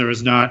Brock Lesnar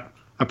is not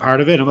a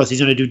part of it, unless he's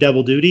going to do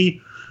double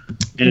duty,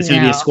 and it's going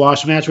to be a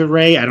squash match with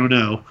Ray. I don't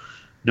know,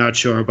 not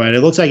sure, but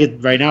it looks like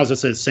it right now is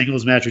just a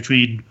singles match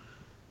between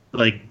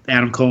like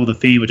Adam Cole and The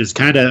Fiend, which is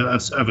kind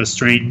of a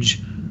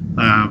strange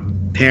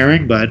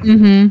pairing, but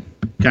kind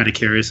of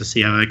curious to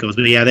see how that goes.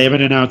 But yeah, they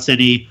haven't announced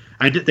any.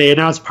 They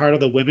announced part of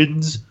the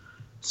women's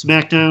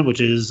SmackDown,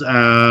 which is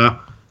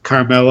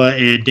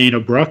Carmella and Dana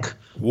Brooke.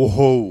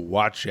 Whoa,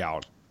 watch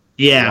out.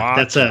 Yeah,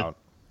 that's a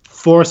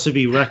force to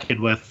be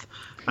reckoned with.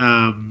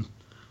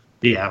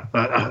 We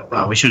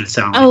shouldn't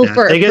sound like that.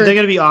 They're going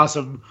to be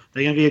awesome.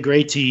 They're going to be a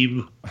great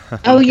team.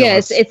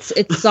 Yes, it's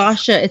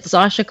Sasha,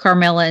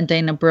 Carmella, and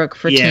Dana Brooke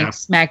for Team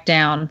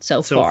SmackDown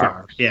so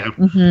far. Yeah.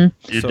 And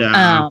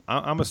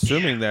I'm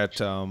assuming that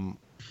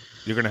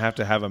you're going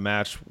to have a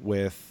match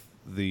with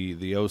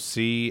the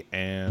OC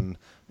and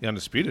the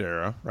Undisputed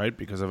Era, right?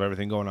 Because of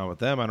everything going on with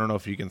them. I don't know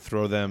if you can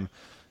throw them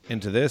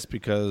into this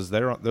because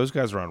those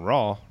guys are on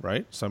Raw,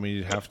 right? So I mean,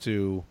 you'd have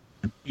to.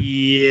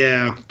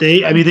 Yeah,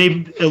 they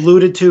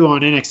alluded to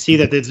on NXT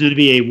that there's going to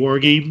be a War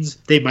Games.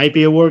 They might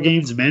be a War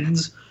Games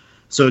men's,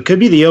 so it could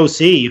be the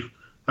OC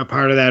a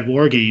part of that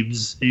War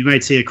Games. You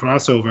might see a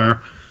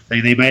crossover.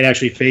 Like they might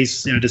actually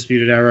face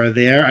Undisputed Era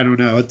there. I don't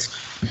know.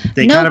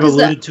 They kind of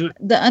alluded to it.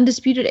 The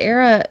Undisputed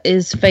Era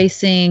is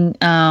facing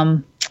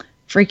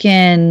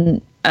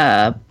freaking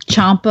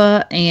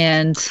Ciampa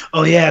and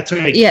that's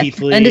right. Yeah, Keith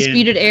Lee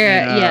Undisputed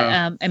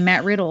Era, and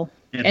Matt Riddle,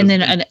 and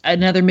then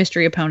another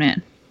mystery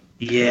opponent.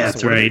 Yeah,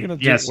 that's right.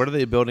 What are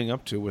they building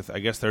up to? With I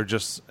guess it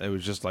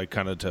was just like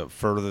kind of to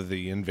further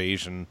the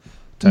invasion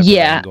type of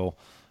angle.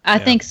 I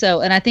think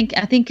so, and I think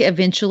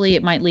eventually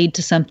it might lead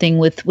to something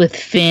with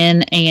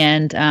Finn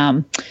and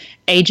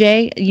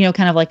AJ.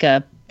 Kind of like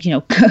a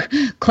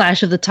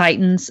Clash of the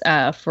Titans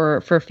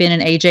for Finn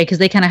and AJ, because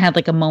they kind of had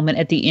like a moment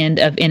at the end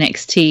of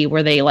NXT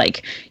where they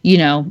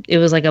it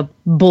was like a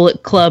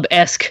Bullet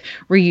Club-esque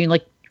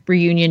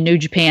reunion New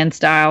Japan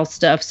style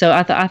stuff. So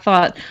I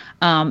thought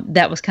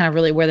that was kind of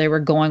really where they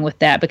were going with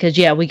that, because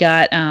we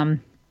got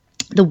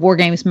the War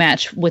Games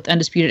match with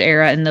Undisputed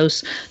Era and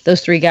those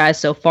three guys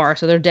so far.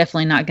 So they're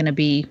definitely not going to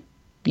be,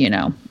 I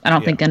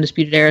don't think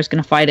Undisputed Era is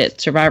going to fight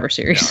at Survivor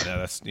Series. No,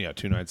 that's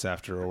 2 nights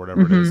after or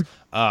whatever it is.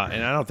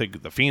 And I don't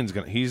think the Fiend's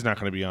he's not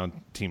going to be on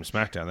Team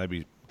SmackDown. That'd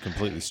be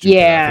completely stupid.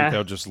 Yeah. I think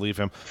they'll just leave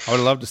him. I would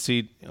love to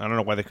see. I don't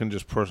know why they couldn't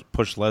just push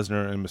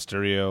Lesnar and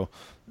Mysterio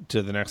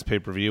to the next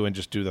pay-per-view and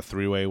just do the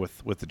 3-way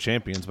with the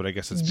champions. But I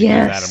guess it's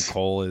because Adam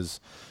Cole is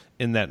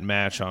in that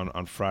match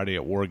on Friday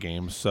at War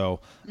Games. So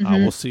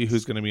we'll see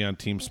who's going to be on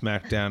Team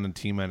SmackDown and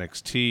Team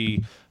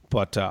NXT.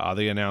 But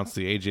they announced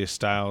the AJ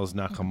Styles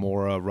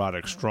Nakamura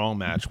Roderick Strong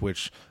match,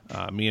 which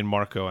me and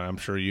Marco, and I'm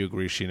sure you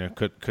agree, Sheena,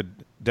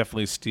 could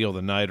definitely steal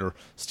the night or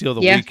steal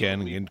the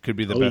weekend, and could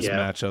be the best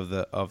match of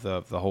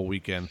the whole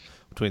weekend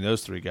between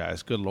those three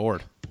guys. Good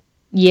Lord.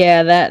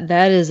 Yeah,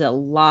 that is a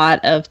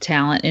lot of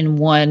talent in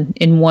one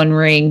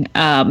ring,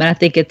 and I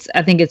think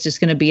it's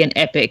just going to be an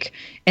epic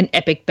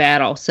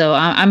battle. So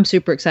I'm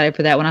super excited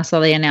for that. When I saw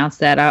they announced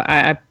that,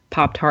 I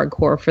popped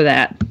hardcore for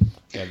that.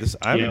 Yeah,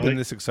 I haven't been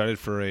this excited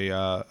for a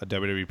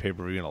WWE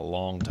pay-per-view in a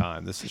long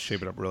time. This is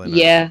shaping up really nice.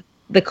 Yeah,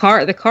 the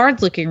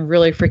card's looking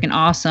really freaking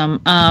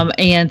awesome.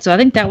 And so I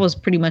think that was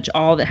pretty much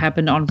all that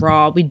happened on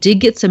Raw. We did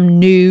get some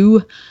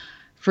new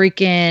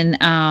freaking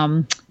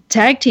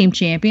tag team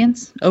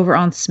champions over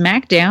on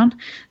SmackDown.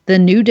 The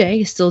New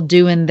Day is still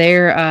doing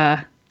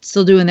their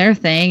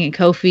thing, and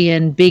Kofi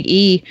and Big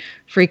E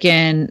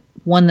freaking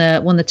won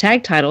the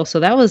tag title. So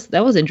that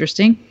was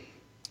interesting.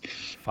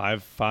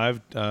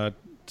 Five-time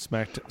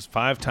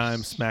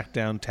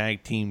SmackDown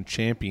tag team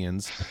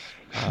champions.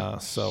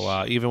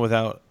 So even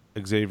without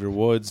Xavier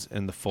Woods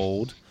in the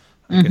fold,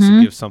 I guess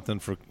it gives something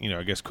for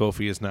I guess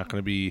Kofi is not going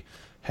to be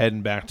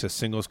heading back to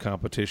singles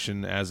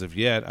competition as of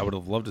yet. I would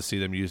have loved to see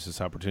them use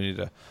this opportunity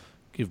to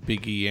give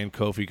Big E and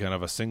Kofi kind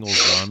of a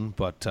singles run,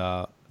 but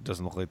it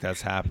doesn't look like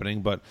that's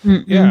happening. But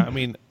yeah, I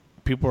mean,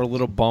 people are a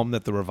little bummed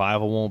that the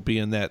Revival won't be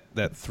in that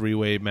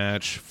 3-way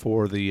match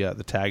for the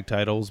tag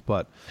titles,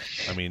 but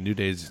I mean, New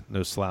Day's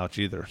no slouch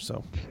either.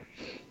 So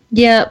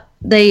yeah,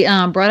 they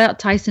brought out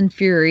Tyson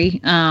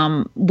Fury,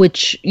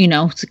 which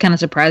kind of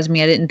surprised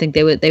me. I didn't think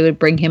they would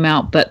bring him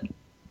out, but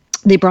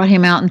they brought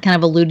him out and kind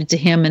of alluded to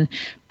him and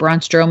Braun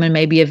Strowman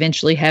maybe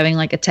eventually having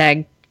like a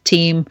tag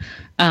team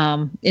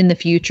in the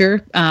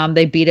future.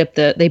 They beat up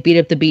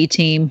the B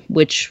team,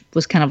 which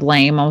was kind of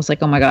lame. I was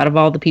like, oh my god, of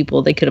all the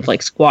people they could have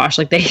like squashed,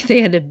 like they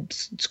had to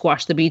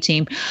squash the B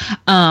team.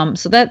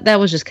 So that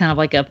was just kind of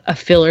like a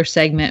filler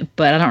segment,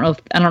 but I don't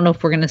know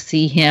if we're going to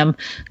see him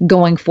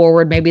going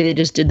forward. Maybe they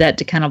just did that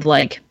to kind of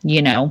like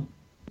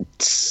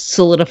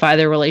solidify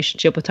their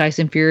relationship with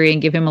Tyson Fury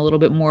and give him a little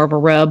bit more of a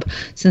rub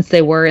since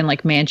they were in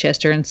like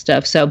Manchester and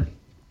stuff. So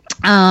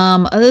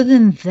other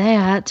than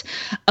that,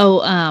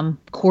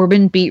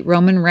 Corbin beat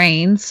Roman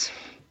Reigns.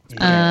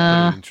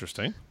 Yeah, pretty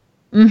interesting.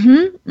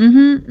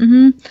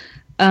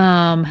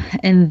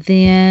 And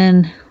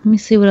then let me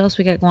see what else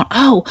we got going.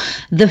 Oh,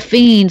 The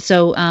Fiend.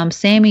 So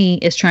Sammy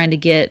is trying to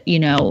get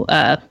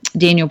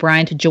Daniel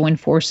Bryan to join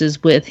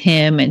forces with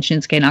him and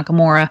Shinsuke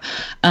Nakamura.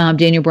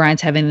 Daniel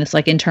Bryan's having this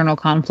like internal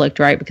conflict,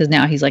 right? Because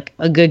now he's like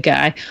a good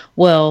guy.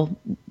 Well,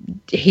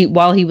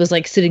 while he was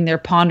like sitting there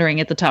pondering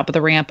at the top of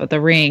the ramp of the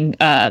ring,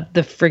 the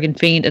friggin'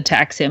 Fiend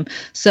attacks him.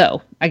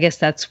 So I guess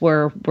that's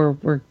where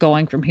we're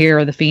going from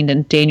here, the Fiend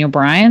and Daniel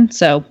Bryan.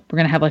 So we're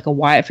gonna have like a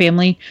Wyatt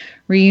family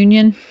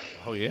reunion.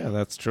 Oh yeah,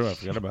 that's true. I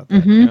forgot about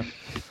that. Yeah.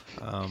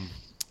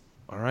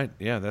 All right.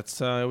 Yeah, that's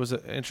it was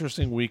an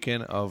interesting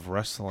weekend of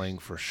wrestling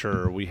for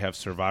sure. We have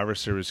Survivor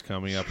Series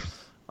coming up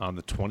on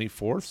the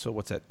 24th. So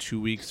what's that?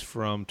 2 weeks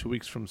from a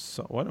week from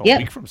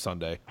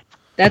Sunday.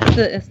 That's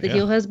the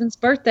heel husband's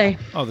birthday.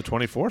 Oh, the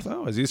 24th?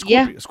 Oh, is he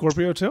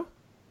Scorpio too?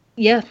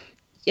 Yeah.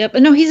 Yep.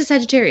 No, he's a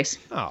Sagittarius.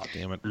 Oh,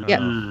 damn it.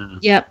 Yep.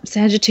 Yep.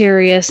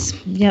 Sagittarius.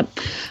 Yep.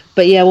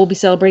 But yeah, we'll be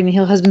celebrating the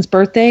Hill husband's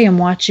birthday and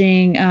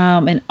watching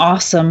an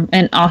awesome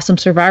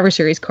Survivor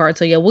Series card.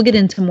 So yeah, we'll get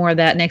into more of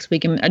that next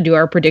week and do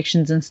our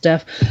predictions and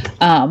stuff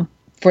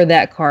for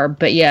that card.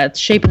 But yeah, it's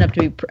shaping up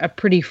to be a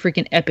pretty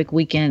freaking epic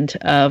weekend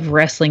of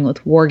wrestling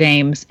with War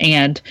Games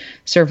and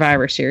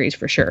Survivor Series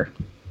for sure.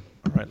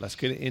 All right, let's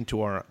get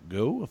into our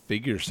Go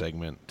Figure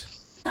segment.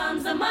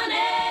 Comes the money.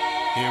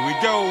 Here we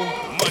go.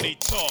 Money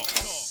talk.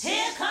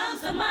 Here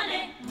comes the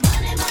money.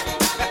 Money, money, money,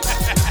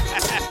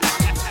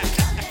 money.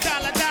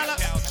 Dollar, dollar.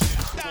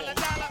 Dollar,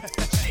 dollar.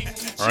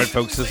 All right,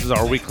 folks, this is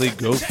our weekly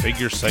Go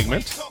Figure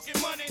segment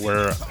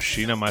where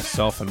Sheena,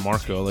 myself, and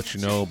Marco let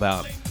you know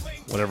about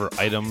whatever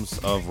items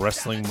of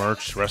wrestling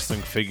merch,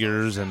 wrestling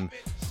figures, and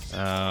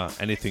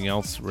anything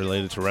else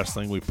related to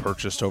wrestling we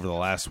purchased over the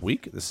last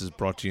week. This is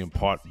brought to you in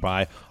part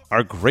by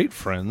our great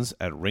friends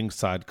at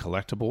Ringside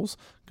Collectibles.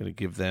 Going to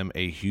give them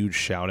a huge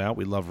shout out.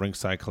 We love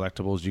Ringside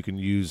Collectibles. You can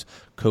use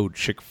code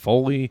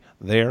ChickFoley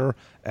there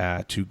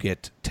to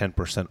get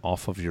 10%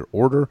 off of your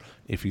order.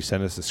 If you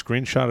send us a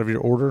screenshot of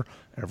your order,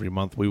 every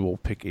month we will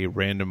pick a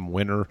random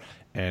winner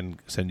and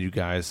send you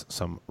guys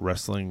some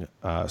wrestling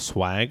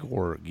swag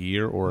or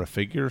gear or a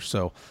figure.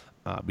 So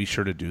be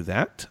sure to do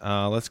that.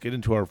 Let's get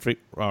into our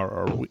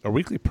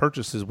weekly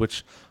purchases,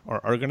 which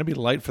are going to be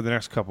light for the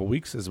next couple of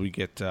weeks as we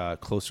get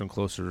closer and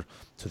closer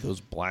to those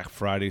Black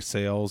Friday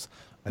sales.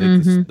 I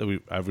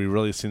think I've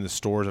really seen the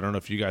stores. I don't know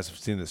if you guys have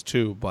seen this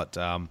too, but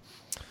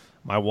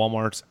my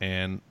Walmarts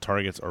and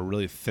Targets are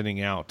really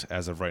thinning out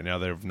as of right now.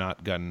 They've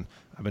not gotten.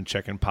 I've been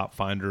checking Pop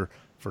Finder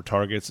for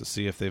Targets to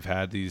see if they've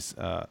had these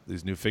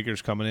new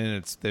figures coming in.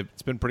 It's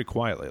been pretty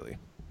quiet lately.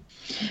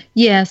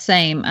 Yeah,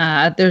 same.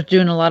 They're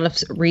doing a lot of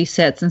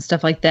resets and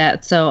stuff like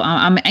that. So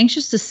I'm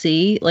anxious to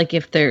see like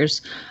if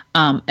there's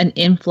an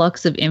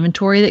influx of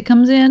inventory that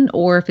comes in,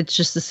 or if it's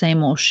just the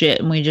same old shit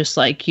and we just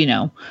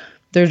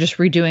they're just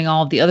redoing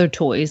all of the other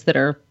toys that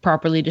are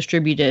properly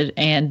distributed,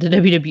 and the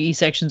WWE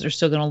sections are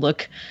still going to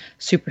look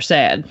super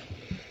sad.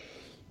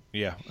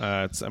 Yeah,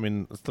 it's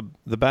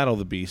the battle of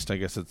the beast. I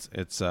guess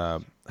it's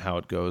how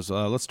it goes.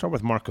 Let's start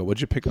with Marco.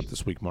 What'd you pick up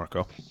this week,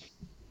 Marco?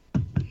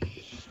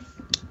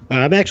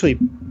 I'm actually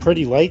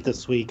pretty light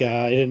this week.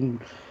 I didn't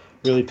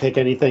really pick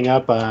anything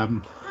up.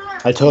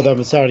 I told them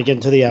I'm starting to get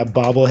into the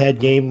bobblehead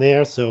game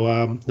there. So,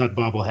 not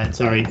bobblehead,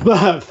 sorry.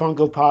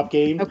 Funko Pop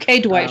game.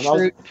 Okay, Dwight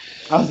Schrute.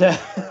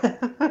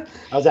 I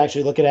was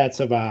actually looking at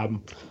some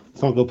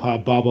Funko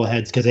Pop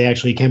bobbleheads because they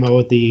actually came out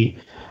with the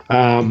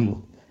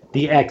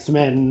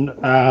X-Men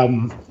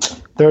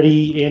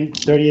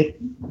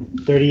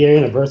 30th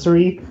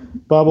anniversary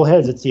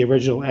bobbleheads. It's the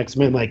original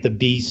X-Men, like the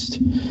Beast.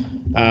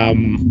 I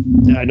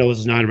know this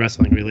is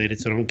non-wrestling related,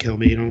 so don't kill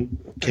me. Don't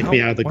kick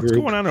me out of the group.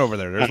 What's going on over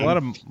there? There's a lot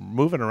of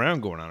moving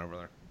around going on over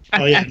there.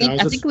 I think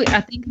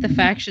the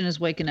faction is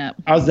waking up.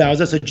 I was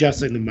just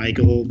adjusting the mic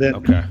a little bit.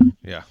 Okay.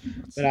 Yeah.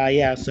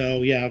 But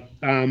so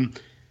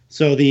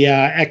the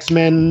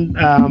X-Men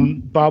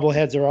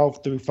bobbleheads are all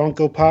through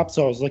Funko Pop,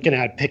 so I was looking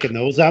at picking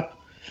those up.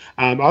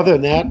 Other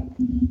than that,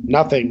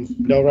 nothing.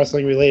 No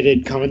wrestling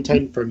related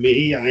content for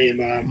me. I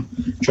am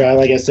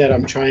like I said,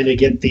 I'm trying to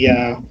get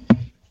the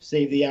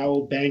Save the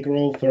Owl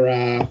bankroll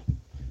for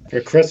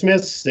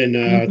Christmas, and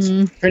it's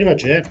pretty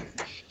much it.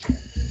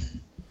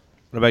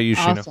 What about you,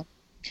 Sheena? Awesome.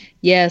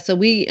 Yeah, so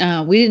we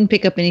didn't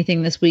pick up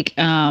anything this week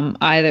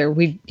either.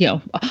 We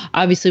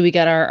obviously we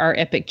got our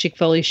epic Chick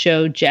Foley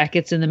show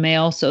jackets in the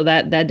mail, so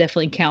that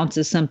definitely counts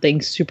as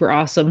something super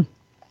awesome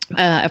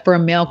for a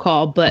mail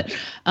call. But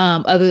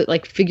other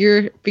like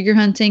figure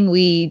hunting,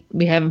 we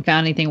haven't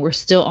found anything. We're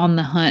still on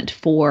the hunt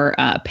for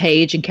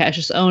Paige and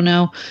Cassius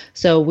Ohno,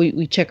 so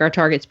we check our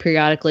targets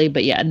periodically.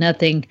 But yeah,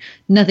 nothing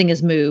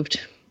has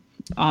moved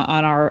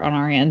on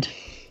our end.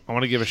 I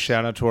want to give a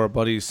shout out to our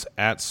buddies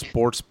at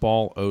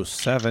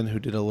Sportsball07 who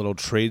did a little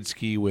trade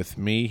ski with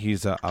me.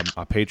 He's a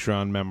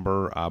Patreon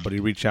member, but he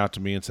reached out to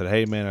me and said,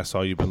 "Hey man, I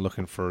saw you've been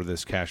looking for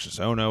this Cassius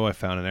Ohno. I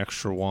found an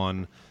extra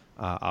one.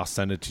 I'll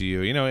send it to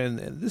you."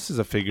 And this is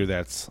a figure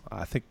that's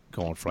I think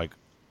going for like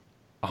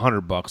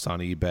 $100 on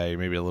eBay,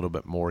 maybe a little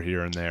bit more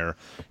here and there.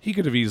 He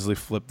could have easily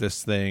flipped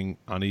this thing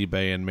on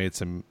eBay and made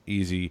some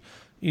easy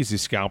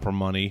scalper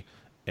money.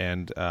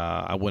 And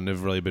I wouldn't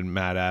have really been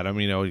mad at him.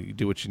 You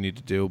do what you need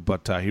to do.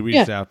 But he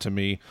reached out to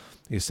me.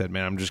 He said,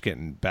 "Man, I'm just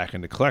getting back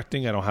into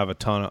collecting. I don't have a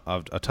ton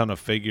of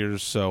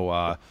figures.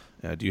 So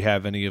do you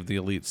have any of the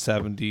Elite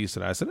 70s?"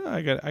 And I said,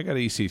 I got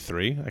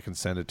EC3. I can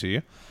send it to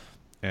you.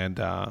 And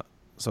so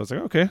I was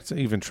like, okay, it's an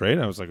even trade.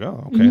 I was like,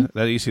 oh, okay. Mm-hmm.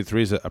 That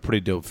EC3 is a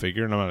pretty dope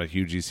figure, and I'm not a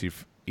huge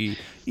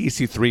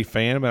EC3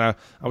 fan, but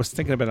I was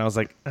thinking about it. I was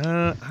like,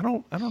 I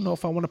don't know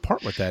if I want to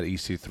part with that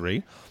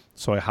EC3.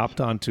 So I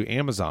hopped on to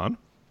Amazon.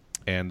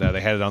 And they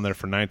had it on there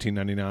for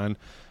 $19.99,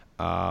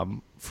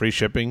 free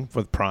shipping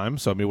with Prime.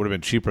 So it would have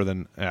been cheaper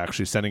than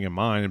actually sending him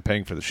mine and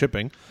paying for the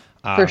shipping.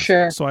 For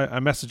sure. So I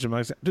messaged him.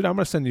 I said, "Dude, I'm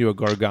going to send you a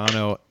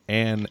Gargano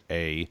and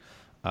a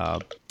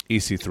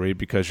EC3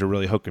 because you're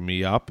really hooking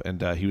me up."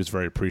 And he was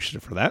very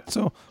appreciative for that.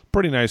 So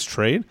pretty nice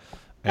trade.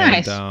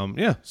 Nice.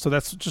 And so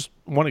that's just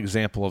one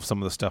example of some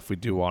of the stuff we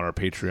do on our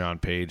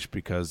Patreon page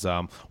because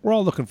we're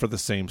all looking for the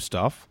same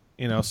stuff.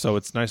 so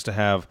it's nice to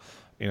have,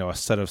 a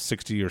set of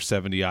 60 or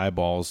 70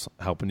 eyeballs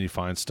helping you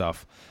find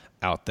stuff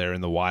out there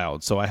in the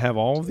wild. So I have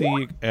all of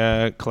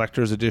the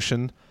collector's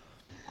edition.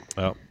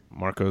 Oh,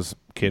 Marco's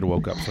kid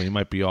woke up, so he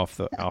might be off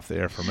the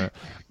air for a minute.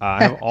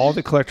 I have all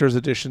the collector's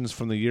editions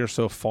from the year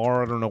so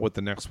far. I don't know what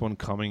the next one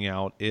coming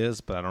out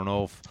is, but I don't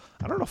know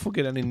if we'll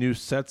get any new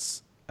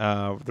sets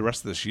the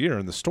rest of this year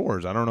in the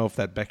stores. I don't know if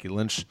that Becky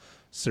Lynch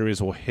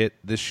series will hit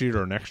this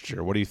year or next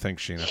year. What do you think,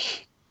 Sheena?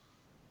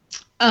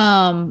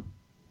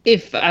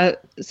 If I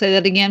say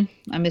that again,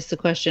 I missed the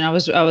question. I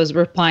was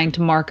replying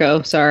to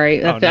Marco.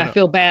 Sorry, I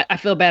feel bad. I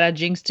feel bad. I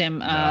jinxed him.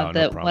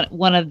 No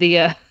One of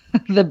the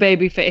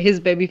his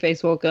baby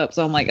face woke up,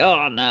 so I'm like,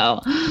 oh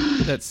no.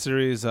 That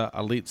series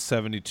Elite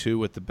 72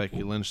 with the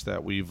Becky Lynch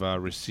that we've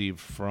received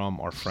from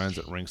our friends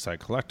at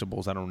Ringside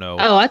Collectibles. I don't know.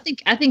 Oh, I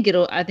think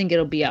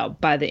it'll be out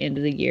by the end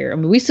of the year. I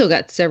mean, we still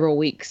got several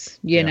weeks.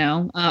 You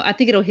know, I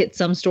think it'll hit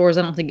some stores.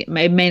 I don't think it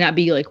may not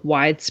be like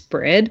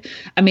widespread.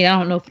 I mean, I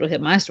don't know if it'll hit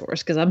my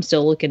stores because I'm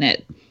still looking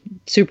at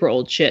super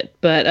old shit.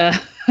 But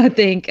I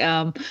think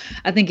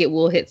it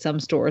will hit some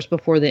stores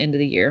before the end of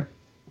the year.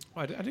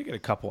 Well, I did get a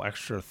couple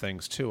extra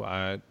things too.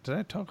 Did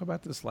I talk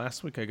about this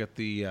last week? I got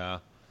the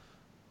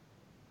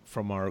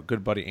from our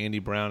good buddy Andy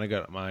Brown. I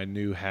got my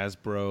new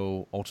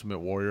Hasbro Ultimate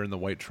Warrior in the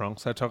white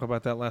trunks. Did I talk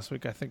about that last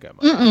week? I think I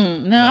might.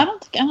 No, I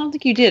don't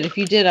think you did. If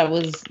you did, I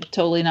was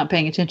totally not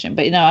paying attention.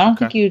 But no, I don't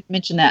think you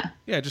mentioned that.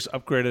 Yeah, I just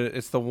upgraded it.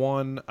 It's the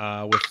one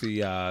with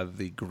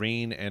the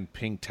green and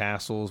pink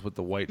tassels with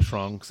the white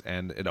trunks,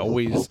 and it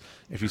always,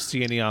 if you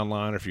see any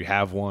online or if you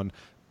have one.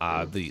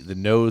 The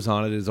nose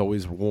on it is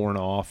always worn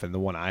off, and the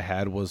one I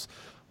had was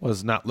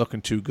not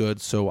looking too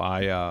good. So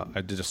I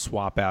did a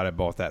swap out. I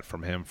bought that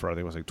from him for I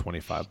think it was like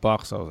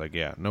 $25. I was like,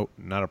 yeah, nope,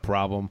 not a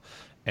problem.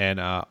 And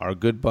our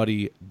good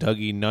buddy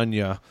Dougie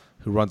Nunya,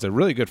 who runs a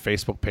really good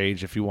Facebook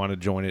page, if you want to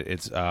join it,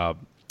 it's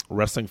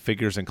Wrestling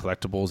Figures and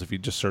Collectibles. If you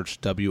just search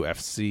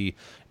WFC,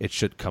 it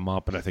should come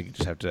up, and I think you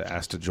just have to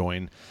ask to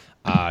join.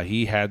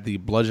 He had the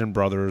Bludgeon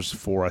Brothers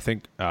for, I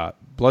think,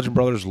 Bludgeon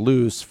Brothers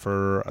loose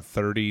for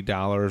 $30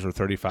 or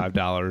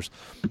 $35,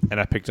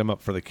 and I picked them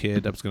up for the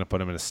kid. I was going to put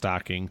them in a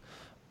stocking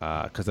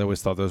because I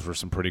always thought those were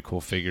some pretty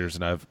cool figures,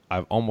 and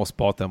I've almost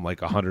bought them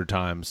like 100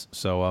 times.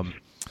 So I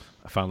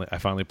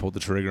finally pulled the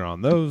trigger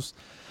on those.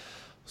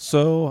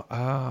 So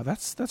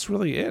that's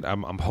really it.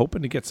 I'm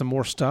hoping to get some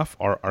more stuff.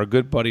 Our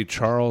good buddy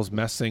Charles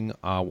Messing,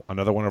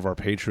 another one of our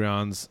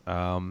Patreons,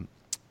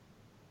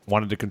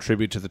 wanted to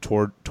contribute to the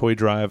toy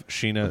drive,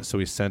 Sheena, so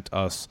he sent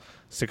us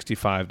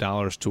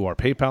 $65 to our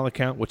PayPal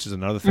account, which is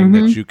another thing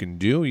that you can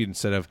do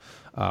instead of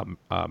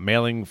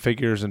mailing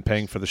figures and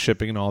paying for the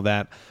shipping and all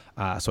that.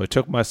 So I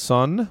took my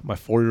son, my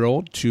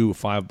 4-year-old, to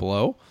Five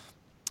Below,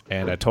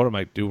 and I told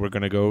him, we're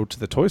going to go to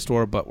the toy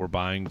store, but we're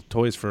buying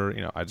toys for,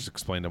 I just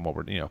explained to him what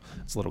we're,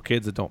 it's little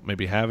kids that don't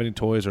maybe have any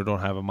toys or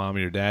don't have a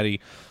mommy or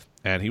daddy.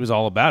 And he was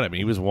all about it. I mean,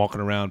 he was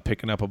walking around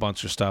picking up a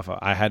bunch of stuff.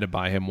 I had to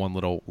buy him one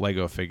little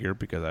Lego figure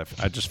because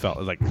I just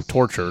felt like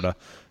torture to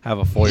have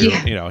a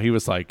 4-year-old. He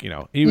was like,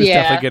 he was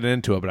definitely getting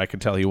into it, but I could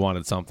tell he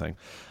wanted something.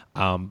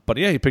 But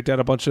yeah, he picked out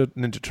a bunch of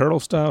Ninja Turtle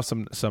stuff,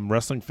 some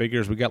wrestling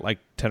figures. We got like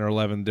 10 or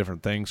 11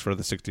 different things for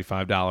the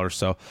 $65.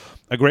 So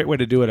a great way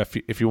to do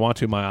it if you want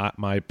to. My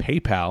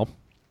PayPal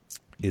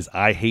is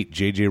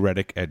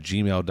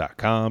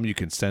ihatejjreddick@gmail.com. You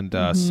can send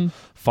us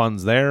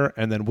funds there,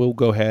 and then we'll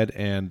go ahead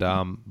and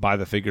buy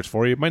the figures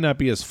for you. It might not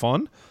be as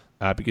fun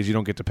because you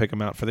don't get to pick them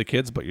out for the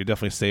kids, but you're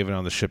definitely saving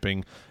on the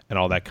shipping and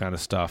all that kind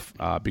of stuff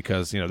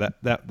because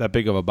that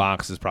big of a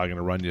box is probably going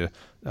to run you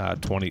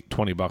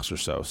 $20 or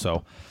so.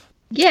 So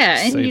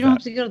yeah, and you don't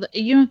have to go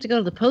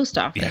to the post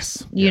office.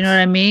 Yes, you know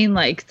what I mean.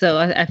 Like, so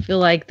I feel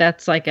like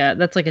that's like a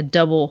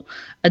double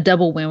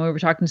win. We were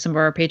talking to some of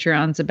our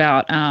Patreons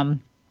about.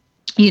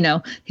 He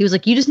was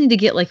like, you just need to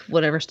get like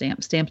whatever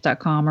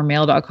stamps.com or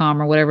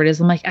mail.com or whatever it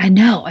is. I'm like, I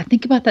know. I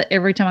think about that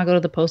every time I go to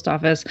the post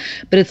office,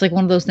 but it's like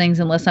one of those things,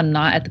 unless I'm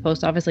not at the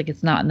post office, like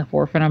it's not in the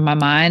forefront of my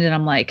mind. And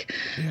I'm like,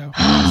 but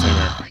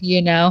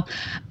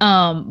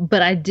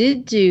I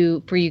did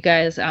do for you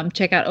guys,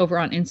 check out over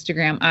on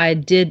Instagram. I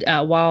did,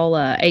 while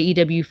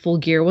AEW Full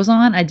Gear was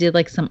on, I did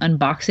like some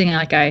unboxing.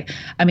 Like I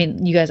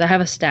mean, you guys, I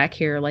have a stack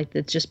here, like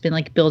that's just been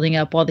like building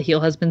up while the heel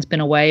husband's been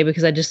away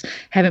because I just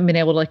haven't been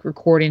able to like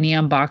record any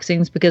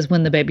unboxings. Because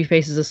when the baby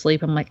face is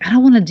asleep, I'm like, I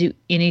don't want to do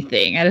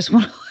anything. I just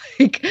want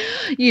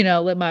to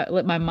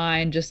let my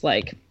mind just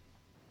like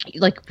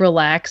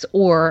relax.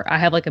 Or I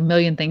have like a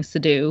million things to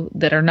do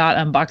that are not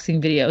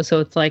unboxing videos. So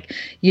it's like,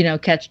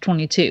 catch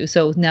 22.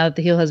 So now that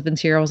the heel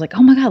husband's here, I was like,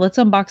 oh my God, let's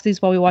unbox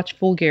these while we watch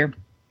Full Gear.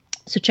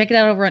 So check it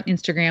out over on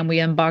Instagram. We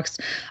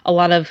unboxed a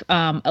lot of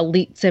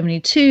Elite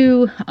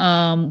 72,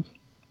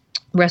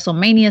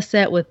 WrestleMania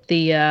set with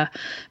the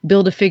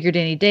Build-A-Figure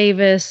Danny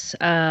Davis.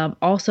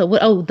 Also,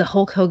 the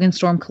Hulk Hogan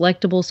Storm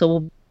Collectibles. So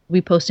we'll be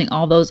posting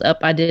all those up.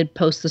 I did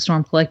post the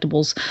Storm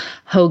Collectibles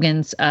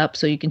Hogan's up,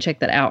 so you can check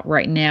that out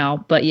right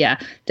now. But yeah,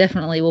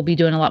 definitely we'll be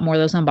doing a lot more of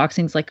those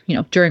unboxings, like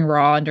during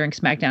Raw and during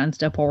SmackDown and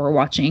stuff while we're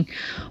watching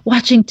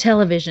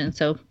television.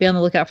 So be on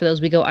the lookout for those.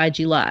 We go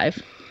IG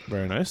Live.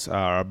 Very nice.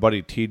 Our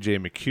buddy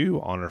TJ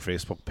McHugh on our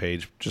Facebook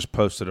page just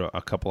posted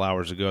a couple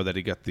hours ago that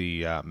he got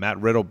the Matt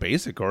Riddle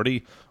basic.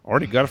 Already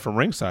got it from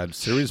Ringside,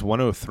 Series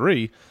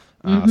 103.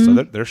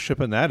 So they're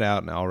shipping that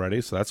out now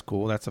already, so that's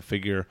cool. That's a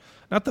figure,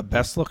 not the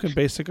best looking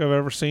basic I've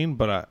ever seen,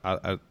 but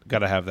I got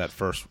to have that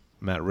first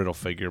Matt Riddle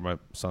figure. My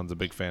son's a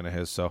big fan of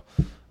his, so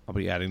I'll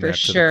be adding that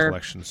to the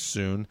collection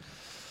soon.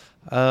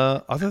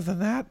 Other than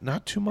that,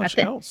 not too much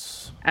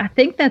else. I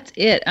think that's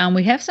it.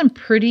 We have some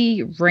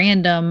pretty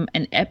random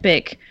and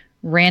epic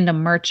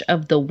random merch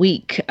of the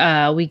week.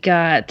 We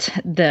got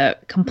the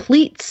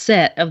complete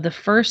set of the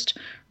first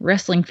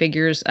wrestling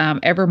figures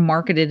ever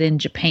marketed in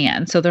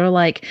Japan. So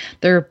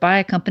they're by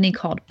a company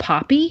called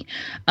Poppy.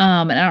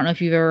 And I don't know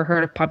if you've ever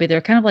heard of Poppy. They're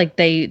kind of like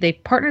they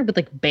partnered with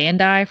like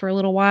Bandai for a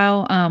little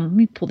while. Let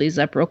me pull these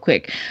up real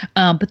quick.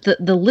 But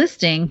the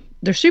listing,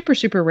 they're super,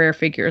 super rare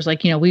figures.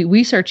 Like,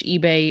 we search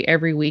eBay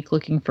every week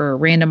looking for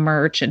random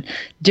merch and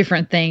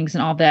different things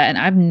and all that. And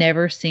I've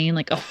never seen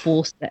like a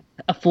full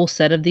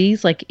set of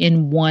these like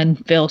in one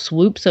fell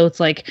swoop. So it's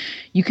like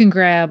you can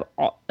grab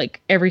like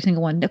every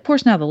single one. Of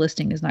course, now the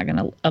listing is not going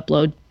to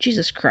upload.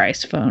 Jesus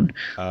Christ, phone.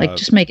 Like,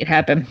 just make it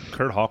happen.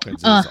 Kurt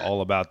Hawkins is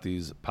all about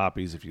these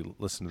poppies. If you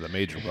listen to the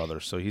Major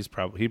Brothers, so he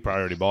probably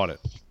already bought it.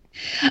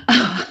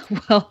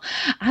 Well,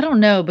 I don't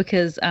know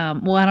because, I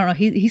don't know.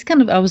 He's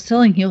kind of, I was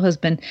telling Heel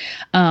Husband,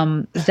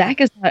 Zach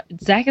is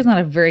not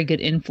a very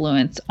good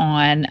influence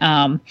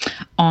on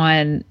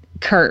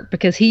Kurt,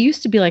 because he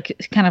used to be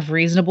like kind of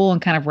reasonable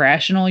and kind of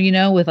rational,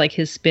 with like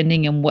his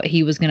spending and what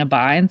he was going to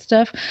buy and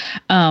stuff.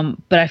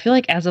 But I feel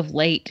like as of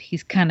late,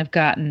 he's kind of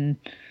gotten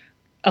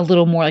a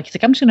little more like, he's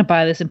like, I'm just going to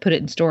buy this and put it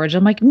in storage.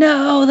 I'm like,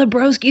 no, the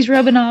broski's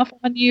rubbing off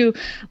on you.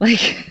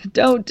 Like,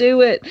 don't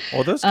do it.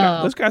 Well, those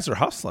guys are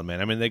hustling,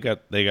 man. I mean, they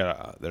got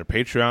their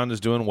Patreon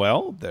is doing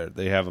well.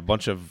 They have a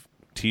bunch of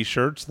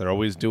T-shirts. They're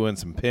always doing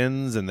some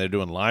pins and they're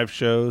doing live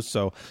shows.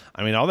 So,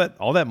 I mean, all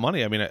that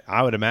money, I mean,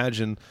 I would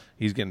imagine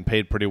he's getting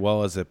paid pretty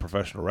well as a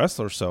professional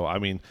wrestler. So, I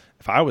mean,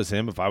 if I was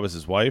him, if I was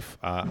his wife,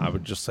 I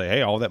would just say,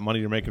 hey, all that money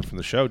you're making from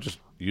the show, just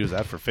use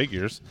that for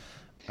figures.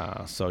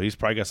 So he's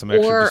probably got some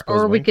extra.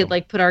 Or we could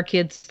like put our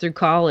kids through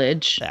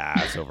college.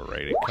 It's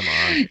overrated. Come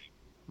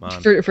on.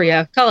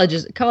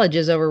 College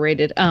is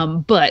overrated.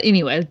 But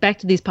anyway, back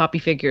to these Poppy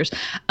figures.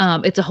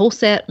 It's a whole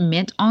set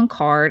mint on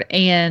card,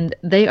 and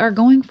they are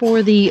going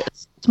for the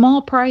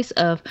small price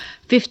of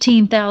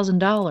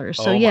 $15,000.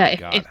 So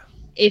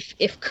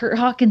if Kurt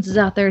Hawkins is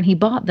out there and he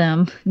bought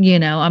them,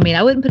 I mean,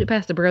 I wouldn't put it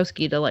past the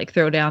broski to like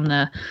throw down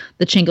the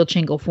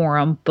chingle for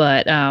him,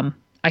 but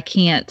I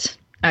can't.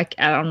 I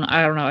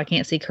don't know. I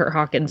can't see Kurt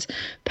Hawkins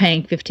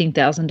paying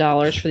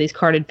 $15,000 for these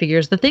carded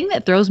figures. The thing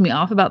that throws me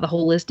off about the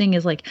whole listing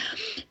is like,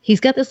 he's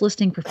got this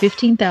listing for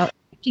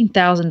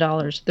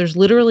 $15,000. There's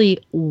literally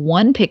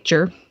one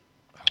picture,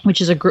 which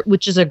is a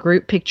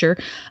group picture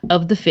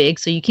of the fig.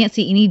 So you can't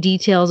see any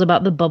details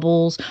about the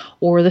bubbles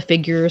or the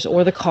figures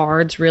or the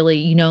cards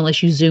really,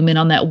 unless you zoom in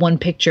on that one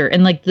picture.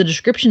 And like the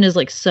description is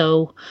like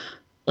so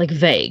like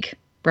vague.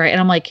 Right.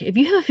 And I'm like, if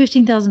you have a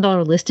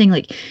 $15,000 listing,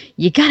 like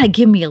you got to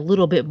give me a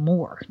little bit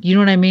more. You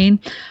know what I mean?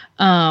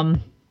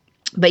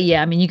 But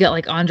yeah, I mean, you got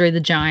like Andre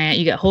the Giant,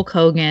 you got Hulk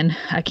Hogan.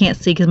 I can't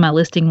see because my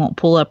listing won't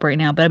pull up right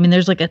now. But I mean,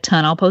 there's like a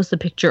ton. I'll post the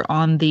picture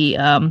on the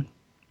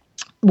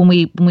when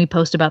we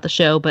post about the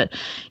show. But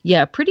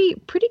yeah, pretty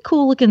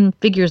cool looking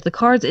figures. The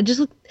cards, it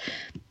just look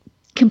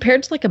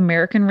compared to like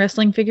American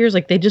wrestling figures,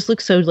 like they just look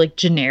so like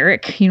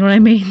generic. You know what I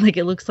mean? Like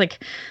it looks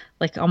like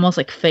almost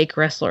like fake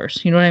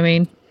wrestlers. You know what I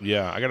mean?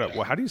 Yeah,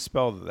 how do you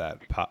spell that?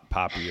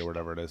 Poppy or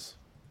whatever it is?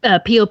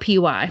 Poppy.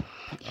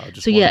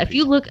 So yeah, if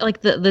you look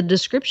like the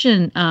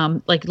description,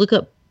 like look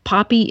up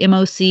Poppy,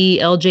 MOC,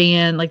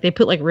 LJN, like they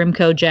put like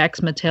Rimco, Jax,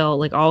 Mattel,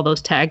 like all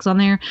those tags on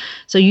there.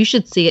 So you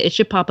should see it. It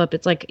should pop up.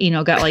 It's like,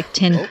 got like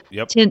 10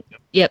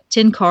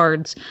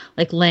 cards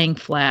like laying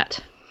flat.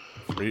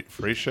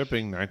 Free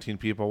shipping, 19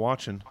 people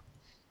watching.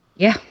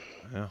 Yeah.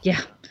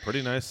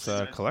 Pretty nice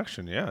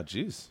collection. Yeah,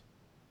 geez.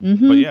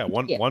 Mm-hmm. But yeah,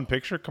 one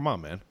picture. Come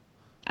on, man.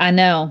 I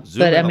know,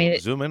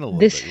 zoom in a little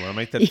bit. You want to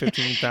make that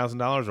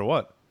 $15,000 or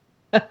what?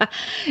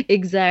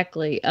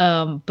 Exactly.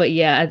 But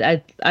yeah,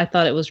 I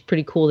thought it was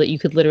pretty cool that you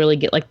could literally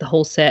get like the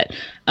whole set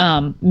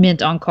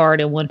mint on card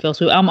in one fell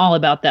swoop. I'm all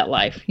about that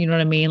life. You know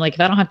what I mean? Like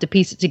if I don't have to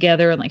piece it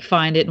together and like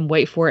find it and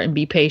wait for it and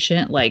be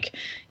patient, like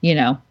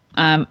I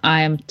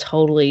am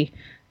totally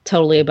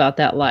about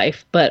that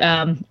life. But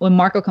when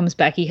Marco comes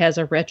back, he has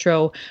a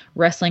retro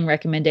wrestling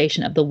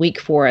recommendation of the week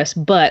for us.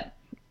 But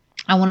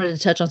I wanted to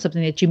touch on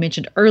something that you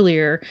mentioned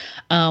earlier,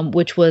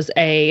 which was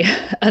a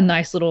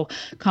nice little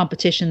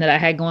competition that I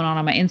had going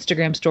on my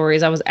Instagram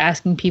stories. I was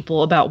asking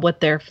people about what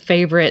their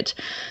favorite,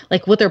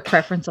 like what their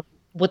preference of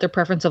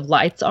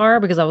lights are,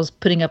 because I was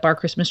putting up our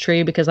Christmas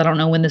tree because I don't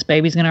know when this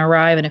baby's going to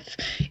arrive. And if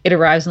it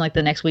arrives in like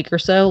the next week or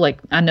so, like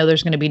I know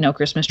there's going to be no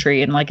Christmas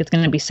tree and like it's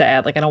going to be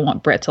sad. Like I don't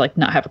want Brett to like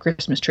not have a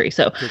Christmas tree.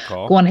 So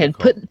going ahead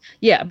and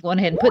I'm going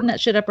ahead and putting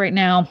that shit up right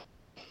now.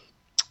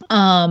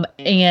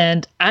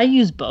 And I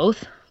use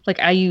both. Like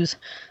I use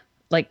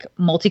like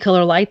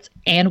multicolor lights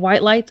and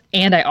white lights,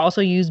 and I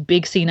also use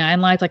big C9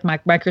 lights. Like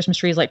my Christmas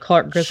tree is like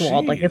Clark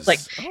Griswold. Jeez. Like it's like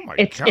Oh my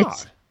it's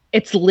God.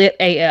 it's lit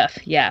AF.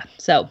 Yeah.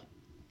 So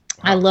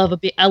I love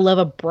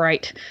a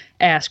bright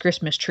ass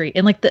Christmas tree.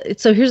 And like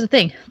so here's the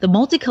thing. The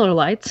multicolor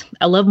lights,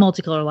 I love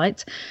multicolor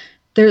lights.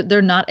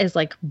 They're not as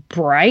like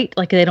bright,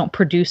 like they don't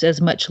produce as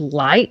much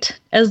light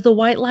as the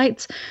white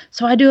lights.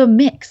 So I do a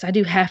mix. I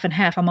do half and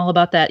half. I'm all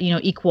about that,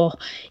 equal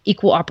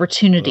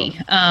opportunity.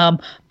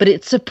 But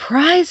it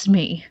surprised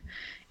me.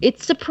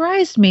 It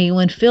surprised me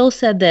when Phil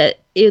said that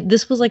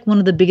this was like one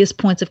of the biggest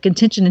points of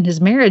contention in his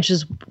marriage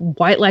is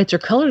white lights or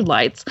colored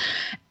lights.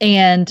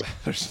 And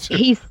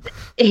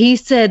he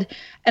said,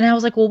 and I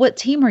was like, well, what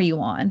team are you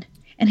on?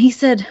 And he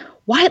said,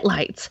 white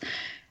lights.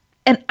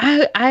 And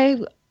I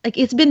like,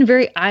 it's been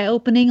very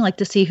eye-opening, like,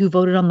 to see who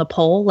voted on the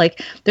poll.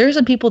 Like, there are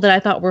some people that I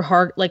thought were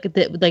hard, like,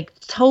 that, like,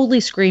 totally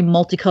scream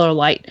multicolor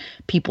light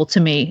people to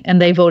me,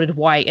 and they voted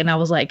white, and I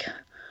was like,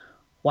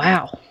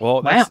 wow.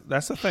 Well,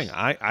 that's the thing.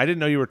 I didn't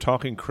know you were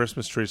talking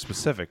Christmas tree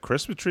specific.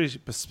 Christmas tree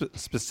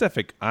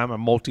specific, I'm a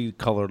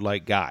multicolored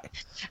light guy.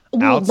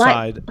 Well,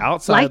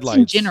 outside lights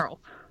in general.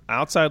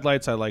 Outside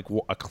lights, I like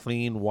a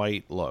clean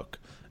white look.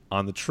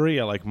 On the tree,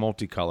 I like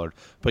multicolored.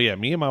 But yeah,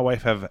 me and my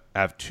wife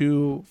have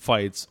two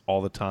fights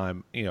all the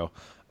time.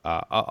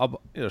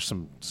 There's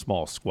some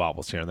small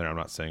squabbles here and there. I'm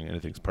not saying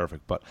anything's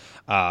perfect, but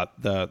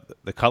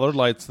the colored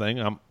lights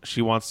thing.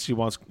 She wants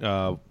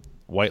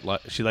white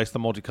light. She likes the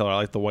multicolor. I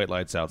like the white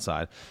lights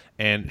outside,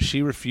 and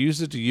she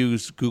refuses to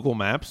use Google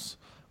Maps,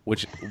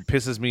 which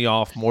pisses me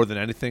off more than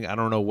anything. I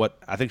don't know what.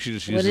 I think she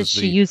just uses. What did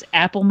she use?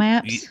 Apple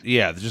Maps?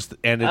 Yeah,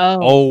 and it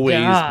always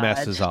God.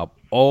 messes up.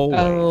 Always.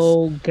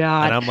 Oh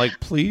God! And I'm like,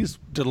 please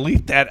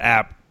delete that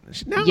app.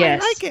 No,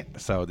 yes. I like it.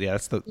 So yeah,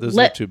 those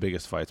are the two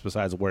biggest fights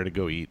besides where to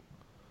go eat.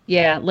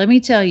 Yeah, let me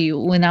tell you,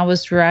 when I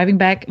was driving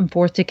back and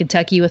forth to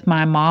Kentucky with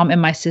my mom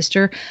and my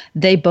sister,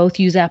 they both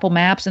use Apple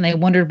Maps, and they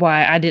wondered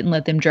why I didn't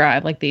let them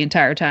drive like the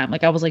entire time.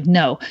 Like I was like,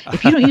 no,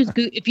 if you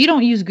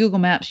don't use Google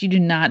Maps, you do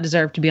not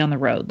deserve to be on the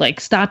road.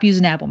 Like stop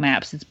using Apple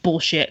Maps. It's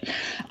bullshit.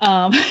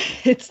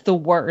 It's the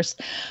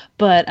worst.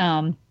 But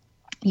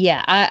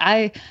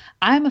yeah,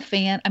 I'm a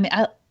fan. I mean,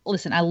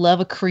 I love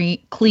a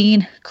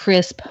clean,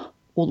 crisp,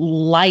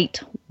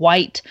 light,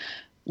 white,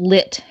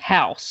 lit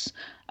house.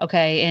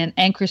 Okay,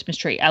 and Christmas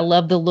tree. I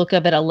love the look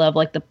of it. I love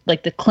like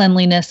the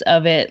cleanliness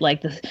of it.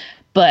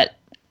 But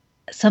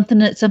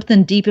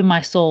something deep in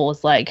my soul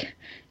is like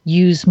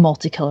use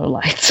multicolor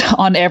lights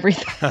on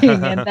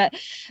everything, and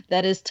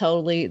that is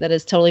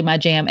totally my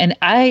jam. And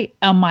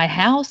on my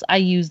house I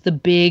use the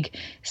big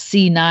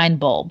C9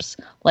 bulbs,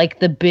 like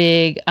the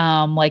big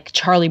like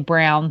Charlie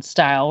Brown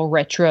style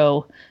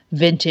retro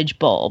vintage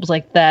bulbs.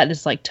 Like that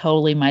is like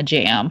totally my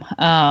jam.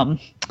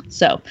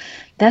 So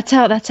that's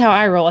how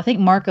I roll. I think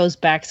Marco's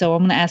back, so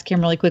I'm going to ask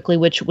him really quickly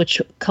which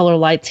color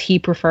lights he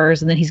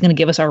prefers, and then he's going to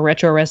give us our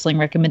retro wrestling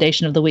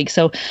recommendation of the week.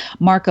 So,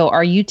 Marco,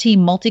 are you team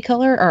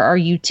multicolor or are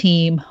you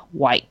team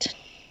white?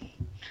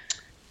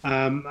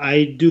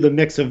 I do the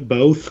mix of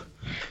both.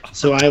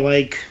 So I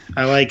like.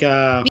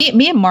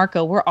 Me and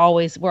Marco, we're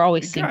always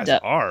synced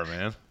up. Are,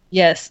 man.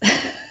 Yes.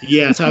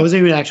 Yeah. So I was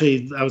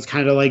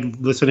kind of like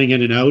listening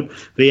in and out,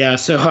 but yeah.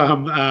 So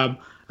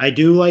I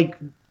do like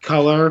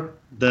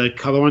the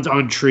color ones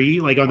on tree,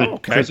 like on the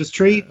Christmas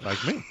tree,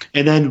 like me,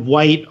 and then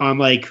white on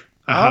like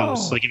a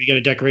house. Like if you're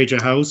gonna decorate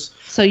your house.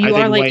 So you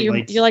are like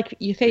you're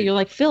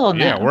like Phil on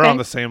that. Yeah, we're on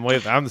the same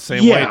wave. I'm the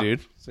same way, dude.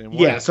 Same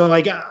way. Yeah. So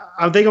like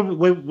I'm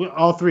thinking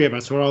all three of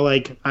us. We're all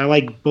like I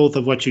like both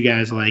of what you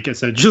guys like,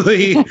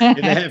 essentially,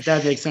 if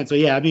that makes sense. So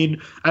yeah, I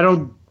mean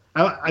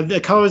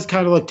the colors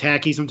kind of look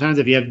tacky sometimes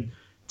if you have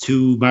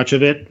too much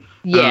of it.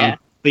 Yeah.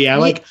 But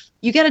yeah,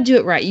 you got to do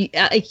it right.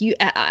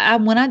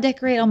 When I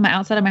decorate on my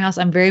outside of my house,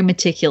 I'm very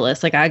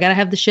meticulous. Like I got to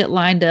have the shit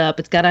lined up.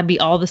 It's got to be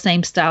all the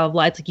same style of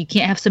lights. Like you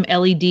can't have some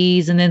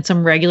LEDs and then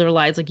some regular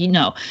lights. Like you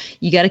got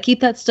to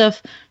keep that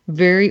stuff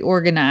very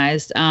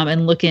organized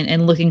and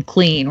looking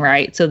clean,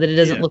 right? So that it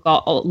doesn't look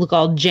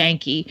all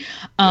janky.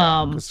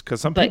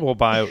 Because some people will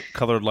buy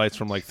colored lights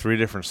from like 3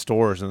 different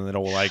stores, and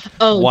it'll like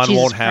one Jesus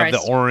won't have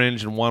Christ. the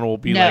orange, and one will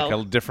be like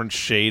a different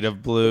shade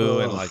of blue,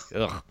 and like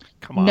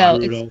come on,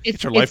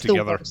 get your life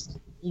together. Worst.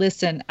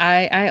 Listen,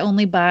 I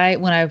only buy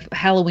when I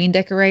Halloween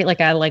decorate.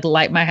 Like I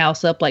light my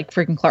house up like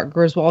freaking Clark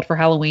Griswold for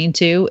Halloween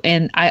too,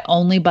 and I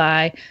only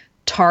buy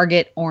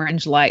Target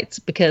orange lights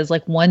because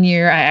like one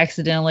year I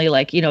accidentally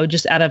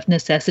just out of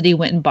necessity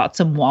went and bought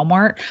some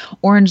Walmart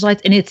orange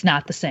lights, and it's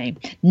not the same,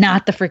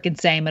 not the freaking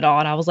same at all.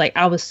 And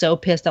I was so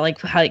pissed. I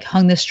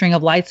hung this string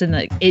of lights,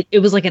 and it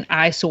was like an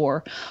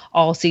eyesore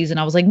all season.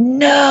 I was like,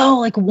 no,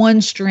 like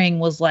one string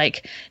was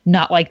like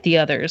not like the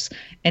others,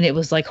 and it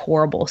was like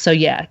horrible. So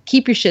yeah,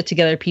 keep your shit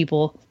together,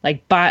 people.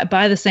 Like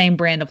buy the same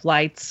brand of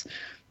lights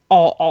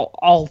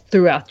all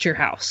throughout your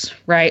house,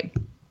 right?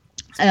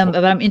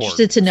 But I'm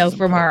interested to know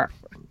from our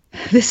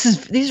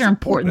these are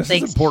important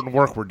things. This is important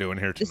work we're doing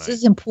here tonight. This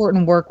is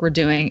important work we're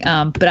doing.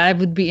 But I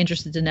would be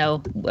interested to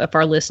know if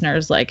our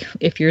listeners, like,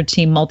 if you're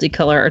team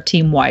multicolor or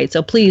team white.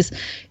 So please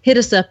hit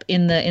us up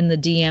in the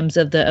DMs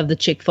of the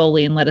Chick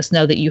Foley and let us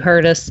know that you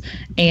heard us,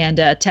 and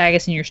tag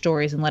us in your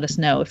stories and let us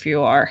know if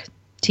you are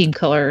team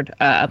colored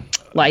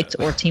lights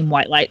or team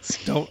white lights.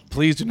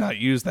 Please do not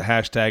use the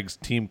hashtags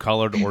team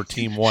colored or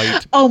team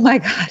white. Oh my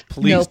God!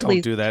 Please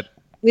don't do that.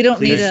 We don't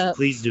Please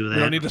need do that.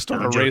 We don't need to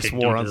start a race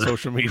war on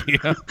social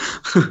media.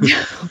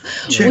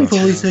 Chick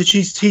Foley said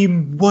she's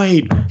team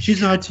white.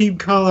 She's not team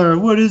color.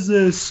 What is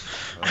this?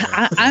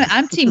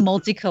 I'm team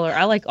multicolor.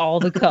 I like all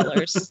the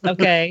colors.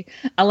 Okay,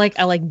 I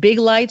like big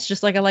lights,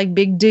 just like I like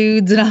big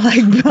dudes, and I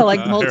like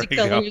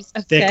multicolors.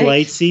 Okay? Thick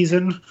light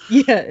season.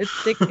 Yeah,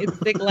 it's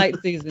thick light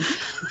season.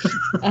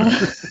 All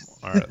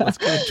right, let's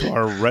get into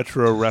our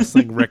retro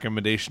wrestling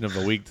recommendation of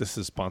the week. This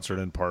is sponsored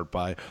in part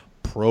by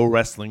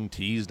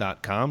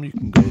ProWrestlingTees.com. You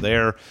can go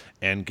there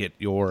and get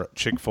your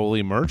Chick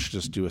Foley merch.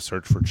 Just do a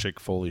search for Chick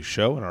Foley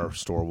Show, and our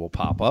store will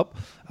pop up.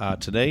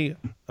 Today,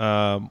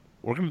 we're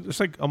going to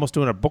just like almost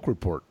doing a book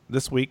report.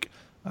 This week,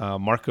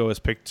 Marco has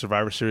picked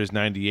Survivor Series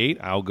 98.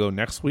 I'll go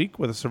next week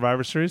with a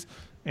Survivor Series,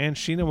 and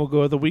Sheena will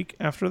go the week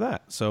after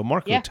that. So,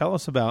 Marco, tell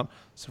us about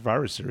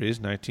Survivor Series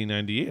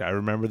 1998. I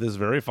remember this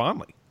very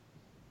fondly.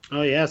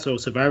 Oh yeah, so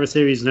Survivor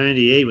Series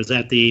 98 was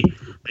at the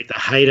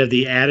height of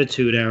the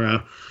Attitude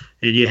Era,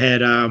 and you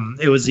had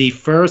it was the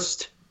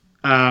first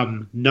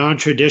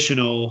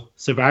non-traditional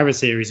Survivor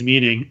Series,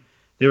 meaning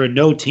there were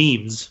no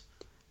teams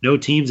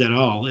at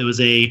all. It was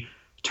a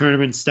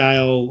tournament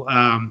style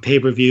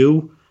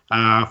pay-per-view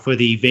for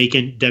the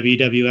vacant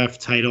WWF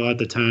title at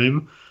the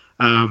time.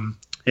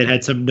 It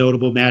had some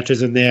notable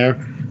matches in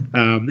there.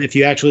 If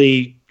you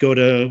actually go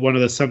to one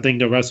of the Something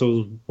to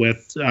Wrestle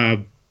With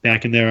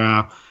back in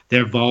their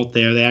vault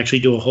there, they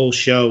actually do a whole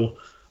show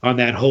on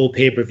that whole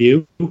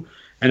pay-per-view.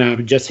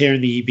 And just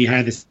hearing the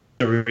behind the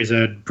stories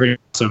are pretty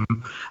awesome.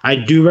 I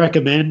do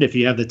recommend, if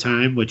you have the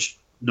time, which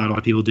not a lot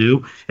of people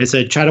do, is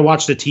to try to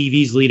watch the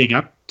TVs leading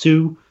up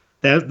to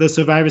the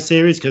Survivor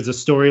Series, because the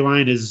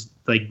storyline is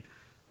like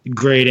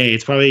grade A.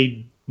 It's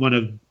probably one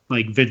of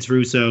like Vince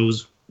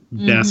Russo's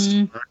best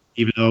work,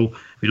 even though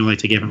we don't like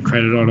to give him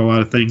credit on a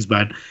lot of things,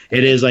 but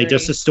it is like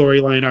just a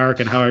storyline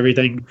arc and how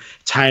everything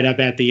tied up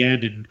at the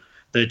end and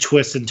the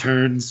twists and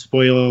turns.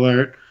 Spoiler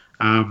alert,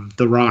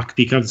 The Rock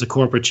becomes the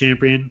corporate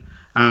champion.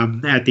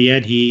 At the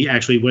end, he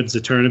actually wins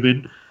the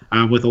tournament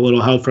with a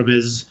little help from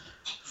his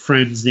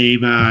friends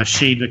named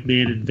Shane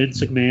McMahon and Vince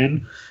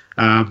McMahon.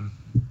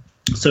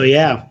 So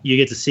yeah, you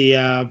get to see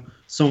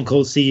Stone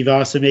Cold Steve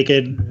Austin make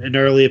an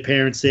early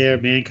appearance there.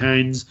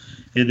 Mankind's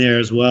in there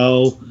as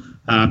well.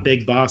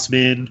 Big Boss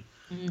Man.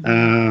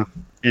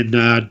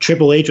 And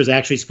Triple H was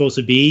actually supposed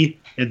to be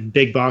in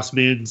Big Boss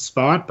Man's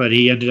spot, but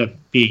he ended up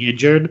being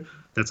injured.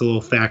 That's a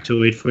little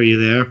factoid for you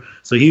there.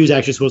 So he was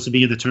actually supposed to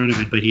be in the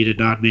tournament, but he did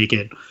not make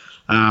it.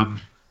 But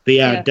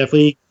yeah,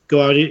 definitely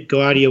go out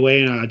of your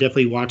way and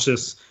definitely watch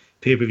this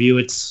pay-per-view.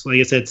 It's, like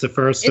I said, it's the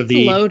first of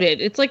the... It's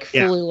loaded. It's like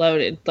fully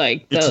loaded.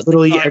 Like it's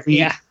literally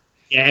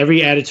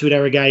every Attitude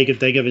Era guy you can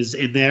think of is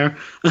in there.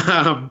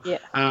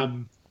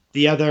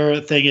 The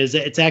other thing is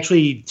it's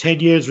actually 10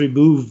 years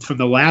removed from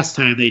the last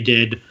time they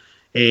did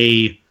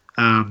a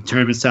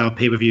tournament-style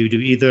pay-per-view. Do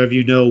either of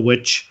you know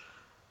which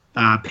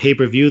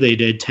pay-per-view they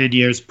did 10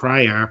 years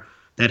prior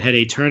that had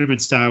a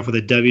tournament style for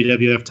the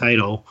WWF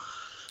title?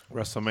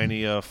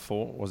 WrestleMania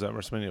 4. Was that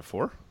WrestleMania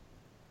 4?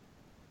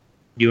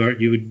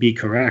 You would be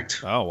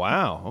correct. Oh,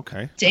 wow.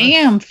 Okay.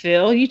 Damn, nice.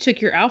 Phil, you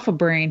took your alpha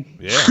brain.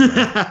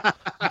 Yeah.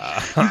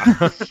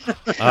 I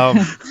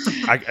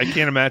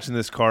can't imagine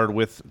this card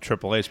with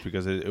Triple H,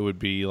 because it would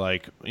be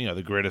like,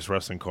 the greatest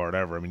wrestling card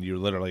ever. I mean, you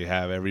literally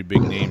have every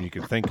big name you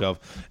can think of.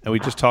 And we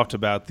just talked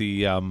about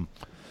the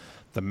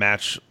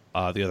match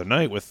the other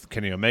night with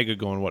Kenny Omega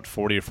going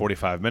 40 or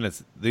 45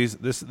 minutes.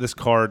 This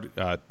card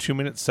 2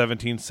 minutes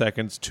 17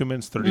 seconds, 2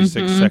 minutes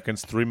 36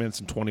 seconds, 3 minutes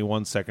and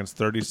 21 seconds,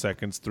 30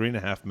 seconds,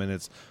 3.5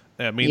 minutes.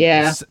 I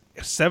mean,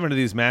 7 of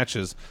these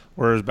matches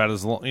were about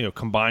as long,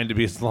 combined to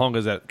be as long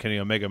as that Kenny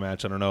Omega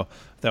match. I don't know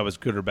if that was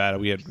good or bad.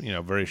 We had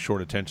very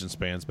short attention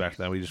spans back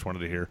then. We just wanted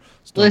to hear.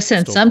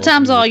 Listen,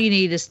 sometimes all you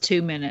need is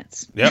 2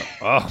 minutes. Yep.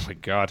 Oh my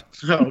God.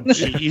 Oh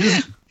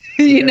jeez.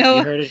 You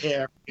heard it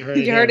here. You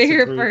heard it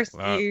here first.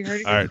 Wow. You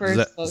heard it All here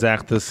right, first.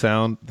 Zach, the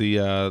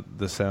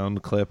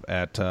sound clip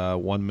at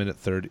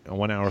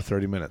 1 hour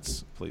 30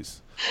 minutes,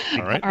 please.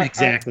 All right,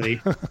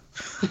 exactly.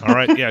 All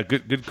right, yeah,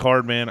 good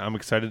card, man. I'm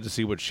excited to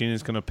see what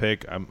Sheena's going to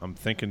pick. I'm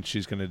thinking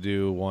she's going to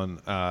do one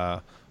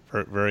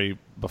very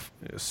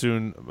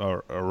soon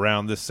or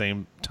around this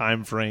same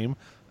time frame.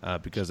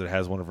 Because it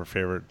has one of her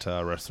favorite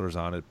wrestlers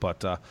on it.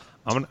 But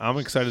I'm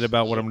excited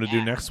about what I'm going to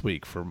do next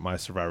week for my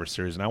Survivor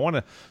Series. And I want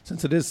to,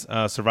 since it is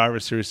Survivor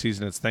Series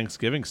season, it's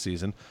Thanksgiving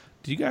season,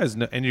 do you guys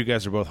know, and you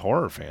guys are both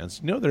horror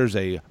fans, there's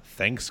a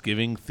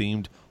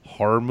Thanksgiving-themed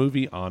horror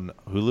movie on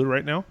Hulu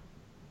right now?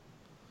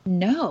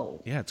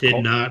 No. Yeah,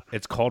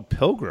 it's called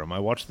Pilgrim. I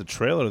watched the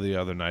trailer the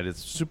other night. It's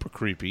super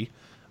creepy.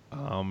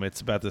 It's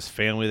about this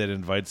family that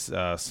invites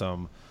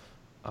some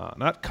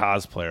not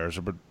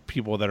cosplayers, but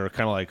people that are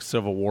kind of like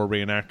Civil War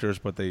reenactors,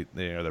 but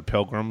they're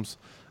pilgrims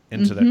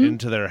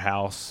into their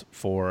house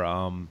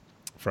for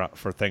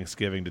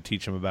Thanksgiving to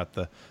teach them about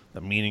the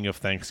meaning of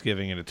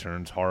Thanksgiving, and it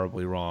turns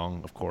horribly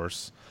wrong, of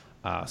course.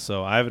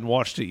 So I haven't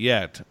watched it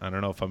yet. I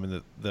don't know if I'm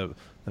in the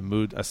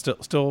mood. I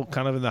still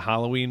kind of in the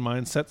Halloween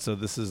mindset, so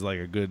this is like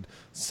a good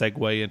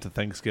segue into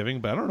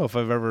Thanksgiving. But I don't know if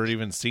I've ever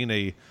even seen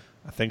a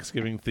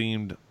Thanksgiving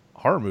themed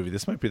horror movie.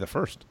 This might be the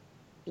first.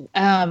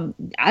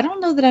 I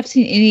don't know that I've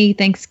seen any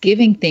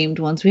Thanksgiving themed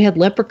ones. We had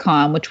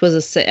Leprechaun, which was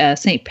a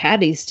St.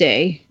 Patty's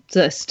Day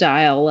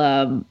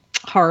style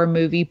horror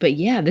movie, but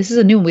yeah, this is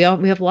a new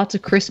one. We have lots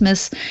of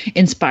Christmas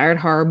inspired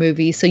horror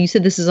movies. So you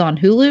said this is on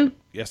Hulu?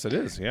 Yes, it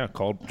is. Yeah,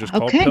 called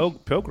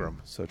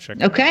Pilgrim. So check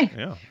it out.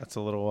 Yeah, that's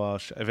a little.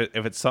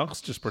 If it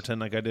sucks, just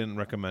pretend like I didn't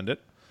recommend it.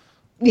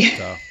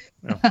 Yeah.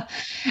 Yeah.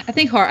 I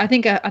think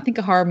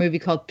a horror movie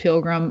called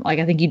Pilgrim. Like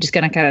I think you just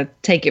gotta kind of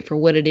take it for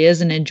what it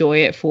is and enjoy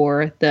it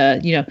for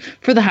the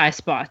high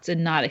spots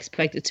and not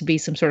expect it to be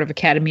some sort of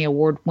Academy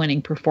Award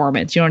winning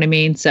performance. You know what I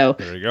mean? So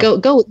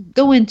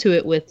go into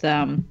it with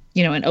an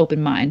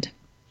open mind.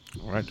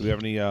 All right. Do we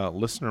have any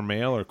listener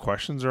mail or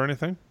questions or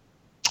anything?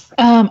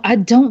 I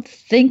don't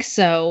think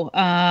so.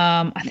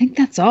 I think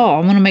that's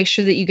all. I want to make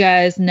sure that you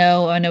guys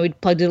know. I know we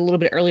plugged it a little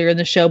bit earlier in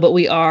the show, but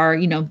we are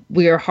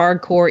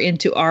hardcore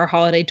into our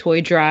holiday toy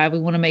drive. We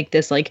want to make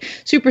this like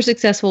super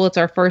successful. It's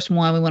our first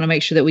one. We want to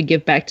make sure that we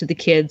give back to the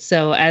kids.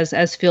 So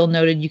as Phil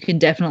noted, you can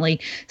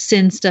definitely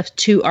send stuff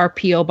to our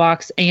PO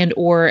box, and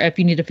or if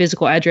you need a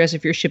physical address,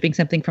 if you're shipping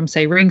something from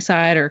say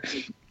Ringside or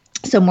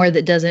somewhere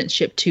that doesn't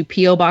ship to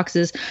PO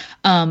boxes,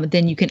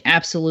 then you can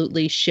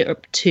absolutely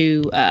ship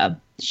to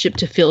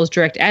Phil's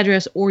direct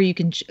address, or you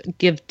can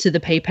give to the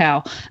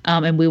PayPal,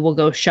 and we will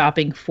go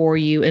shopping for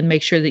you and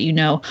make sure that you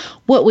know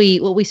what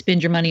we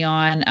spend your money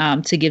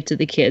on to give to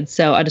the kids.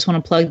 So I just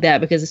want to plug that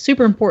because it's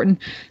super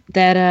important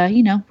that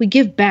we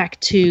give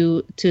back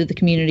to the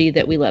community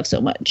that we love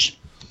so much.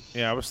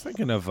 Yeah, I was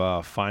thinking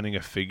of finding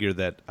a figure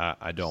that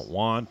I don't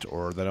want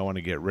or that I want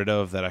to get rid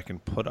of that I can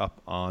put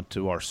up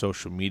onto our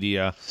social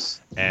media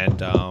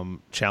and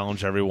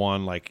challenge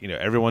everyone. Like,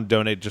 everyone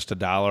donate just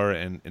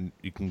 $1 and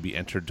you can be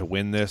entered to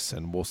win this.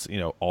 And we'll,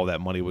 all that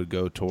money would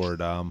go toward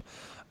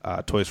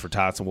Toys for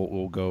Tots, and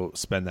we'll go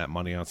spend that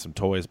money on some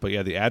toys. But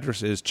yeah, the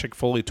address is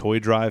Chick-fil-A Toy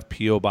Drive,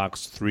 P.O.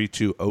 Box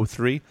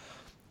 3203.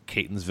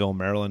 Catonsville,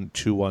 Maryland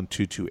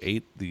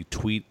 21228. The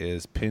tweet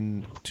is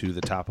pinned to the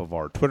top of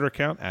our Twitter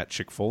account at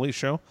Chick-fil-A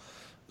Show.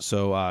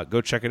 So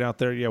go check it out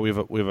there. Yeah, we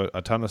have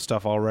a ton of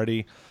stuff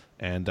already,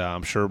 and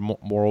I'm sure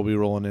more will be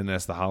rolling in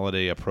as the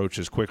holiday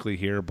approaches quickly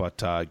here.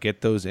 But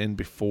get those in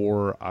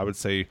before, I would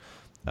say,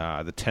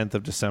 the 10th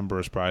of December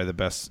is probably the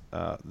best,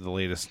 the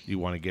latest you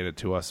want to get it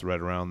to us, right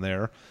around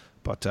there.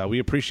 But we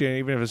appreciate it,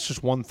 even if it's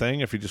just one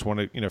thing. If you just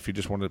want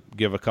to,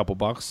 give a couple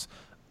bucks.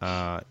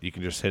 You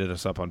can just hit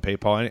us up on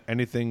PayPal.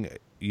 Anything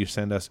you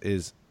send us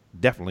is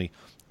definitely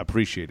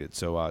appreciated.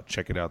 So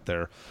check it out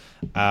there.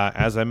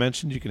 As I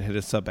mentioned, you can hit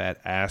us up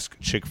at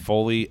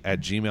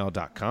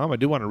askchickfoley@gmail.com. I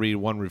do want to read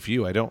one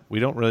review. We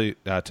don't really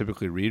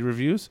typically read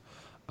reviews,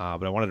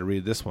 but I wanted to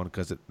read this one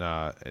because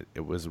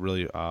it was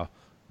really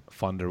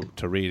fun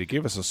to read. It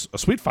gave us a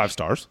sweet 5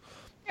 stars.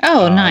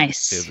 Oh,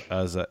 nice.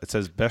 It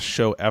says best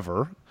show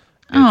ever.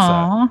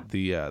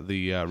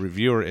 The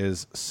reviewer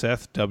is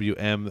Seth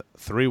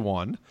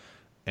WM31,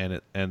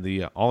 and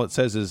all it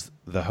says is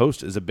the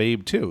host is a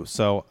babe too.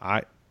 So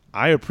I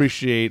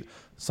appreciate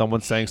someone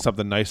saying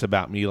something nice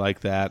about me like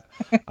that.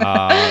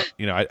 I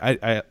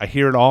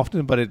hear it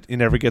often, but it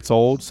never gets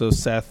old. So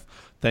Seth,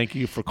 thank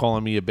you for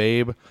calling me a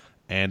babe,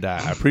 and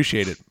I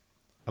appreciate it.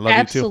 I love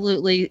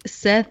Absolutely. You too.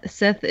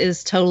 Seth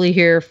is totally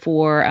here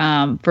for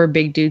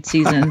big dude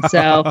season.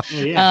 So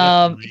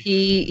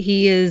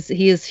he is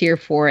here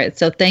for it.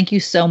 So thank you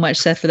so much,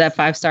 Seth, for that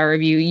 5-star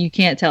review. You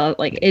can't tell,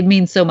 like, it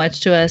means so much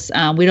to us.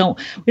 We don't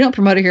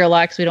promote it here a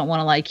lot because we don't want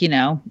to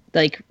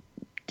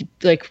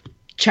like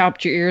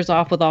chop your ears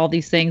off with all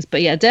these things.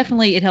 But yeah,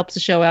 definitely it helps the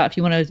show out if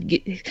you want to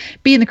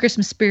be in the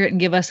Christmas spirit and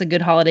give us a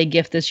good holiday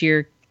gift this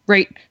year.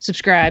 Rate,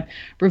 subscribe,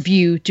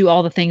 review, do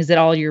all the things that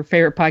all your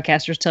favorite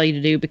podcasters tell you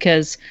to do,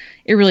 because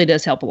it really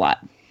does help a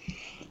lot.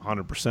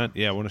 100%.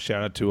 Yeah, I want to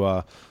shout out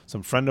to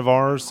some friend of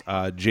ours,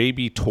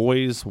 JB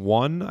Toys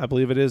 1, I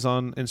believe it is,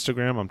 on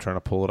Instagram. I'm trying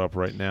to pull it up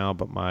right now,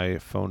 but my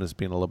phone is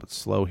being a little bit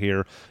slow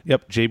here.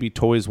 Yep, JB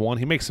Toys 1.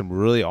 He makes some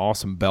really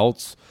awesome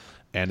belts,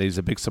 and he's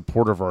a big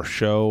supporter of our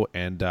show,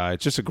 and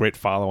it's just a great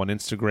follow on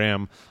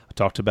Instagram. I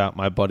talked about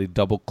my buddy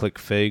Double Click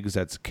Figs.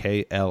 That's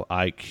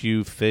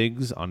KLIQ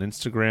Figs on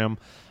Instagram.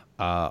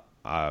 A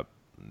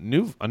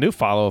new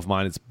follow of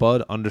mine is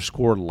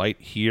Bud_Light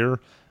here.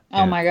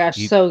 Oh my gosh,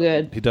 so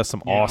good. He does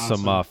some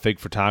awesome fig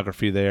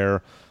photography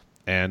there.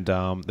 And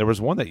there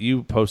was one that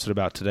you posted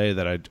about today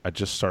that I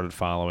just started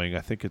following.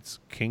 I think it's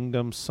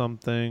Kingdom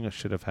something. I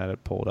should have had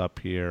it pulled up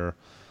here.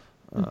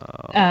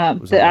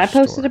 That I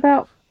posted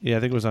about? Yeah, I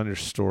think it was on your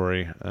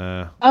story.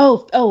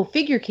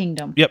 Figure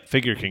Kingdom. Yep,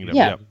 Figure Kingdom.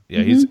 Yeah. Yep.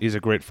 Yeah. He's a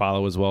great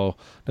follow as well.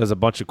 Does a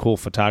bunch of cool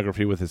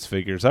photography with his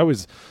figures. I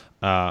always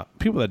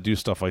people that do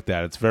stuff like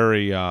that. It's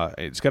very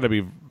it's got to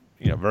be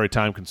very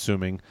time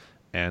consuming,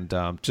 and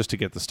just to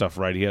get the stuff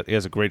right. He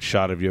has a great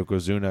shot of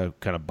Yokozuna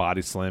kind of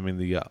body slamming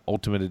the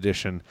Ultimate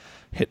Edition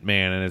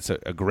Hitman, and it's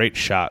a great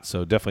shot.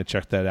 So definitely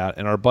check that out.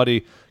 And our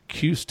buddy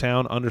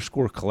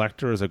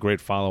Qstown_collector is a great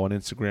follow on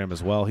Instagram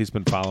as well. He's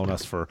been following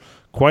us for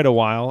quite a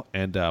while,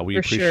 and we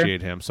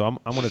appreciate him. So I'm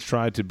going to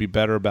try to be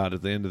better about it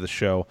at the end of the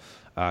show,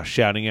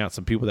 shouting out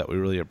some people that we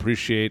really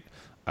appreciate,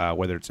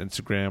 whether it's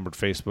Instagram or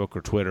Facebook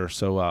or Twitter.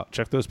 So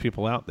check those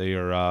people out. They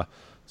are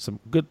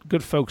some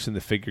good folks in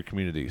the figure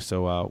community.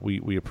 So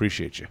we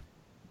appreciate you.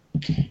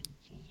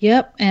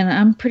 Yep, and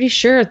I'm pretty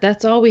sure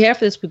that's all we have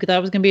for this week. That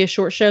was going to be a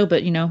short show,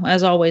 but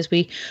as always,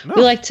 we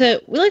like to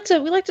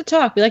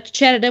talk. We like to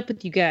chat it up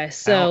with you guys.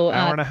 So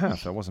hour and a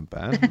half. That wasn't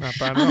bad. Not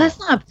bad at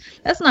all.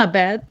 That's not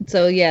bad.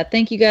 So yeah,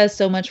 thank you guys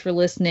so much for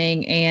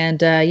listening,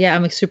 and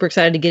I'm super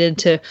excited to get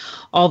into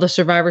all the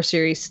Survivor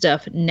Series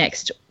stuff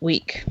next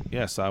week.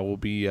 Yes, I will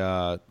be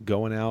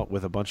going out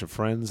with a bunch of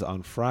friends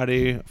on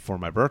Friday for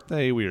my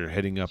birthday. We are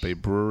hitting up a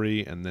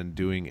brewery and then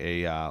doing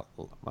a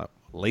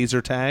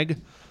laser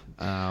tag.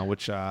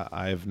 Which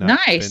I've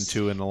not been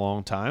to in a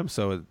long time.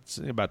 So it's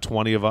about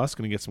 20 of us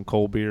going to get some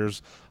cold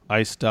beers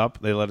iced up.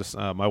 They let us.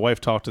 My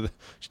wife talked to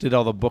she did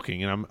all the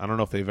booking, and I don't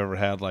know if they've ever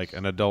had like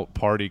an adult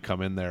party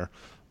come in there,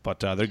 but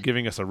they're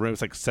giving us a room.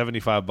 It's like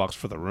 $75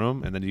 for the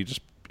room, and then you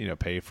just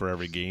pay for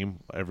every game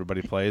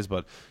everybody plays.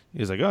 But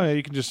he's like, oh yeah,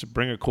 you can just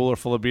bring a cooler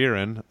full of beer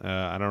in.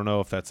 I don't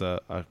know if that's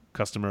a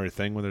customary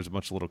thing when there's a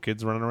bunch of little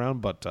kids running around,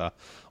 but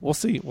we'll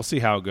see. We'll see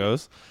how it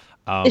goes.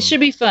 It should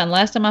be fun.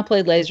 Last time I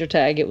played laser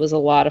tag, it was a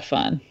lot of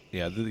fun.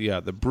 Yeah,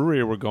 the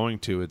brewery we're going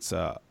to, it's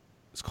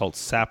called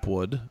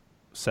Sapwood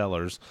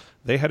Cellars.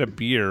 They had a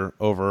beer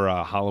over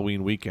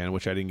Halloween weekend,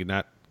 which I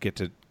not get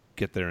to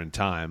get there in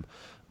time,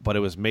 but it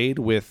was made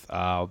with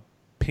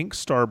pink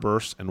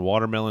Starburst and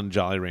watermelon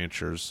Jolly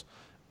Ranchers.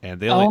 And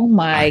they only, oh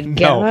my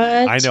God.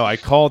 I know. I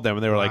called them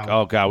and they were like,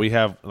 "Oh God, we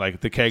have like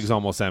the keg's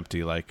almost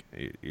empty. Like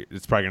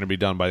it's probably going to be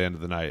done by the end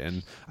of the night."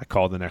 And I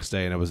called the next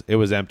day and it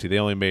was empty. They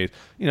only made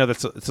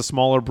it's a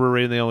smaller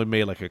brewery and they only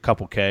made like a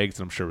couple kegs.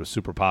 And I'm sure it was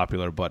super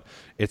popular, but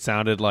it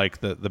sounded like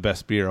the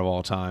best beer of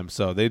all time.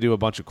 So they do a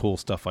bunch of cool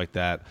stuff like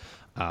that.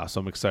 So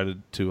I'm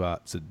excited to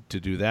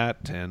do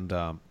that and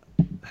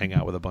hang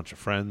out with a bunch of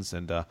friends.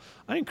 And I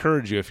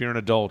encourage you, if you're an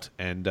adult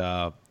and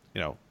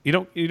you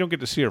don't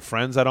get to see your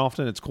friends that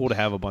often. It's cool to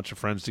have a bunch of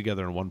friends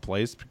together in one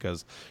place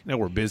because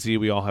we're busy.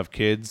 We all have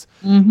kids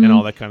and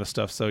all that kind of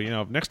stuff. So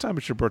next time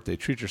it's your birthday,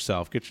 treat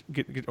yourself. Get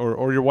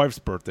or your wife's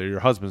birthday, or your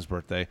husband's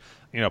birthday.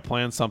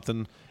 Plan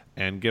something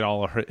and get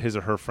all of his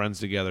or her friends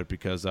together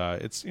because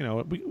it's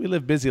we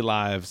live busy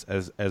lives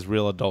as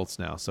real adults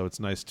now. So it's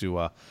nice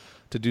to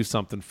do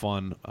something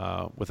fun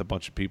with a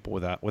bunch of people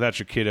without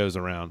your kiddos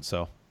around.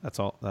 So that's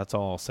all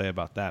I'll say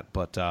about that.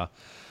 But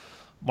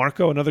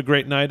Marco, another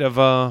great night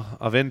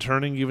of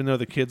interning, even though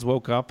the kids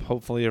woke up.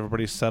 Hopefully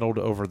everybody's settled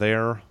over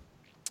there.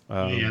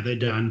 Yeah, they're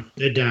done.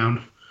 They're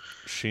down.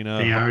 Sheena,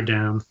 they are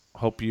down.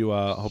 Hope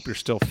you're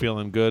still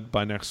feeling good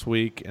by next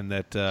week, and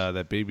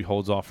that baby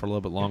holds off for a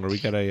little bit longer. We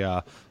got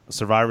a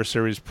Survivor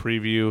Series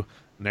preview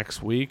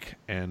next week,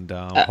 and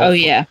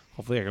hopefully I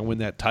can win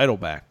that title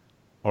back,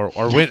 or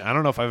win. I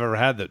don't know if I've ever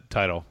had the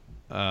title.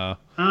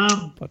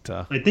 But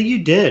I think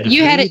you did.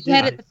 You had it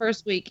the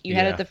first week. You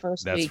had it the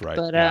first that's week. That's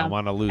right. But I'm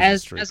on a losing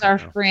streak as our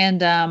friend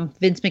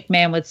Vince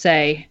McMahon would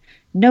say,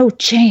 no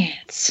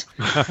chance.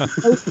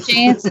 No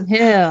chance in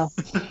hell.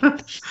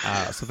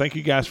 So thank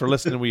you guys for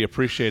listening. We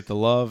appreciate the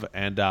love,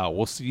 and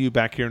we'll see you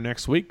back here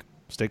next week.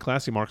 Stay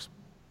classy, Marks.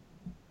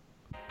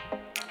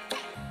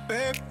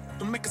 Babe,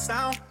 don't make a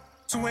sound.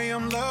 2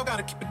 a.m. low,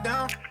 gotta keep it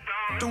down.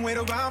 Don't wait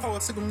around for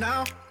a signal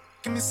now.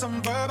 Give me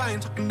some verb, I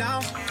ain't talking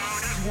now.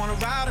 You wanna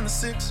ride in the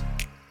 6,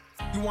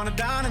 you wanna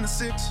dine in the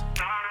 6.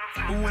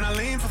 But when I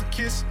lean for the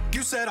kiss,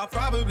 you said I'll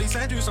probably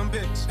send you some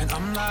pics. And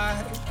I'm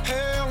like,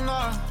 hell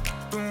nah,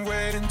 been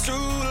waiting too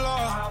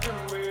long.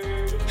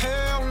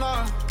 Hell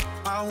nah,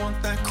 I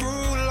want that cruel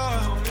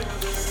love.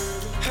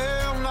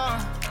 Hell nah,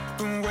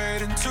 been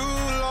waiting too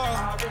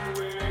long.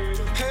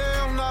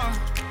 Hell nah,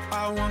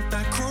 I want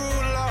that cruel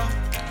love.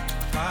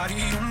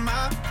 Body on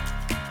my,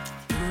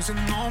 losing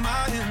all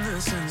my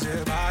innocence,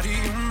 yeah. Body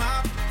on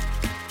my,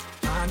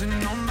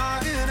 finding all my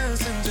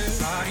innocence, yeah.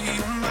 Body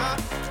on my,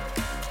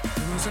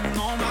 losing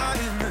all my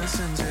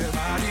innocence, yeah.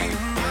 Body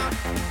on my,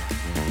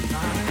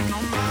 finding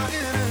all my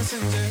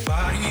innocence, yeah.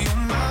 Body on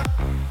my,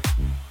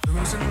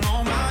 losing all